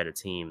much of a better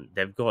team.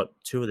 They've got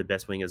two of the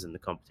best wingers in the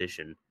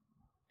competition,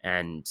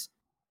 and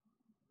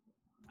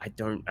I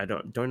don't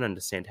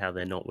understand how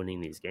they're not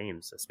winning these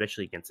games,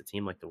 especially against a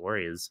team like the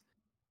Warriors,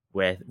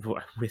 where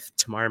with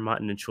Tamari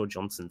Martin and Sean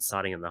Johnson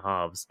starting in the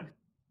halves.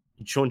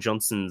 Sean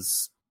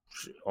Johnson's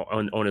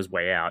on his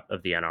way out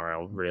of the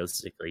NRL.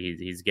 Realistically,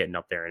 he's getting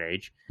up there in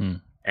age,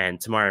 and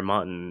Tamari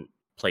Martin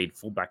played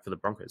fullback for the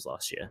Broncos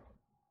last year.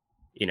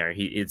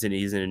 He's in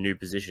a new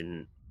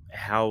position.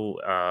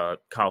 How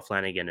Kyle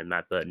Flanagan and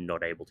Matt Burton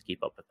not able to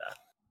keep up with that?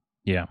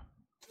 Yeah,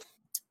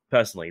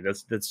 personally,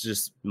 that's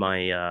just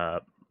my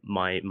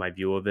my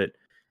view of it.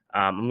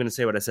 I'm going to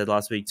say what I said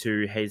last week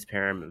too. Hayes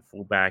Perham,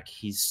 fullback,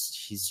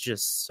 he's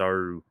just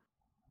so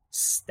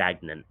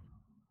stagnant.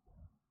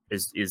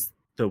 Is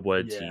the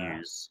word to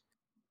use.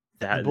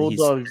 That the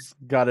Bulldogs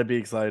got to be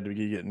excited to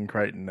be getting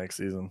Crichton next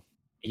season.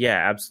 Yeah,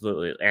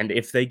 absolutely. And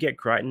if they get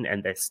Crichton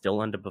and they're still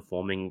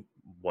underperforming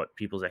what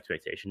people's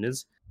expectation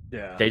is,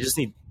 they just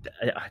need.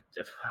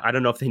 I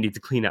don't know if they need to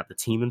clean out the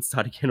team and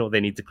start again, or they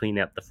need to clean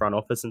out the front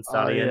office and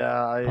start again.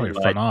 Probably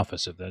front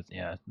office. If that,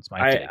 it's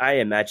my take. I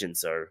imagine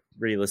so.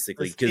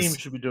 Realistically, this team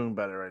should be doing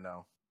better right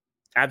now.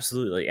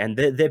 Absolutely, and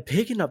they're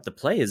picking up the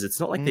players. It's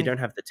not like they don't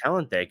have the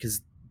talent there.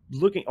 Because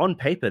looking on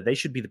paper, they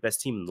should be the best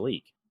team in the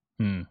league.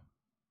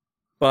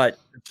 But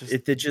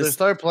they're just their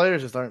star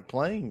players just aren't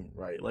playing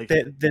right. Like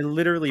they're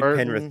literally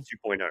Penrith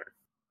 2.0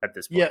 at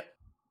this point. Yeah,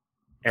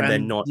 and they're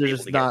not. They're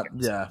just not.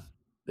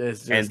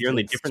 And the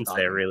only difference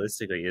there,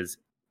 realistically, is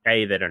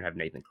they don't have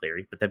Nathan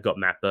Cleary, but they've got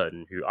Matt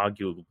Burton, who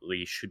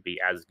arguably should be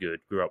as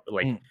good. Grew up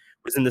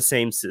was in the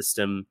same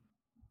system.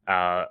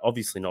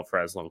 Obviously not for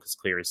as long because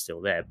Cleary is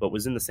still there, but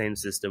was in the same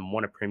system.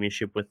 Won a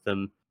premiership with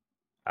them.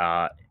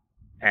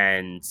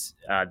 And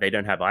they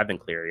don't have Ivan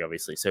Cleary,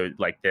 obviously. So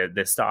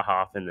their star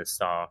half and their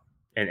star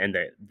and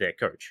their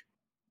coach.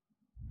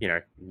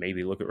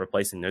 Maybe look at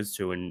replacing those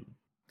two and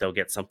they'll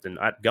get something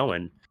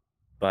going.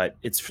 But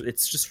it's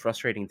just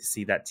frustrating to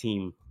see that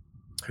team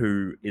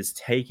who is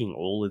taking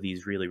all of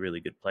these really,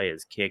 really good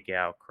players,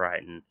 Kierkegaard,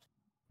 Crichton,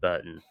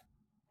 Burton,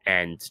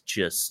 and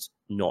just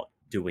not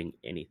doing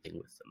anything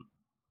with them.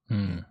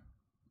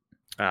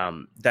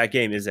 That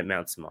game is at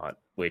Mount Smart,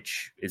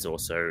 which is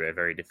also a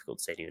very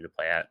difficult stadium to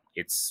play at.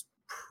 It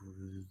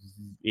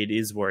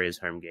is Warriors'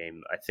 home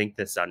game. I think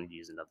they're starting to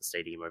use another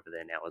stadium over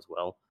there now as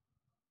well.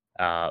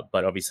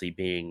 But obviously,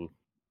 being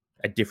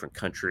a different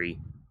country,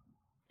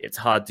 it's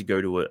hard to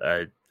go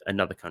to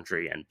another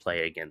country and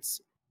play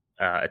against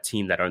a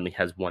team that only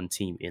has one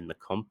team in the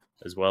comp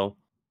as well.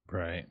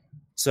 Right.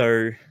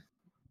 So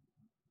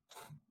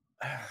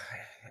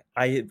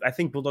I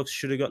think Bulldogs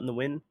should have gotten the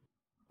win,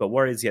 but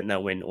Warriors getting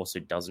that win also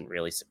doesn't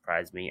really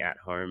surprise me at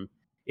home.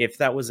 If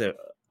that was a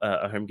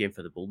home game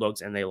for the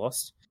Bulldogs and they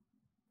lost,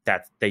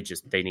 that they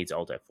need to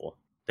alt F4.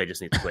 They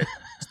just need to quit.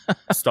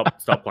 Stop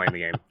playing the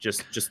game.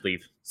 Just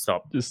leave.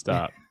 Stop. Just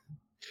stop.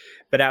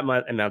 But at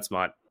Mount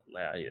Smart,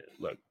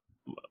 look,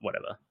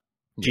 whatever.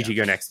 GG,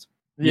 go next.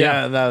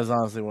 Yeah, that was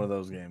honestly one of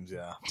those games.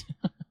 Yeah.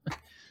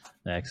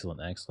 Excellent.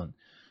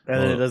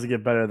 And it doesn't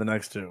get better the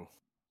next two.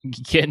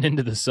 Getting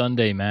into the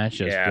Sunday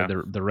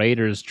matchups, the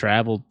Raiders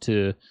traveled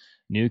to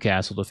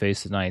Newcastle to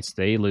face the Knights.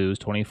 They lose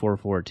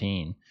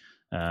 24-14.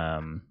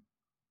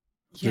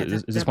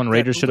 Is this one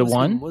Raiders should have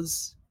won?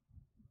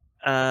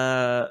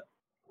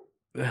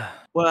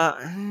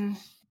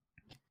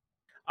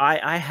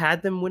 I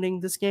had them winning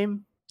this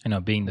game. I know,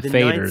 being the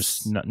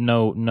Faders,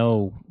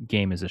 no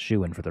game is a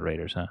shoo-in for the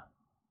Raiders, huh?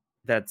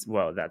 That's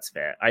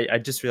fair. I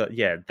just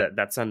realized,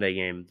 that Sunday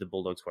game, the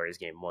Bulldogs Warriors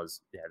game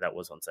that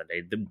was on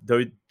Sunday.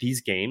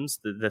 These games,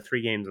 the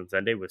 3 games on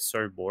Sunday were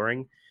so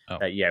boring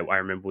that I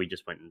remember we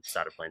just went and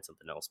started playing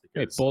something else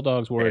because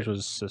Bulldogs Warriors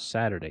was a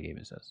Saturday game,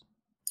 it says.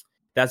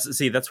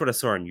 That's what I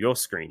saw on your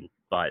screen,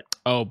 but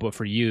but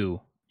for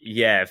you.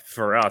 Yeah,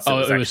 for us. It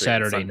was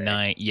Saturday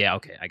night. Yeah,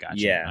 okay, I got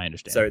you. Yeah, I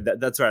understand. So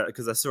that's right,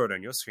 because I saw it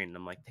on your screen, and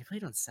I'm like, they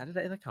played on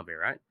Saturday? That can't be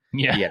right.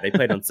 Yeah, they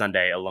played on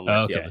Sunday along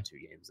with the other 2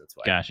 games. That's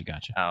why. Gotcha.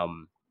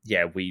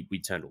 We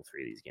turned all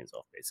 3 of these games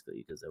off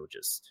basically because they were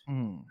just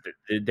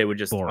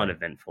boring.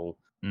 Uneventful.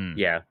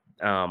 Yeah.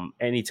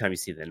 Anytime I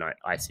see the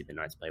Knights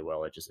play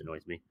well, it just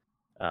annoys me.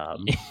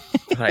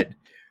 But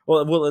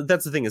well,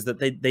 that's the thing is that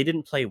they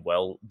didn't play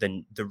well.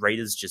 Then the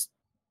Raiders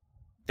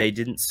they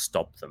didn't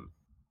stop them.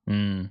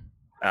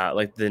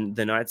 Like the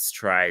Knights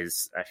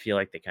tries, I feel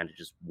like they kind of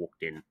just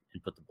walked in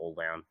and put the ball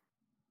down.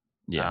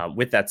 Yeah.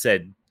 With that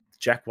said,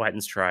 Jack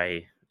Whiten's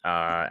try in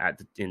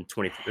the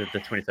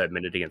 23rd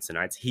minute against the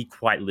Knights, he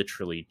quite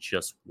literally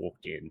just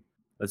walked in.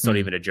 That's not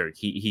even a joke.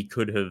 You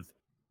could have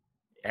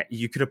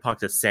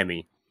parked a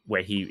semi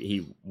where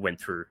he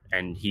went through,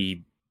 and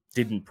he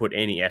didn't put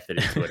any effort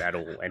into it at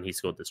all, and he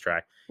scored this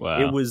try. Wow.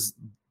 It was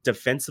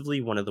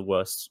defensively one of the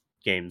worst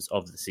games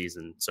of the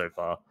season so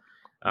far.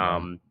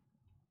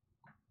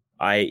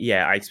 I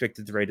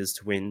expected the Raiders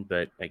to win,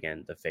 but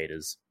again, the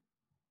Faders.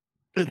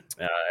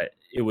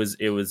 It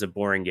was a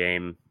boring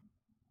game.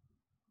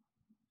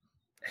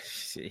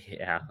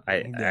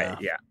 I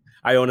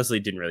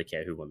honestly didn't really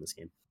care who won this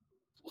game.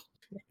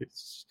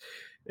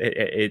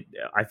 I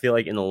feel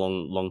like in the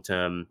long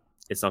term,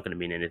 it's not going to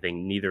mean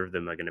anything. Neither of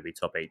them are going to be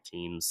top 8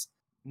 teams.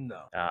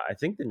 No. I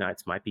think the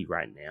Knights might be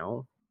right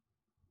now.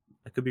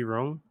 I could be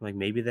wrong. Like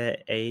maybe they're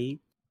A.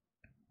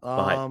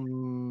 But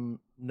no.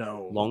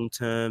 Long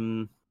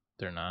term.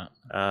 They're not.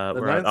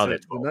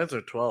 The Knights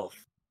are 12th.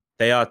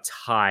 They are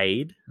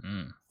tied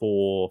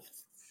for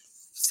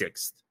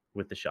 6th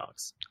with the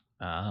Sharks.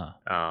 But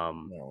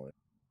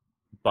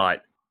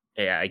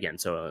again,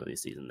 so early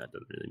this season, that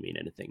doesn't really mean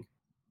anything.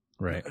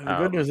 Right. The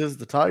good news is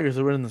the Tigers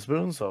are winning the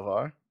spoon so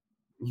far.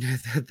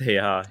 That they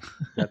are.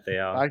 Back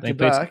to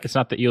back. It's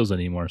not the Eels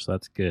anymore, so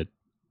that's good.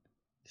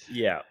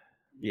 Yeah.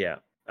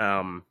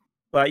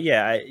 But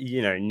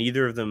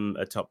neither of them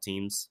are top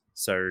teams.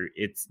 So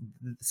it's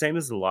the same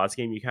as the last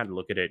game. You kind of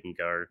look at it and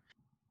go,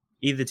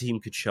 either team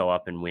could show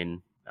up and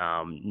win.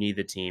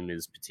 Neither team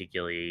is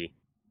particularly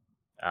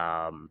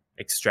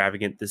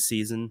extravagant this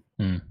season.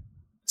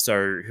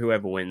 So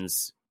whoever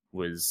wins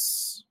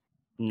was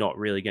not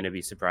really going to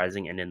be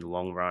surprising. And in the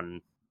long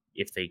run,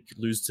 if they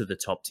lose to the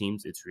top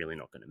teams, it's really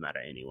not going to matter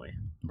anyway.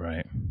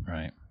 Right.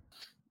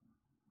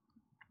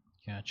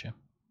 Gotcha.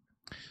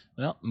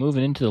 Well,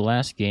 moving into the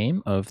last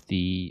game of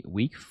the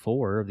week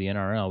 4 of the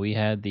NRL, we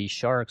had the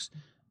Sharks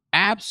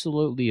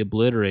absolutely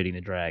obliterating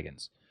the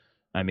Dragons.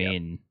 I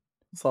mean,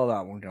 saw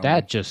that one going.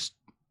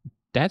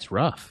 That's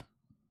rough.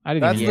 I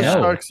didn't even know.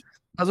 Sharks.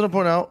 I was going to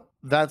point out,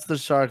 that's the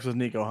Sharks with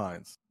Nico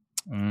Hines.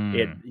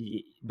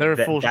 They're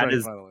full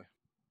strength, by the way.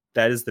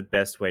 That is the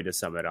best way to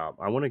sum it up.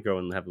 I want to go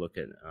and have a look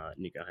at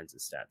Nico Hines'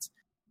 stats.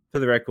 For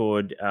the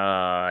record,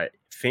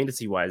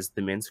 fantasy-wise,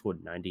 the men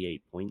scored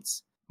 98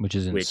 points. Which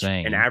is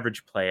insane. An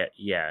average player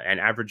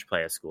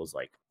scores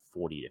like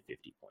 40 to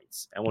 50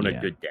 points. And on a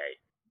good day,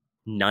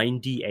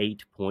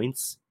 98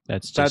 points.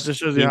 That just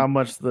shows you how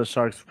much the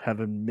Sharks have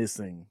been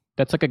missing.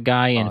 That's like a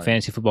guy in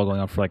fantasy football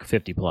going up for like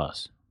 50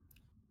 plus.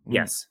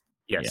 Yes.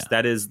 Yeah.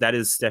 That is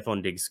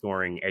Stephon Diggs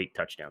scoring 8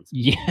 touchdowns.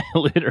 Yeah,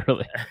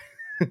 literally.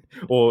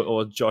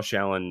 or Josh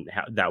Allen,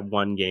 that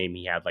one game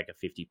he had like a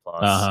 50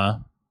 plus.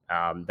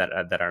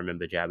 That I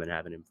remember jabbing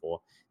having him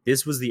for.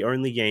 This was the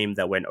only game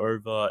that went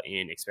over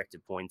in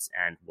expected points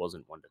and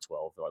wasn't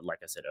 1-12, like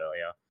I said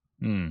earlier.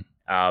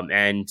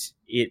 And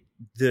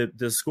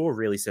the score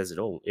really says it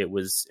all. It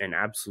was an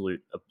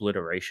absolute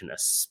obliteration,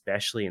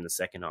 especially in the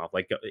second half.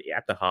 Like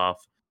at the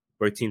half,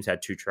 both teams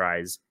had 2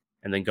 tries,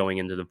 and then going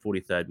into the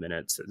 43rd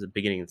minutes, at the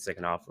beginning of the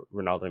second half,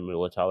 Ronaldo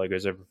Mulatalo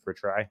goes over for a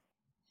try.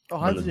 Oh,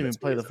 Hines didn't even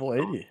play the full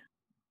 80.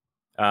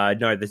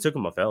 No, they took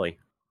him off early.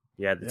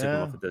 Yeah, they took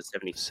him off at the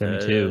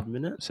 72nd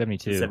minute.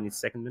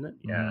 72nd minute.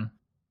 Yeah.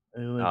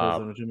 He only plays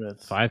 72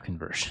 minutes. 5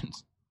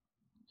 conversions.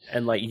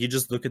 And like you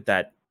just look at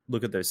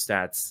those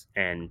stats,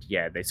 and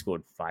they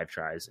scored 5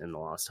 tries in the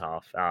last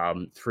half.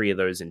 3 of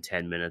those in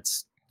 10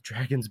 minutes.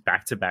 Dragons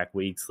back-to-back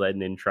weeks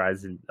letting in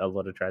a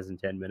lot of tries in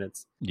 10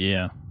 minutes.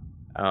 Yeah.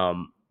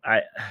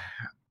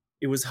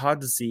 It was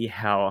hard to see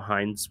how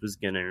Hines was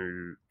going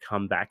to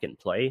come back and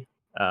play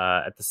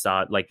at the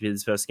start, like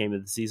his first game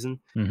of the season,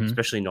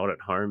 especially not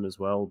at home as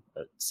well.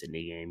 The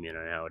Sydney game, you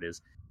know how it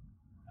is.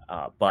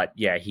 But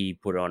he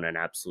put on an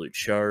absolute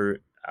show.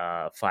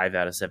 5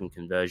 out of 7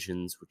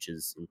 conversions, which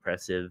is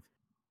impressive.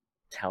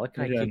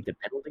 Talakai kicked a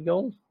penalty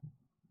goal.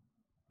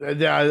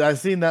 Yeah, I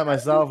seen that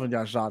myself and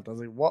got shocked. I was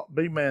like, "What,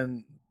 big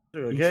man?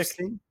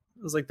 It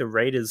was like the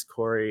Raiders,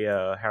 Corey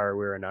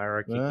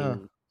Harawira-Naera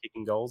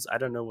kicking goals. I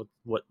don't know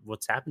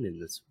what's happened in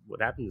this.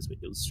 What happened this week?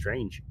 It was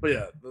strange. But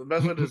yeah, the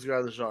best way to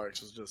describe the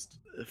Sharks is just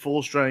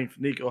full strength.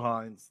 Nico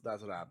Hines.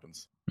 That's what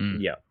happens.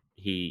 Yeah,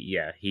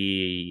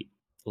 he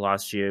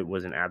last year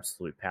was an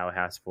absolute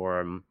powerhouse for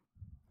him.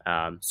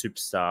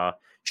 Superstar,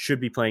 should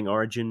be playing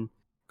Origin.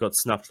 Got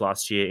snuffed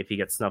last year. If he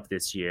gets snuffed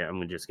this year,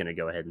 I'm just going to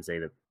go ahead and say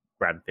that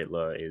Brad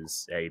Fittler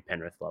is a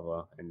Penrith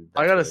lover. And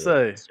I gotta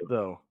say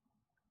though,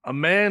 a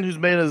man who's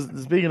made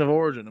speaking of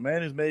Origin, a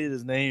man who's made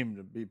his name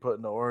to be put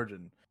into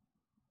Origin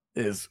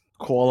is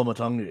Kuala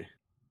Matungi.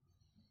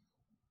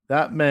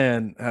 That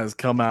man has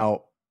come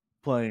out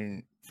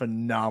playing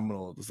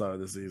phenomenal at the start of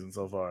the season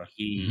so far.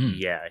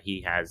 He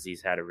has.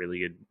 He's had a really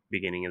good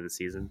beginning of the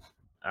season,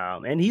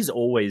 and he's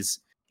always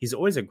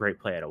a great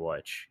player to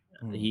watch.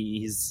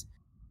 He's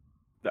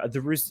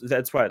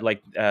that's why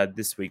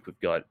this week we've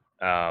got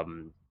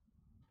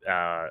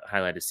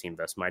highlighted team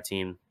versus my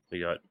team. We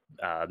got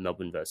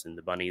Melbourne versus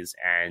the Bunnies,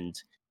 and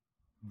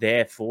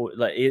therefore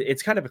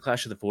it's kind of a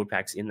clash of the forward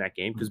packs in that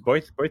game because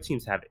both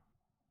teams have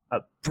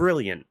a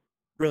brilliant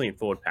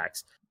forward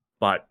packs,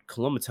 but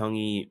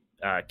Koloamatangi,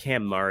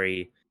 Cam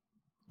Murray,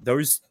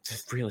 those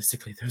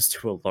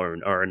two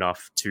alone are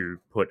enough to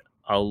put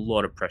a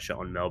lot of pressure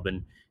on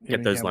Melbourne.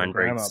 Get those line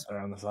breaks out there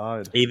on the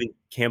side. Even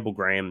Campbell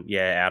Graham,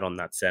 out on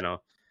that center,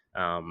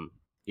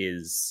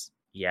 it's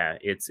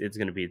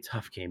going to be a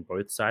tough game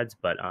both sides,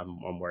 but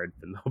I'm worried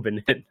for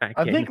Melbourne in that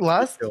game. I think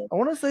I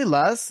want to say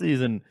last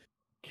season,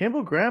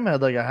 Campbell Graham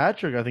had like a hat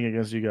trick, I think,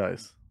 against you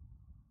guys.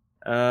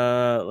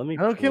 Let me.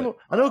 I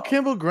know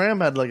Campbell Graham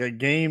had like a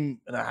game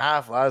and a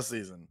half last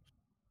season.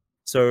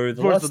 So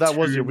that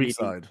was your weak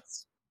side.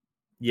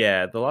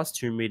 Yeah, the last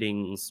two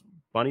meetings,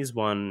 Bunnies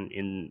won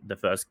in the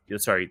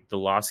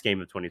last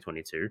game of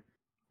 2022,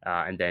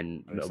 and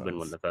then Melbourne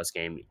won the first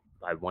game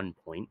by 1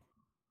 point.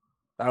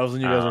 That was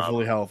when you guys were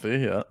fully healthy,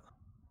 yeah.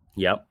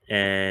 Yep,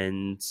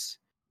 and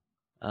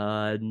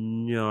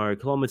no,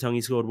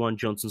 Koloamatangi scored one,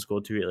 Johnson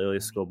scored two,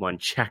 Elias scored one,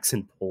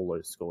 Jackson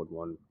Paulo scored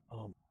one.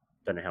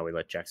 Don't know how we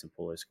let Jackson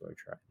Paulo score a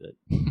try, but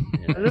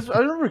I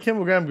remember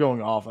Campbell Graham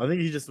going off. I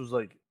think he just was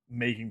like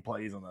making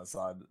plays on that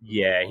side.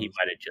 Yeah, he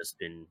might have just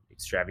been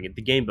extravagant.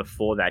 The game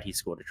before that, he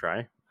scored a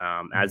try,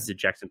 as did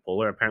Jackson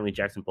Paulo. Apparently,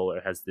 Jackson Paulo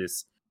has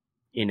this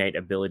innate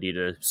ability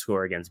to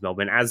score against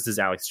Melbourne, as does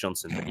Alex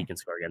Johnson, but he can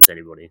score against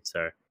anybody.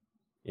 So,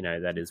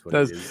 that is what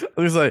it is.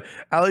 I was like,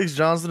 Alex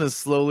Johnson is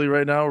slowly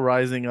right now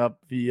rising up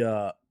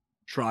the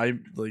try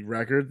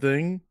record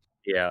thing.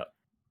 Yeah.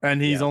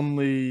 And he's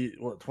only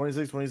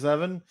 26,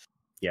 27?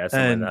 Yeah,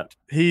 something like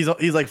that.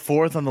 He's like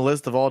fourth on the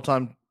list of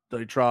all-time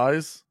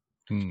tries.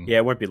 Yeah,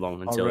 it won't be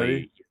long until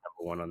he's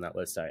number one on that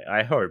list.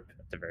 I hope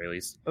at the very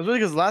least. That's really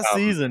because last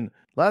season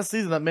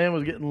that man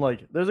was getting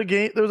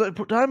there was a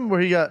time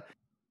where he got,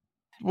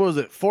 what was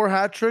it, 4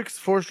 hat tricks,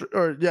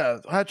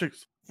 hat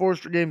tricks 4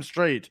 games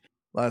straight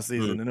last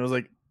season, and it was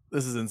like,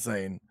 this is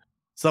insane.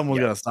 Someone's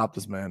got to stop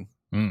this man.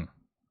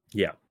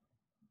 Yeah.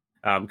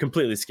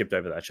 Completely skipped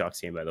over that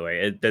Sharks game, by the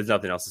way. There's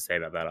nothing else to say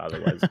about that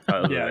otherwise.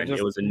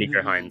 It was a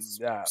Nico Hines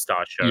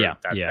star show.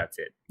 That's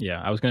it.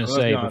 Yeah, I was going to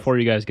say, before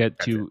you guys get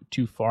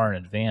too far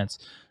in advance,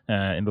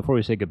 and before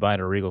we say goodbye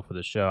to Regal for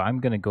the show, I'm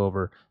going to go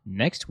over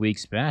next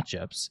week's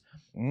matchups.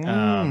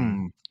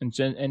 And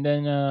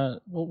then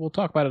we'll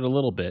talk about it a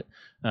little bit.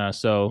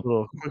 So a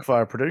little quick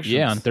fire predictions.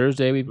 Yeah, on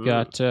Thursday we've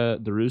got the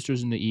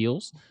Roosters and the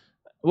Eels.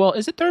 Well,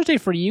 is it Thursday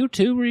for you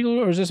too, Regal,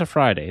 or is this a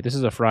Friday? This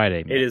is a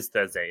Friday. Man. It is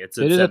Thursday. It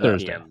is a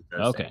Thursday. Thursday.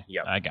 Okay,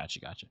 yep. I got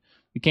you.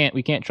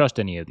 We can't trust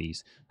any of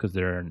these because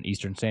they're in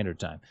Eastern Standard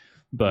Time.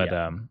 But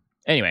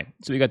anyway,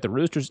 so we got the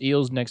Roosters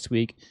Eels next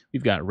week.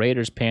 We've got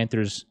Raiders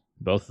Panthers.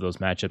 Both of those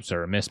matchups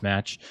are a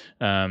mismatch.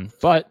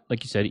 But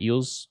like you said,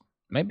 Eels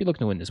might be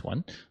looking to win this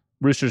one.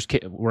 Roosters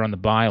were on the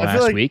bye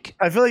last week.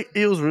 I feel like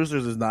Eels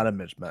Roosters is not a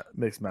mixed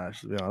match,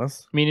 to be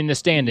honest. I mean, in the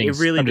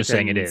standings, I'm just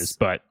saying it is,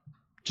 but.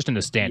 Just in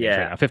the standings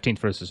right now, 15th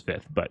versus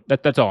 5th. But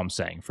that's all I'm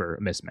saying for a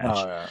mismatch.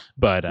 Oh, yeah.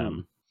 But,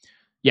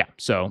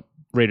 so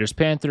Raiders,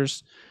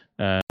 Panthers,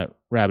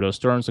 Rabbitohs,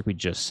 Storms, like we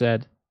just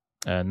said.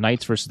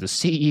 Knights versus the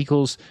Sea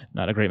Eagles,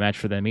 not a great match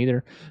for them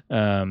either.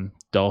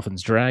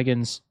 Dolphins,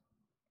 Dragons,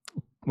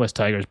 West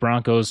Tigers,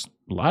 Broncos,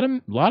 a lot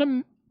of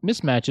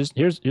mismatches.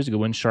 Here's a good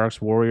one.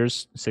 Sharks,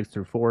 Warriors, 6th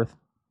through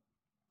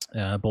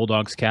 4th.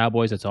 Bulldogs,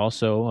 Cowboys, that's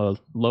also a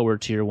lower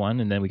tier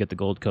one. And then we get the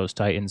Gold Coast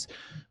Titans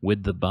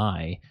with the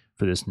bye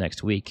for this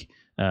next week.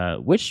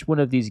 Which one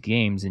of these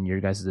games, in your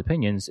guys'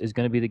 opinions, is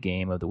going to be the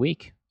game of the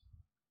week?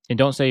 And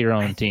don't say your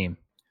own team.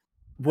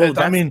 Well,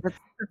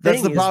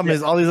 that's the problem.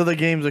 Is all these other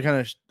games are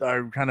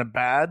kind of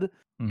bad.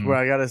 Mm-hmm. Where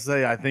I gotta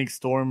say, I think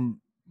Storm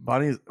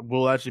Bunnies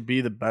will actually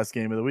be the best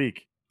game of the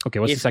week. Okay,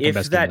 what's the second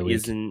best game of the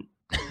week?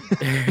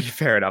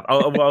 Fair enough. I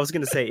was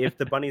going to say, if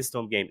the Bunnies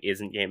Storm game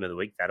isn't game of the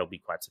week, that'll be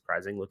quite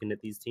surprising looking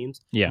at these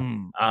teams. Yeah.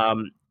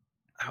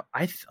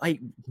 I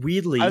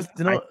weirdly, I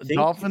think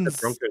Dolphins,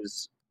 the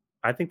Broncos.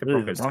 I think the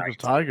Broncos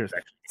Tigers.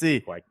 See,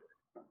 quite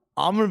good.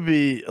 I'm going to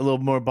be a little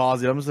more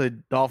ballsy. I'm going to say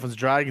Dolphins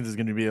Dragons is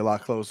going to be a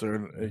lot closer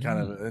and kind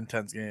of an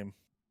intense game.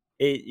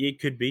 It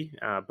could be.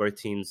 Both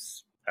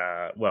teams,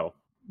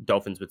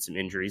 Dolphins with some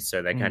injuries,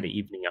 so they're kind of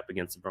evening up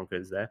against the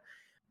Broncos there.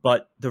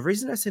 But the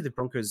reason I say the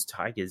Broncos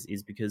Tigers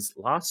is because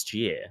last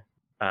year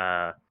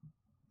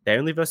they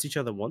only versed each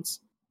other once,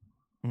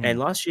 and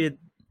last year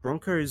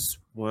Broncos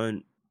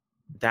weren't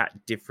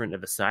that different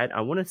of a side.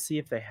 I want to see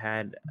if they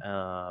had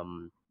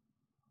Adam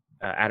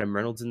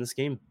Reynolds in this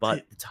game,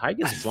 but the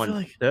Tigers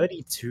won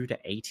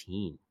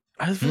 32-18.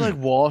 I just feel like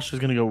Walsh is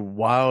going to go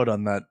wild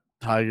on that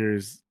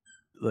Tigers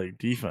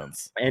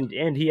defense, and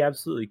he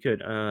absolutely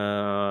could.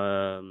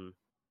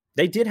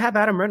 They did have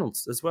Adam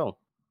Reynolds as well.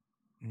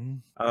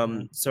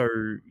 So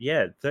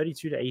yeah,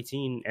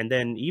 32-18, and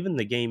then even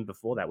the game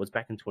before that was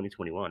back in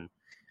 2021.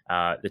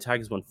 The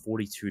Tigers won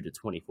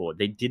 42-24.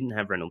 They didn't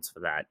have Reynolds for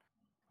that.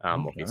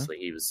 Obviously,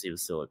 he was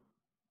still.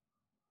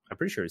 I'm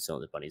pretty sure he was still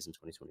in the Bunnies in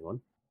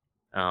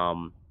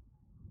 2021.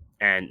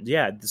 And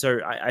yeah, so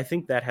I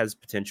think that has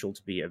potential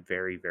to be a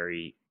very,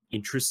 very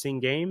interesting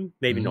game.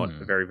 Maybe not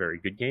a very, very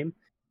good game,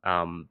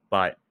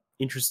 but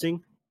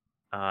interesting.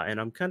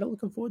 And I'm kind of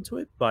looking forward to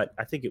it. But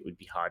I think it would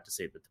be hard to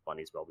say that the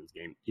Bunnies Melbourne's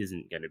game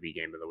isn't going to be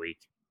game of the week.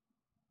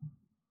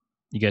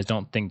 You guys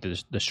don't think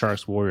the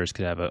Sharks Warriors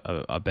could have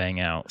a bang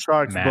out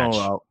Sharks match?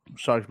 blow out.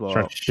 Sharks blow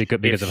out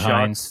because of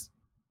Hines.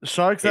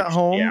 Sharks at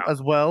home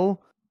as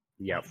well.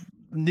 Yeah.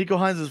 Nico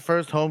Hines'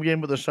 first home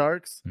game with the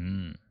Sharks.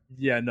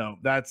 Yeah, no,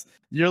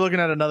 you're looking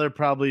at another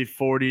probably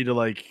 40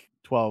 to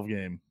 12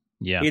 game.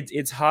 Yeah,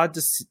 it's hard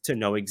to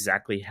know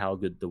exactly how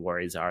good the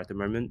Warriors are at the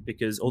moment,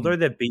 because although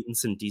they've beaten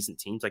some decent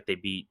teams, like they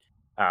beat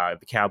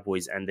the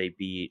Cowboys and they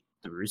beat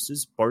the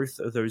Roosters, both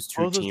of those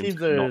teams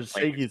are not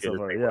shaky so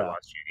far. Yeah,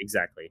 last year.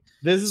 Exactly.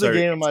 This is a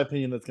game, in my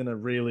opinion, that's going to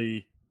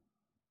really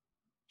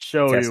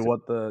show you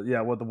what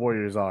the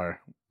Warriors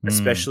are,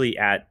 especially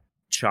at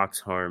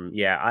Sharks home.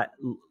 Yeah,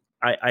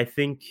 I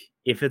think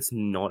if it's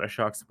not a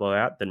Sharks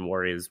blowout, then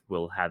Warriors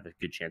will have a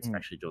good chance of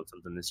actually doing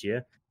something this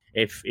year.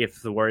 If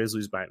the Warriors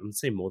lose by, let's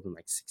say, more than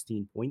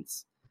 16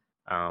 points,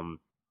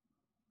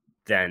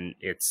 then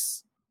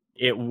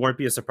it won't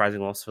be a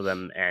surprising loss for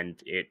them,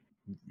 and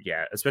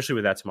especially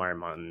with that Tamari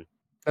Martin.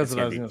 That's what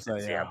I was going to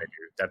say. Yeah,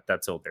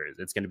 that's all there is.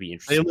 It's going to be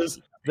interesting.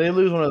 They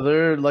lose one of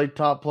their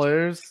top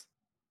players,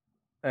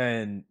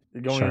 and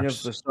going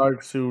against the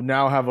Sharks, who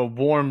now have a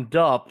warmed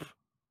up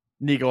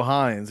Nico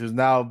Hines, who's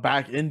now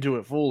back into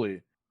it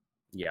fully.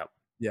 Yeah.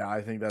 Yeah,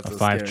 I think that's a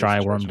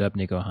 5-try warmed up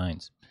Nico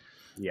Hines.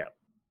 Yeah.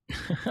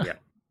 Yeah.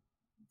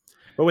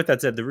 But with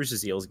that said, the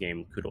Roosters Eels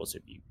game could also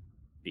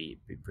be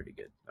pretty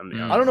good. I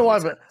mean, I don't know why,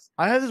 but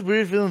I have this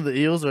weird feeling the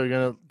Eels are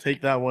going to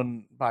take that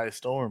one by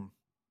storm.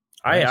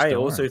 I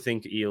also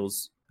think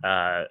Eels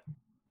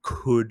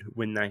could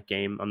win that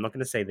game. I'm not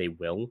going to say they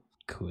will.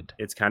 Could.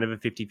 It's kind of a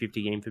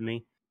 50-50 game for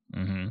me.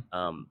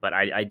 But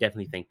I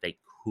definitely think they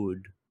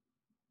could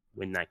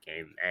win that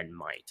game and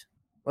might.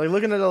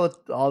 Looking at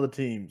all the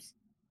teams,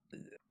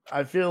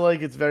 I feel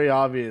like it's very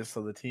obvious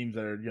of the teams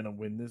that are going to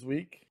win this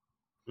week.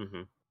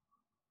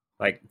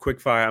 Quick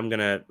fire, I'm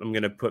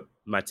gonna put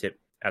my tip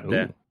out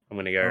there. I'm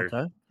gonna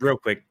go real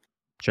quick.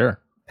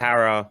 Sure.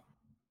 Para,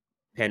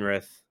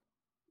 Penrith,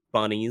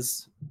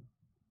 Bunnies,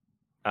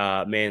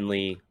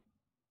 Manly.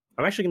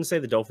 I'm actually gonna say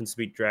the Dolphins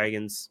beat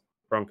Dragons,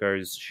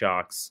 Broncos,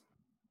 Sharks,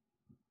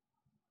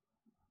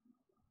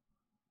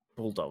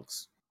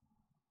 Bulldogs.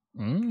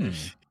 You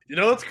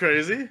know what's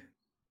crazy?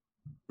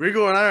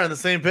 Rico and I are on the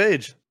same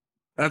page.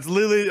 That's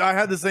literally, I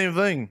had the same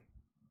thing.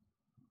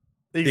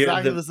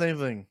 Exactly the same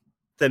thing.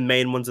 The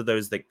main ones of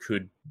those that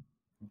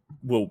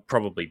will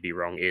probably be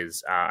wrong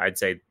is, I'd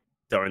say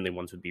the only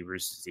ones would be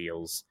Roosters,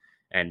 Eels,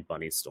 and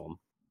Bunnies, Storm.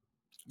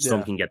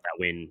 Storm can get that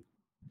win.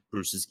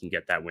 Roosters can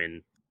get that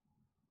win.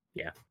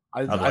 Yeah.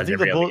 I think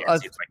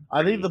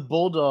the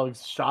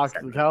Bulldogs shocked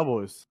the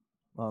Cowboys,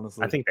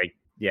 honestly. I think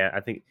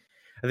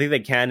they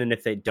can, and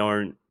if they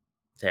don't,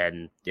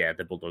 then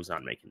the Bulldogs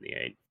aren't making the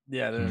 8.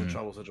 Yeah, they're in a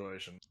trouble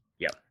situation.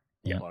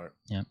 Yeah.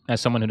 As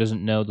someone who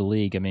doesn't know the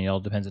league, I mean, it all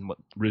depends on what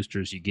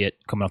Roosters you get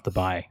coming off the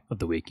bye of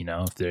the week.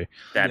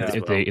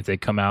 If they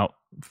come out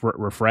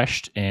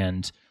refreshed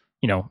and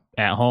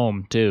at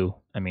home too.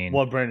 I mean,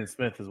 Brandon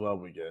Smith as well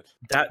we get.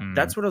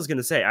 That's what I was going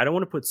to say. I don't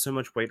want to put so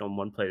much weight on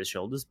one player's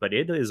shoulders, but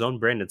it is on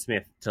Brandon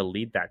Smith to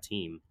lead that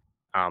team.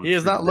 He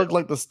has not looked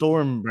like the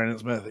Storm Brandon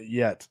Smith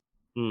yet.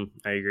 I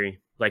agree.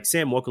 Like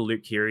Sam Walker,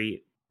 Luke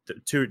Keary,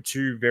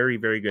 two very,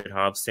 very good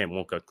halves. Sam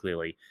Walker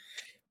clearly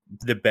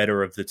the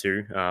better of the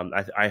two.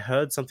 I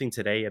heard something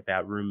today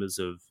about rumors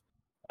of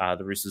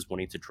the Roosters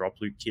wanting to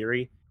drop Luke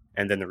Keary,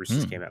 and then the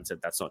Roosters came out and said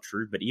that's not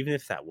true. But even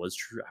if that was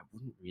true, I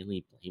wouldn't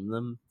really blame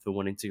them for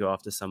wanting to go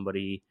after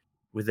somebody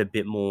with a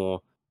bit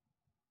more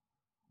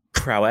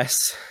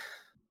prowess.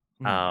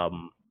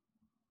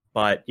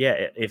 But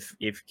yeah,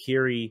 if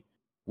Keary,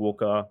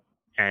 Walker,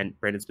 and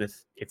Brandon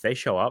Smith, if they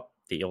show up,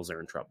 the Eels are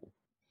in trouble.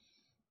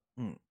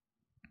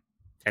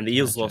 And the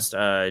Eels lost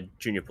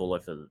Junior Paulo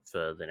for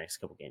the next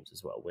couple games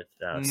as well with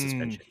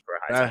suspension for a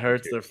high. That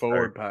hurts their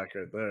forward pack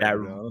right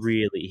there.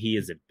 He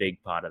is a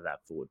big part of that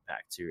forward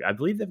pack too. I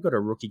believe they've got a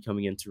rookie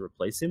coming in to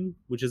replace him,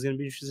 which is going to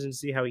be interesting to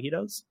see how he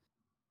does.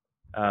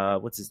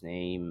 What's his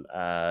name?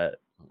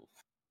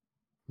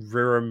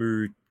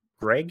 Riramu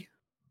Greg.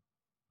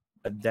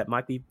 That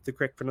might be the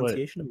correct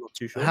pronunciation. I'm not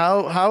too sure.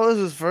 How is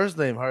his first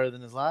name harder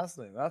than his last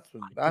name? That's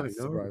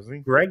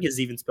surprising. Greg is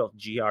even spelled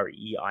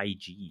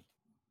Greig.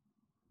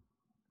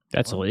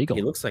 That's illegal.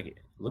 He looks like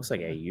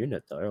a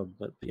unit, though.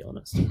 Let's be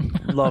honest.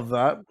 Love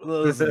that.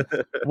 Listen,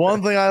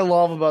 one thing I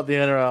love about the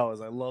NRL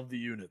is I love the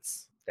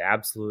units. The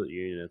absolute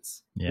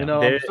units. Yeah. You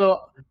know,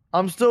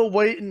 I'm still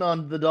waiting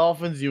on the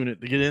Dolphins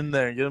unit to get in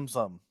there and get him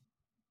some.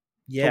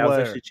 Yeah, I was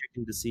actually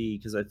checking to see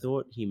because I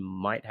thought he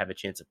might have a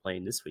chance of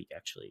playing this week,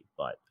 actually,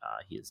 but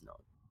he is not.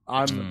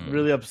 I'm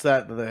really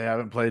upset that they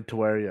haven't played to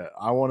wear yet.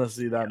 I want to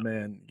see that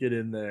man get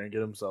in there and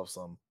get himself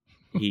some.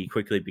 He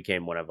quickly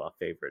became one of our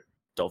favorite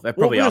Dolphins,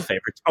 probably our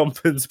favorite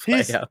Dolphins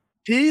player.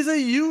 He's a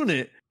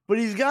unit, but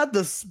he's got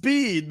the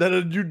speed that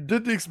you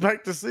didn't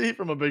expect to see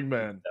from a big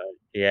man.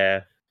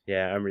 Yeah,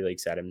 I'm really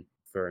excited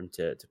for him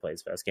to play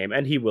his first game,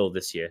 and he will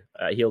this year.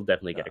 He'll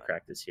definitely get a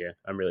crack this year.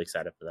 I'm really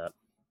excited for that.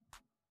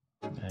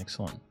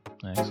 Excellent.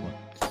 I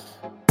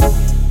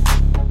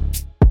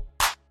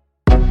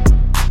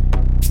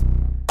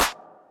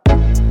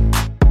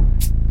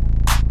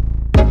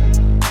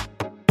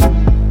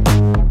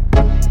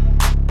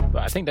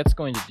think that's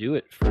going to do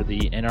it for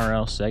the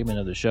NRL segment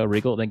of the show.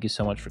 Regal, thank you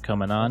so much for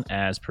coming on,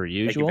 as per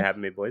usual. Thank you for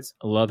having me, boys.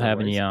 I love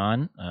having you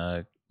on.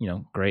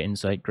 Great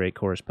insight, great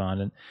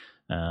correspondent.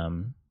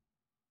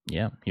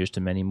 Here's to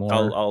many more.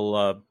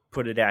 I'll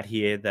put it out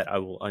here that I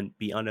will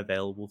be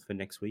unavailable for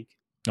next week.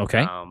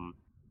 Okay.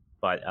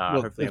 But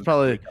hopefully it's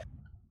probably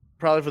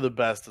for the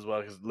best as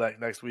well, because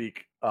next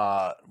week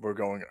we're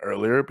going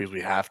earlier because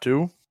we have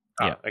to.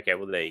 Yeah. Okay.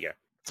 Well, there you go.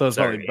 So it's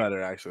probably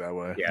better actually that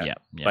way. Yeah.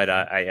 But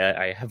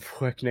I have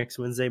work next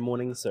Wednesday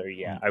morning, so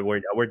I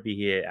won't be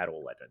here at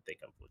all. I don't think,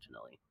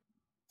 unfortunately.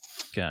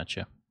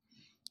 Gotcha.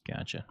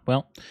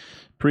 Well,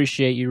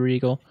 appreciate you,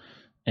 Regal,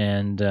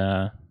 and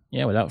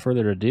without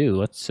further ado,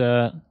 let's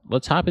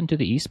hop into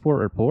the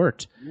esport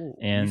report.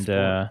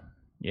 And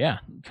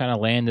kind of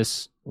land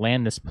this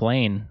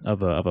plane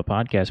of a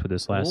podcast with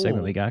this last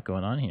segment we got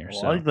going on here.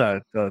 I like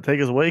that. Take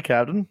us away,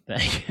 Captain.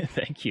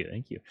 Thank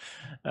you.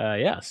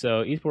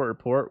 So esport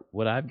report.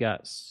 What I've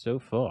got so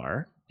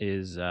far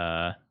is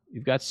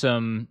we've got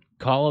some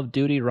Call of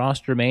Duty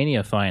roster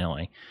mania.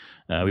 Finally,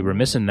 we were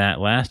missing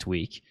that last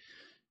week,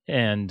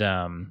 and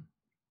the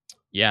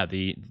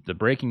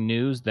breaking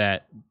news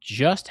that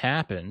just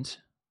happened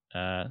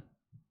is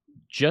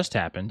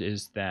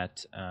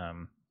that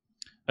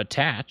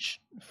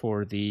Attach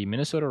for the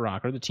Minnesota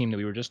Rocker, the team that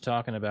we were just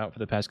talking about for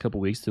the past couple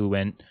weeks, who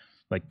went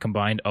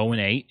combined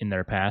 0-8 in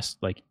their past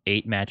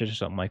 8 matches or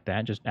something like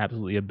that, just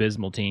absolutely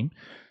abysmal team.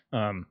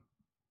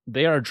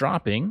 They are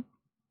dropping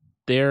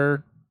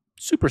their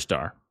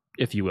superstar,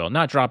 if you will,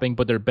 not dropping,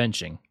 but they're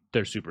benching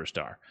their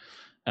superstar.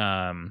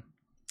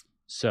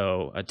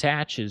 So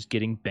Attach is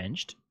getting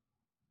benched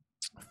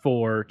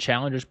for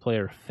Challengers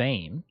player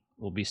Fame.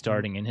 Will be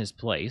starting in his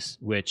place,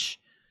 which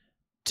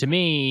to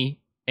me,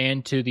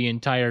 and to the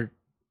entire,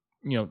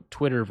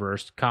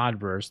 Twitterverse,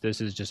 CODverse,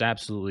 this is just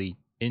absolutely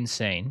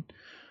insane.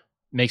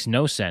 Makes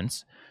no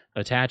sense.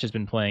 Attach has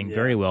been playing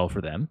very well for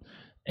them.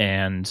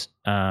 And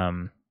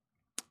to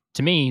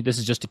me, this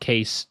is just a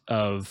case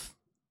of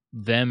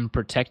them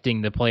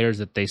protecting the players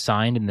that they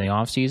signed in the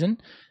offseason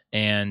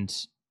and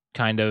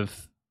kind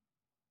of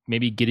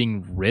maybe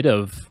getting rid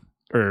of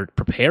or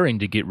preparing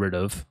to get rid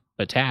of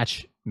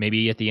Attach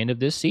maybe at the end of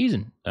this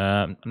season.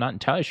 I'm not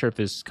entirely sure if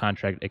his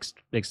contract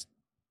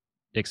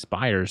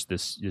expires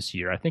this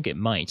year. I think it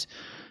might,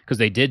 because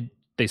they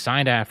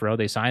signed Afro,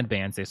 they signed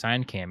Bance, they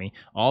signed Cammy.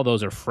 All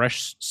those are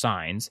fresh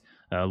signs.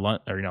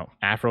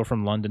 Afro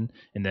from London,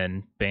 and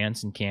then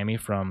Bance and Cammy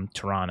from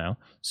Toronto.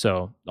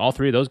 So all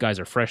three of those guys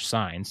are fresh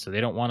signs. So they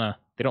don't want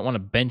to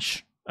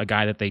bench a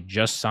guy that they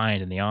just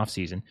signed in the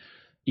offseason,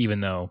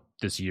 even though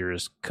this year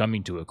is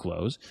coming to a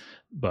close.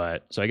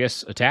 But so I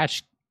guess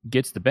Attach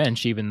gets the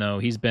bench, even though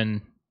he's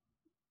been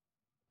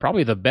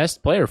probably the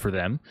best player for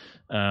them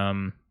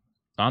on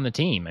the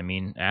team. I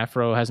mean,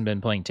 Afro hasn't been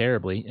playing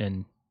terribly,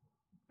 and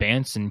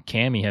Bance and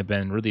Cammy have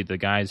been really the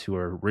guys who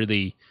are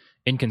really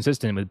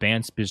inconsistent, with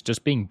Bance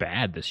just being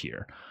bad this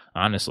year,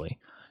 honestly.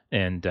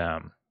 And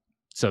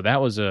so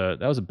that was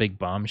a big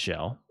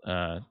bombshell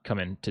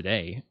coming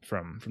today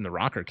from the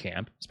Rocker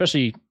camp,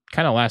 especially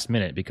kind of last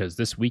minute, because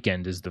this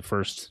weekend is the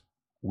first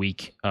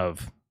week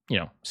of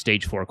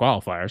stage 4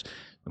 qualifiers.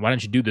 Why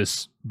didn't you do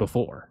this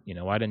before?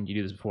 Why didn't you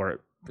do this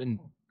before? And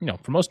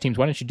for most teams,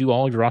 why didn't you do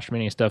all your roster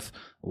mania stuff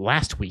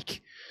last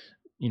week?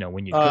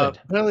 When you could.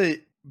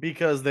 Really,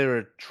 because they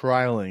were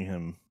trialing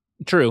him.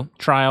 True,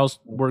 trials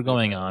were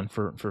going on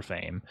for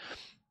Fame,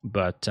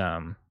 but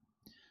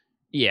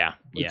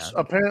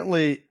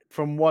apparently,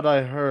 from what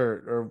I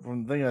heard or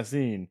from the thing I've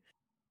seen,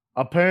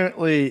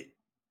 apparently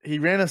he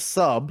ran a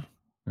sub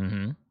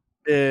in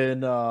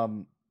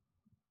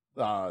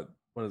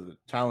what is it,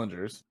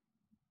 Challengers,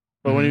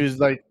 but when he was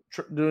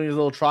doing his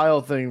little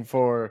trial thing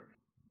for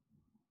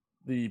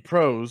the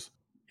pros,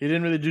 he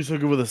didn't really do so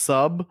good with a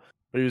sub,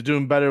 but he was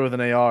doing better with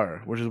an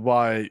AR, which is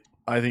why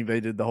I think they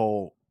did the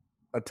whole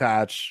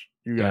Attach.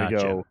 You gotta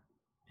go.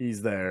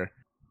 He's there.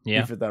 Yeah,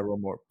 he fit that role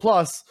more.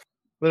 Plus,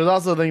 There's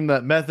also a thing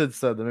that Method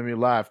said that made me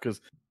laugh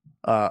because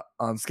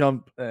on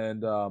Scump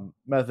and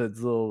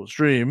Method's little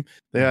stream,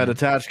 they had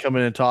Attach come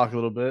in and talk a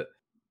little bit.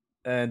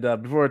 And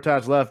before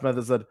Attach left,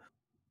 Method said,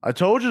 I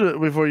told you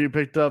before you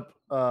picked up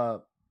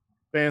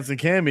Vance and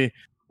Cammy,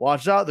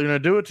 watch out, they're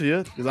going to do it to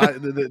you.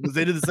 Because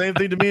they did the same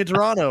thing to me in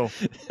Toronto.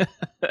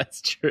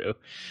 That's true.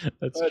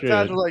 That's true.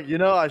 Attach was like,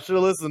 I should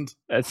have listened.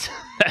 That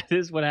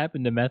is what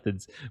happened to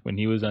Methods when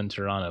he was on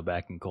Toronto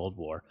back in Cold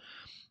War.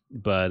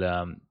 But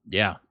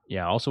yeah.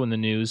 Also in the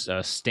news,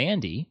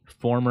 Standy,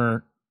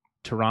 former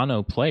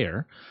Toronto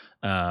player,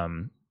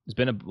 there's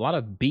been a lot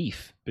of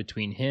beef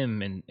between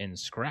him and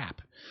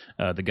Scrap,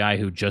 the guy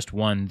who just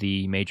won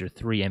the Major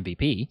 3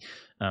 MVP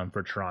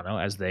for Toronto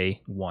as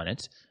they won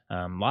it.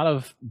 A lot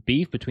of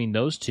beef between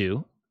those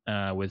two,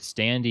 with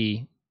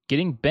Standy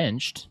getting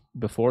benched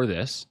before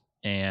this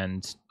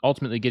and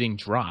ultimately getting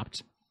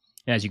dropped.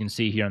 As you can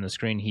see here on the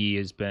screen, he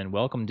has been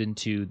welcomed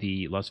into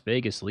the Las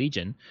Vegas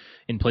Legion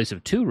in place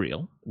of Two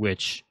Real,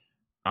 which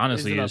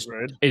honestly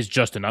is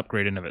just an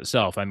upgrade in of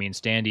itself. I mean,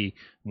 Standy,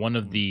 one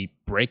of the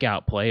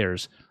breakout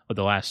players of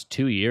the last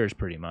 2 years,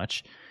 pretty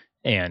much,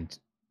 and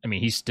I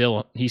mean, he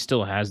still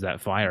has that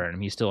fire in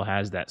him. He still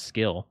has that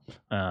skill.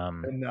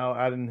 And now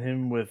adding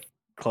him with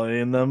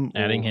Clay in them,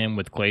 adding him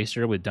with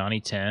Clayster, with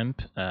Donnie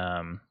Temp.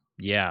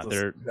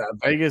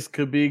 Vegas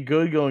could be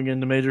good going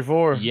into Major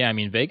 4. Yeah, I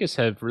mean, Vegas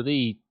they've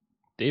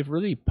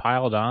really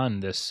piled on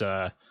this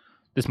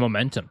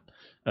momentum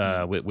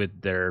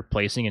with their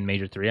placing in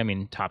Major 3. I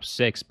mean, top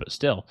 6, but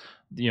still,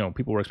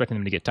 people were expecting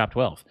them to get top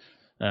 12,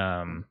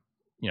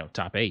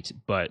 top 8,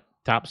 but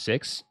top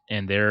 6,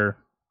 and they're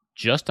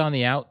just on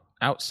the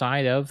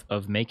outside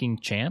of making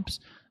champs.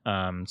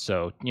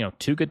 So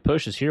 2 good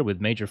pushes here with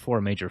Major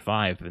 4, Major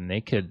 5, and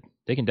they can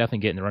definitely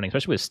get in the running,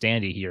 especially with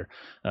Standy here.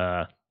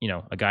 A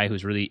guy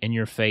who's really in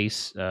your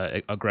face,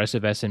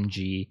 aggressive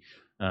SMG.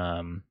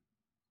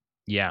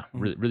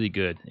 Really, really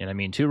good. And I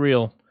mean, Two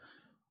Real,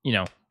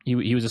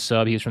 he was a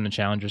sub. He was from the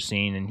Challenger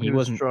scene, and he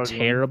wasn't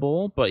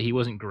terrible, but he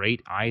wasn't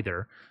great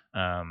either.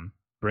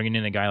 Bringing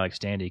in a guy like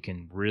Standy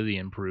can really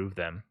improve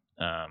them.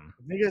 I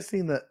think I've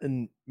seen that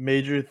in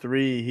Major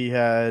 3, he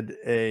had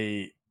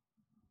a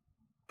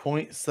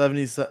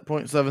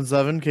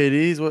 0.77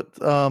 KDs. What?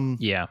 Two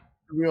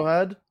Real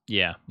had.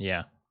 Yeah,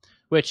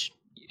 which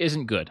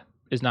isn't good.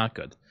 Is not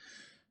good.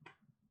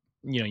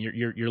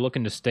 You're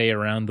looking to stay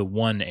around the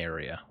 1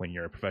 area when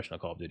you're a professional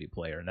Call of Duty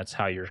player, and that's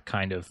how you're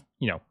kind of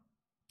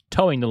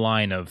towing the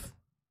line of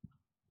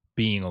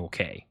being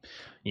okay.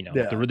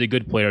 The really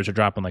good players are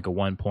dropping like a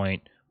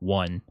 1.1,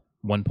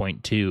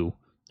 1.2.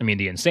 I mean,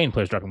 the insane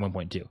players dropping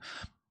 1.2.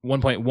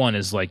 1.1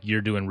 is like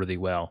you're doing really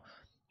well.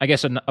 I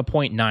guess a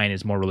 0.9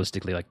 is more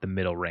realistically like the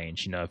middle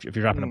range. If you're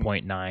dropping a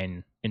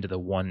 0.9 into the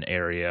 1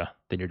 area,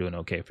 then you're doing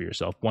okay for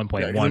yourself.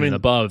 1.1 and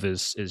above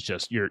is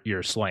just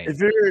you're slaying. If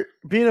you're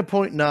being a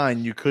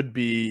 0.9, you could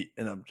be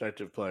an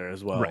objective player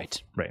as well.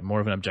 Right. More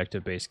of an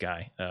objective based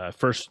guy.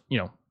 First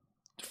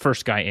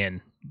guy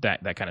in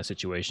that kind of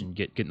situation,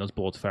 getting those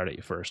bullets fired at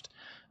you first.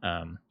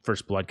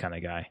 First blood kind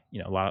of guy.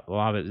 A lot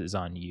of it is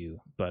on you.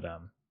 But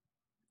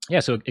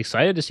so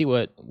excited to see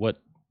what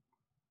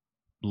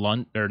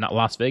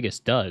Las Vegas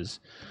does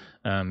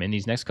in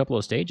these next couple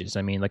of stages.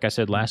 I mean, like I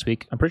said last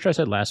week, I'm pretty sure I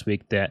said last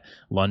week that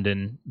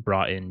London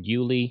brought in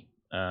Yuli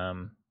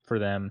for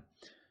them,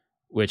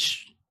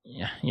 which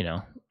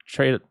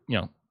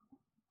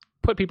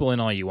put people in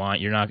all you want.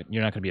 You're not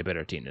going to be a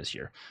better team this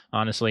year.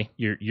 Honestly,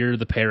 you're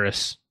the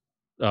Paris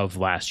of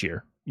last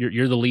year.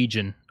 You're the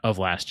Legion of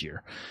last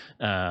year,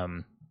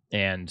 and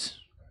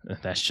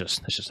that's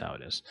just how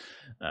it is.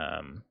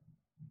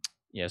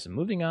 So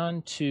moving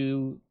on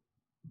to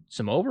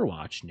some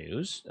Overwatch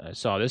news. I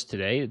saw this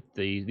today.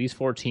 These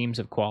 4 teams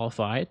have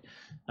qualified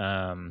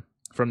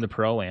from the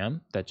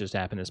Pro-Am that just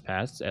happened this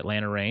past.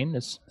 Atlanta Reign,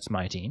 that's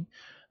my team.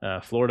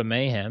 Florida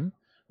Mayhem,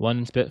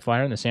 London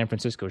Spitfire, and the San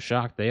Francisco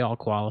Shock, they all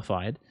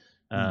qualified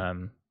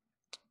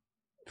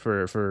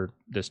for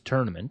this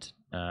tournament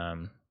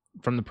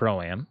from the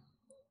Pro-Am.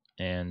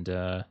 And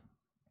I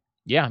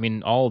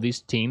mean, all of these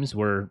teams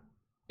were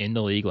in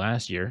the league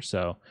last year,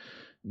 so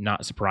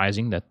not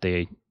surprising that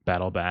they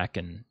battle back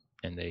and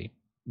they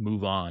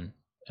move on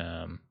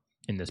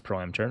in this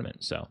Pro-Am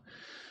tournament. So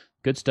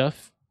good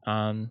stuff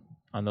on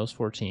those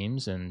 4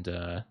 teams, and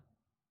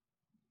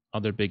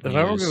other big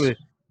news.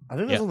 I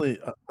think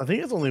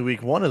it's only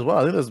week 1 as well.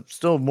 I think there's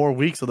still more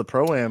weeks of the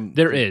Pro-Am.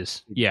 There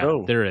is.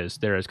 There is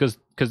because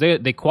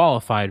they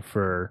qualified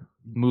for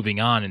moving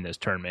on in this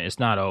tournament. It's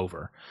not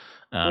over.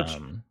 Which,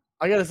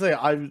 I gotta say,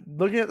 I'm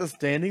looking at the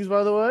standings,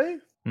 by the way.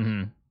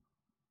 Mm-hmm.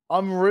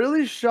 I'm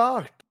really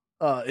shocked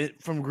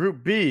from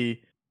Group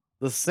B,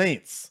 the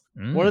Saints.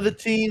 One of the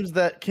teams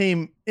that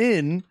came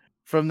in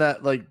from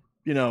that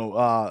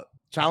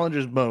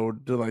challengers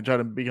mode to try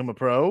to become a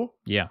pro.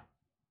 Yeah.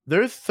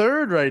 They're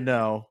 3rd right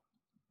now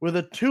with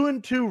a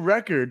 2-2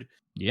 record.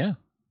 Yeah.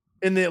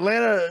 In the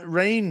Atlanta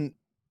Reign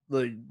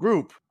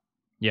group.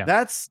 Yeah.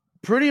 That's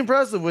pretty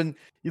impressive when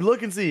you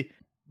look and see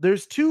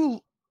there's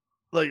 2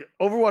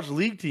 Overwatch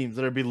League teams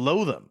that are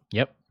below them.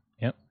 Yep.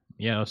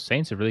 Yeah,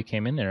 Saints have really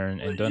came in there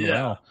and done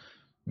well.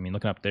 I mean,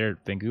 looking up there,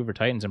 Vancouver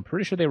Titans, I'm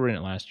pretty sure they were in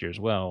it last year as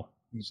well.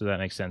 So that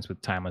makes sense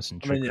with Timeless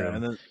and Trick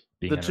Room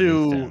being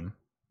underneath them.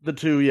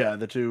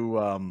 The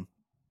two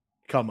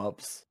come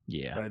ups.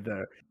 Yeah. Right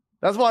there.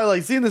 That's why,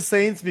 like, seeing the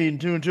Saints being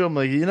 2-2, I'm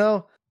like,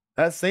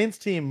 that Saints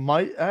team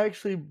might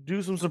actually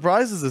do some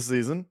surprises this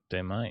season.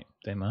 They might.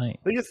 I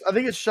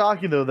think it's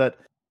shocking though that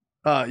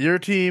your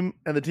team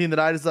and the team that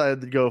I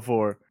decided to go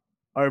for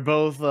are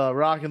both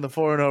rocking the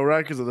 4-0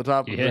 records at the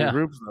top of their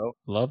groups though.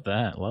 Love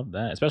that.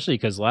 Especially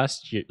because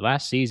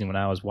last season when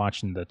I was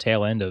watching the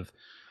tail end of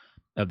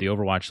the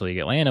Overwatch League,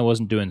 Atlanta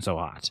wasn't doing so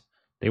hot.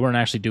 They weren't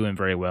actually doing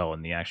very well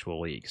in the actual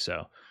league.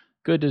 So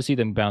good to see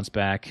them bounce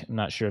back. I'm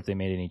not sure if they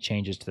made any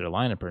changes to their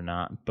lineup or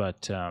not,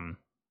 but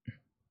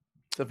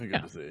definitely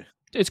good to see.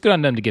 It's good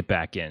on them to get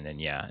back in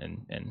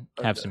and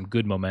have some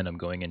good momentum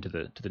going into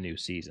the new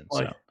season.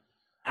 So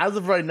as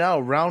of right now,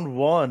 round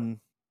 1,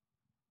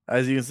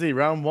 as you can see,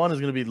 round 1 is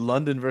going to be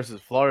London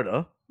versus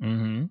Florida.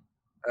 Mm-hmm.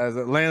 As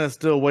Atlanta's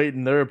still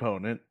waiting their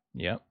opponent.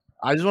 Yep.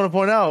 I just want to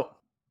point out,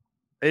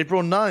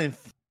 April 9th,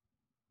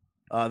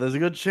 there's a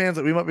good chance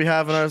that we might be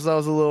having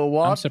ourselves a little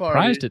watch party. I'm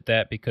surprised at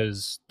that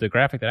because the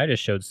graphic that I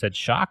just showed said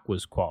Shock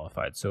was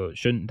qualified. So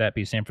shouldn't that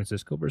be San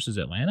Francisco versus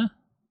Atlanta?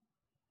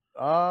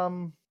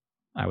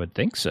 I would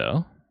think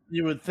so.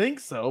 You would think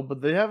so,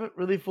 but they haven't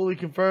really fully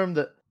confirmed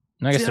that.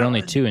 I guess they're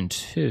only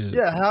 2-2.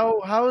 Yeah,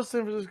 how is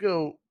San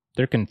Francisco?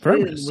 They're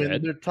confirmed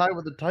when they're tied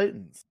with the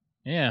Titans.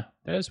 Yeah,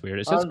 that is weird.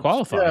 It says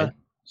qualified,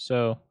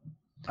 so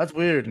that's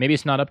weird. Maybe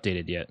it's not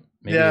updated yet.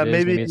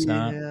 Maybe it's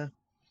not. Yeah.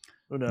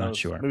 Who knows? Not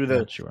sure. Maybe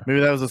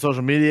that was a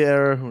social media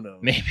error. Who knows?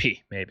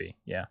 Maybe.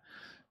 Yeah.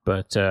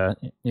 But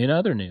in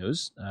other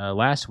news,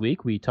 last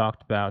week we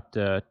talked about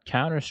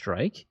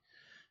Counter-Strike,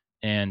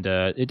 and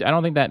I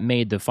don't think that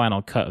made the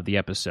final cut of the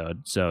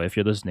episode. So if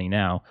you're listening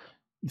now,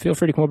 feel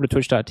free to come over to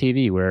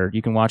twitch.tv where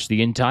you can watch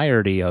the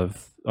entirety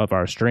of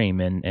our stream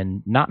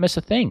and not miss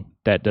a thing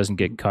that doesn't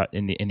get cut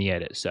in the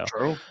edit. So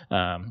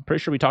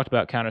pretty sure we talked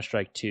about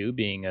Counter-Strike 2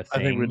 being a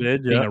thing. I think we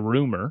did, being a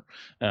rumor.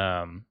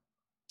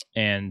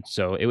 And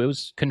so it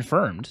was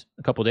confirmed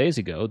a couple days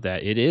ago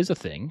that it is a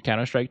thing.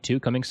 Counter-Strike 2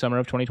 coming summer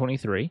of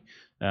 2023.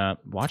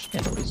 Watch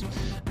again, please.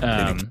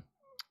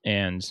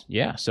 And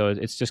yeah, so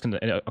it's just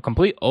a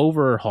complete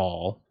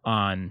overhaul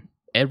on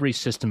every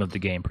system of the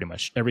game, pretty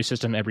much. Every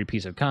system, every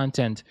piece of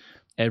content,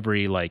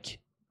 every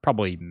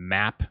probably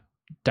map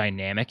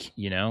dynamic,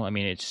 I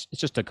mean, it's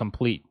just a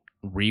complete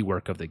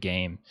rework of the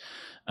game.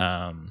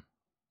 And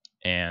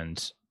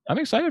I'm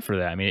excited for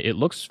that. I mean, it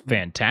looks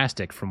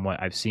fantastic from what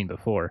I've seen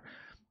before.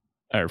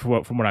 Or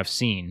from what I've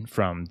seen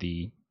from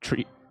the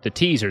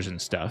teasers and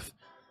stuff,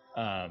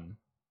 and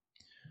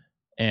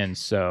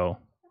so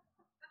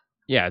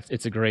yeah,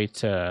 it's a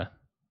great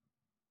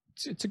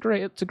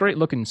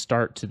looking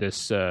start to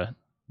this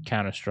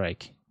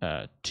Counter-Strike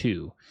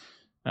 2.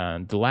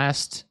 The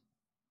last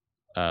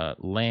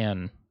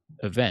LAN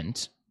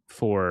event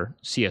for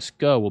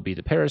CS:GO will be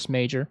the Paris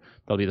Major.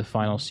 That'll be the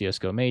final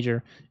CS:GO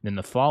Major, and then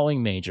the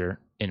following Major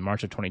in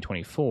March of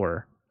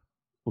 2024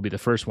 will be the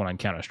first one on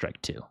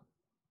Counter-Strike 2.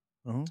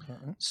 Okay.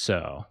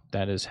 So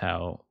that is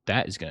how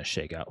that is going to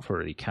shake out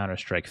for the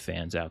Counter-Strike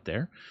fans out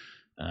there.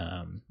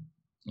 And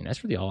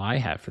that's really all I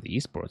have for the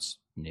esports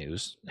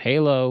news.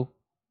 Halo,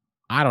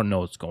 I don't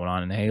know what's going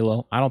on in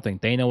Halo. I don't think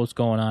they know what's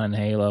going on in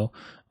Halo.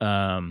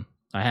 I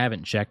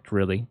haven't checked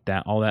really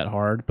all that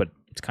hard, but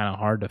it's kind of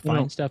hard to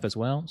find stuff as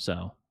well.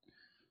 So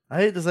I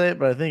hate to say it,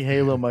 but I think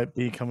Halo might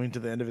be coming to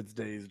the end of its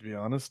days, to be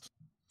honest.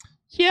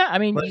 Yeah, I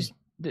mean,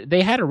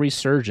 they had a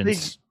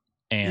resurgence,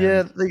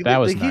 and that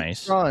was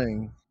nice.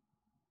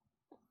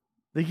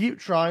 They keep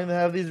trying to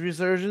have these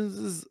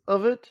resurgences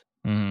of it,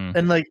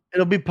 and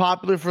it'll be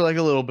popular for a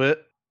little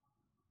bit,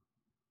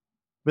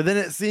 but then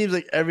it seems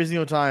like every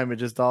single time it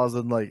just all of a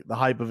sudden the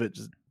hype of it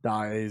just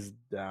dies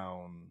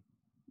down.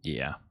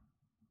 Yeah,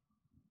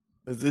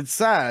 it's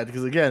sad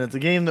because again, it's a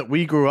game that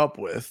we grew up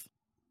with.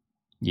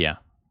 Yeah,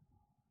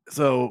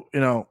 so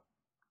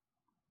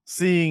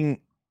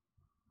seeing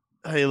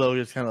Halo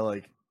just kind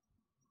of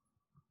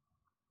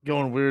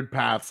going weird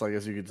paths, I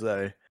guess you could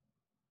say,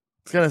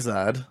 it's kind of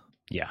sad.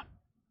 Yeah.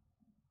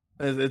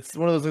 It's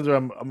one of those things where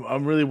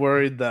I'm really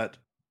worried that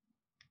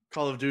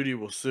Call of Duty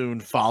will soon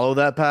follow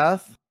that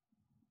path.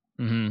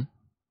 Mm-hmm.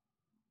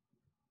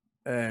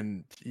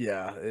 And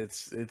yeah,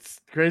 it's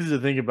crazy to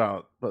think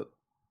about, but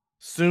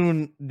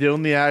soon the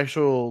only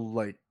actual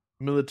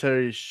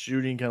military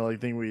shooting kind of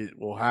thing we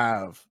will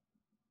have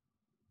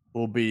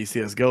will be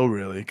CS:GO,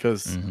 really,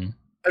 because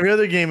every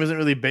other game isn't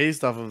really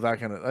based off of that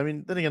kind of. I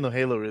mean, then again, the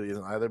Halo really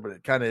isn't either, but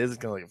it kind of is.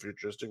 It's kind of like a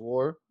futuristic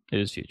war. It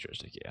is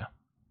futuristic, yeah.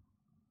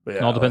 But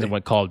it all depends on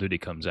what Call of Duty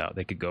comes out.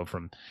 They could go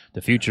from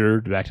the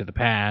future back to the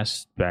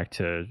past, back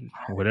to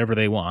whatever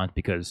they want.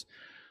 Because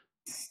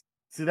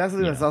see, that's the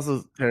thing that's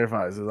also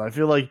terrifies. Is I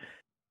feel like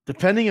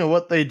depending on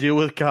what they do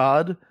with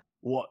COD,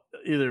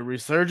 either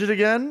resurge it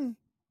again,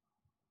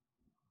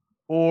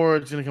 or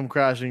it's going to come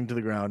crashing to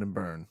the ground and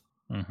burn.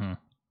 Mm-hmm.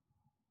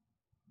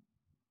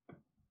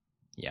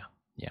 Yeah.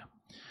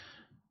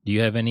 Do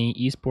you have any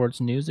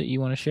esports news that you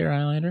want to share,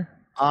 Highlander?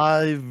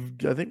 I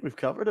think we've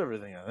covered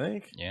everything. I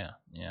think. Yeah.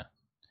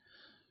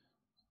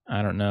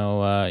 I don't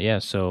know.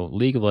 So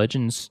League of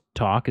Legends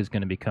talk is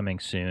going to be coming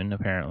soon.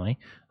 Apparently,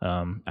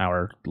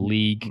 our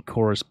league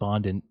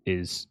correspondent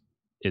is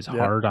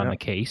hard on the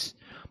case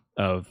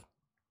of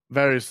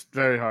very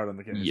hard on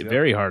the case. Yeah,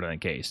 very hard on the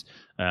case.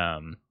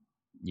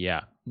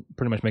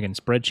 Pretty much making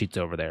spreadsheets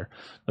over there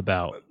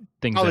about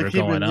things that are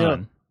going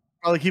on.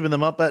 Probably keeping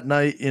them up at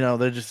night.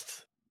 They're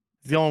just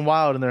going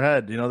wild in their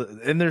head.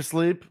 In their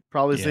sleep,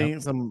 probably seeing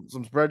some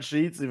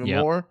spreadsheets even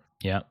more.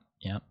 Yeah.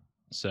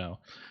 So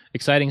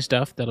exciting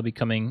stuff that'll be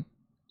coming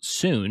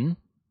soon.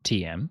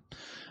 TM.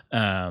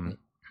 And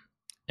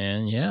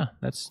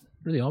that's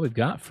really all we've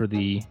got for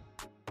the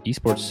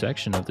esports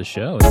section of the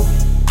show.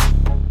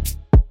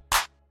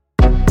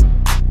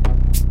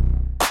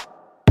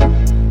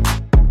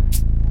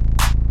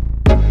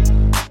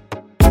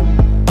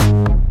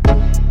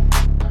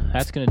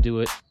 That's going to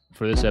do it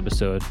for this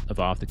episode of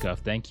Off the Cuff.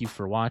 Thank you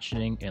for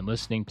watching and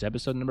listening to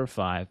episode number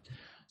 5.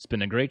 It's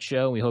been a great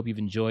show. We hope you've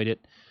enjoyed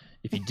it.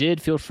 If you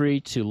did, feel free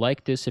to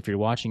like this if you're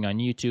watching on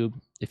YouTube.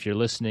 If you're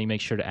listening,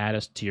 make sure to add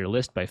us to your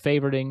list by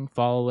favoriting,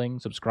 following,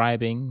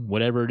 subscribing,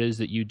 whatever it is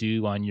that you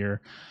do on your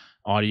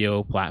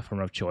audio platform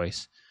of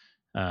choice.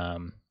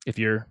 If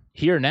you're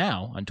here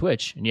now on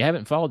Twitch and you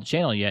haven't followed the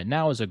channel yet,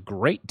 now is a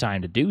great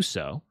time to do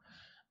so.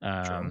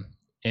 And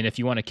if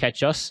you want to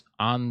catch us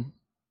on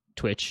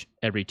Twitch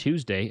every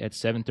Tuesday at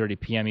 7:30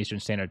 p.m. Eastern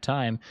Standard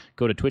Time,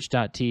 go to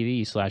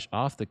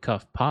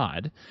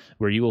twitch.tv/offthecuffpod,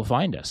 where you will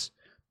find us.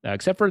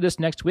 Except for this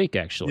next week,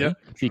 actually,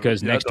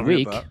 because next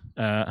week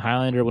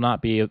Highlander will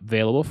not be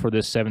available for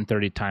this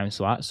 7:30 time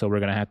slot, so we're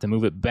going to have to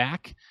move it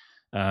back.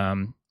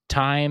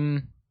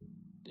 Time,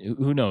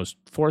 who knows,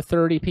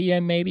 4:30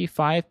 p.m. maybe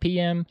 5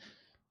 p.m.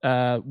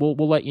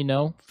 We'll let you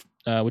know,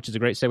 which is a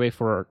great segue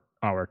for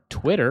our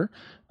Twitter.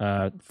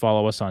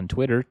 Follow us on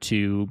Twitter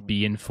to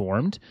be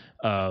informed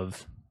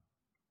of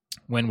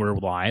when we're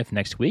live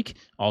next week.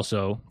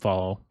 Also,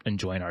 follow and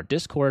join our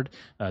Discord.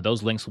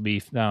 Those links will be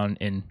found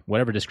in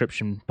whatever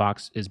description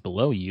box is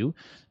below you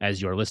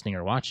as you're listening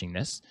or watching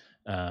this.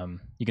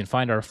 You can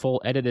find our full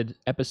edited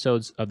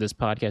episodes of this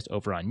podcast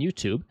over on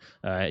YouTube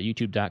at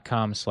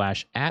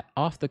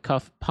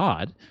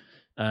youtube.com/@offthecuffpod.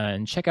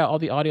 And check out all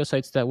the audio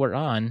sites that we're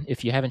on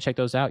if you haven't checked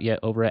those out yet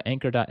over at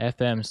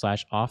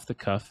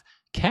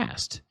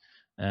anchor.fm/offthecuffcast.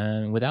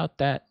 And with all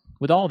that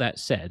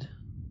said,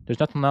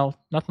 there's nothing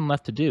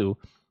left to do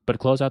but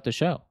close out the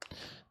show.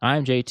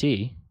 I'm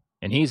JT,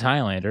 and he's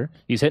Highlander.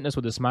 He's hitting us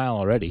with a smile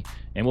already,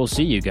 and we'll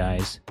see you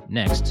guys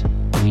next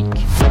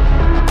week.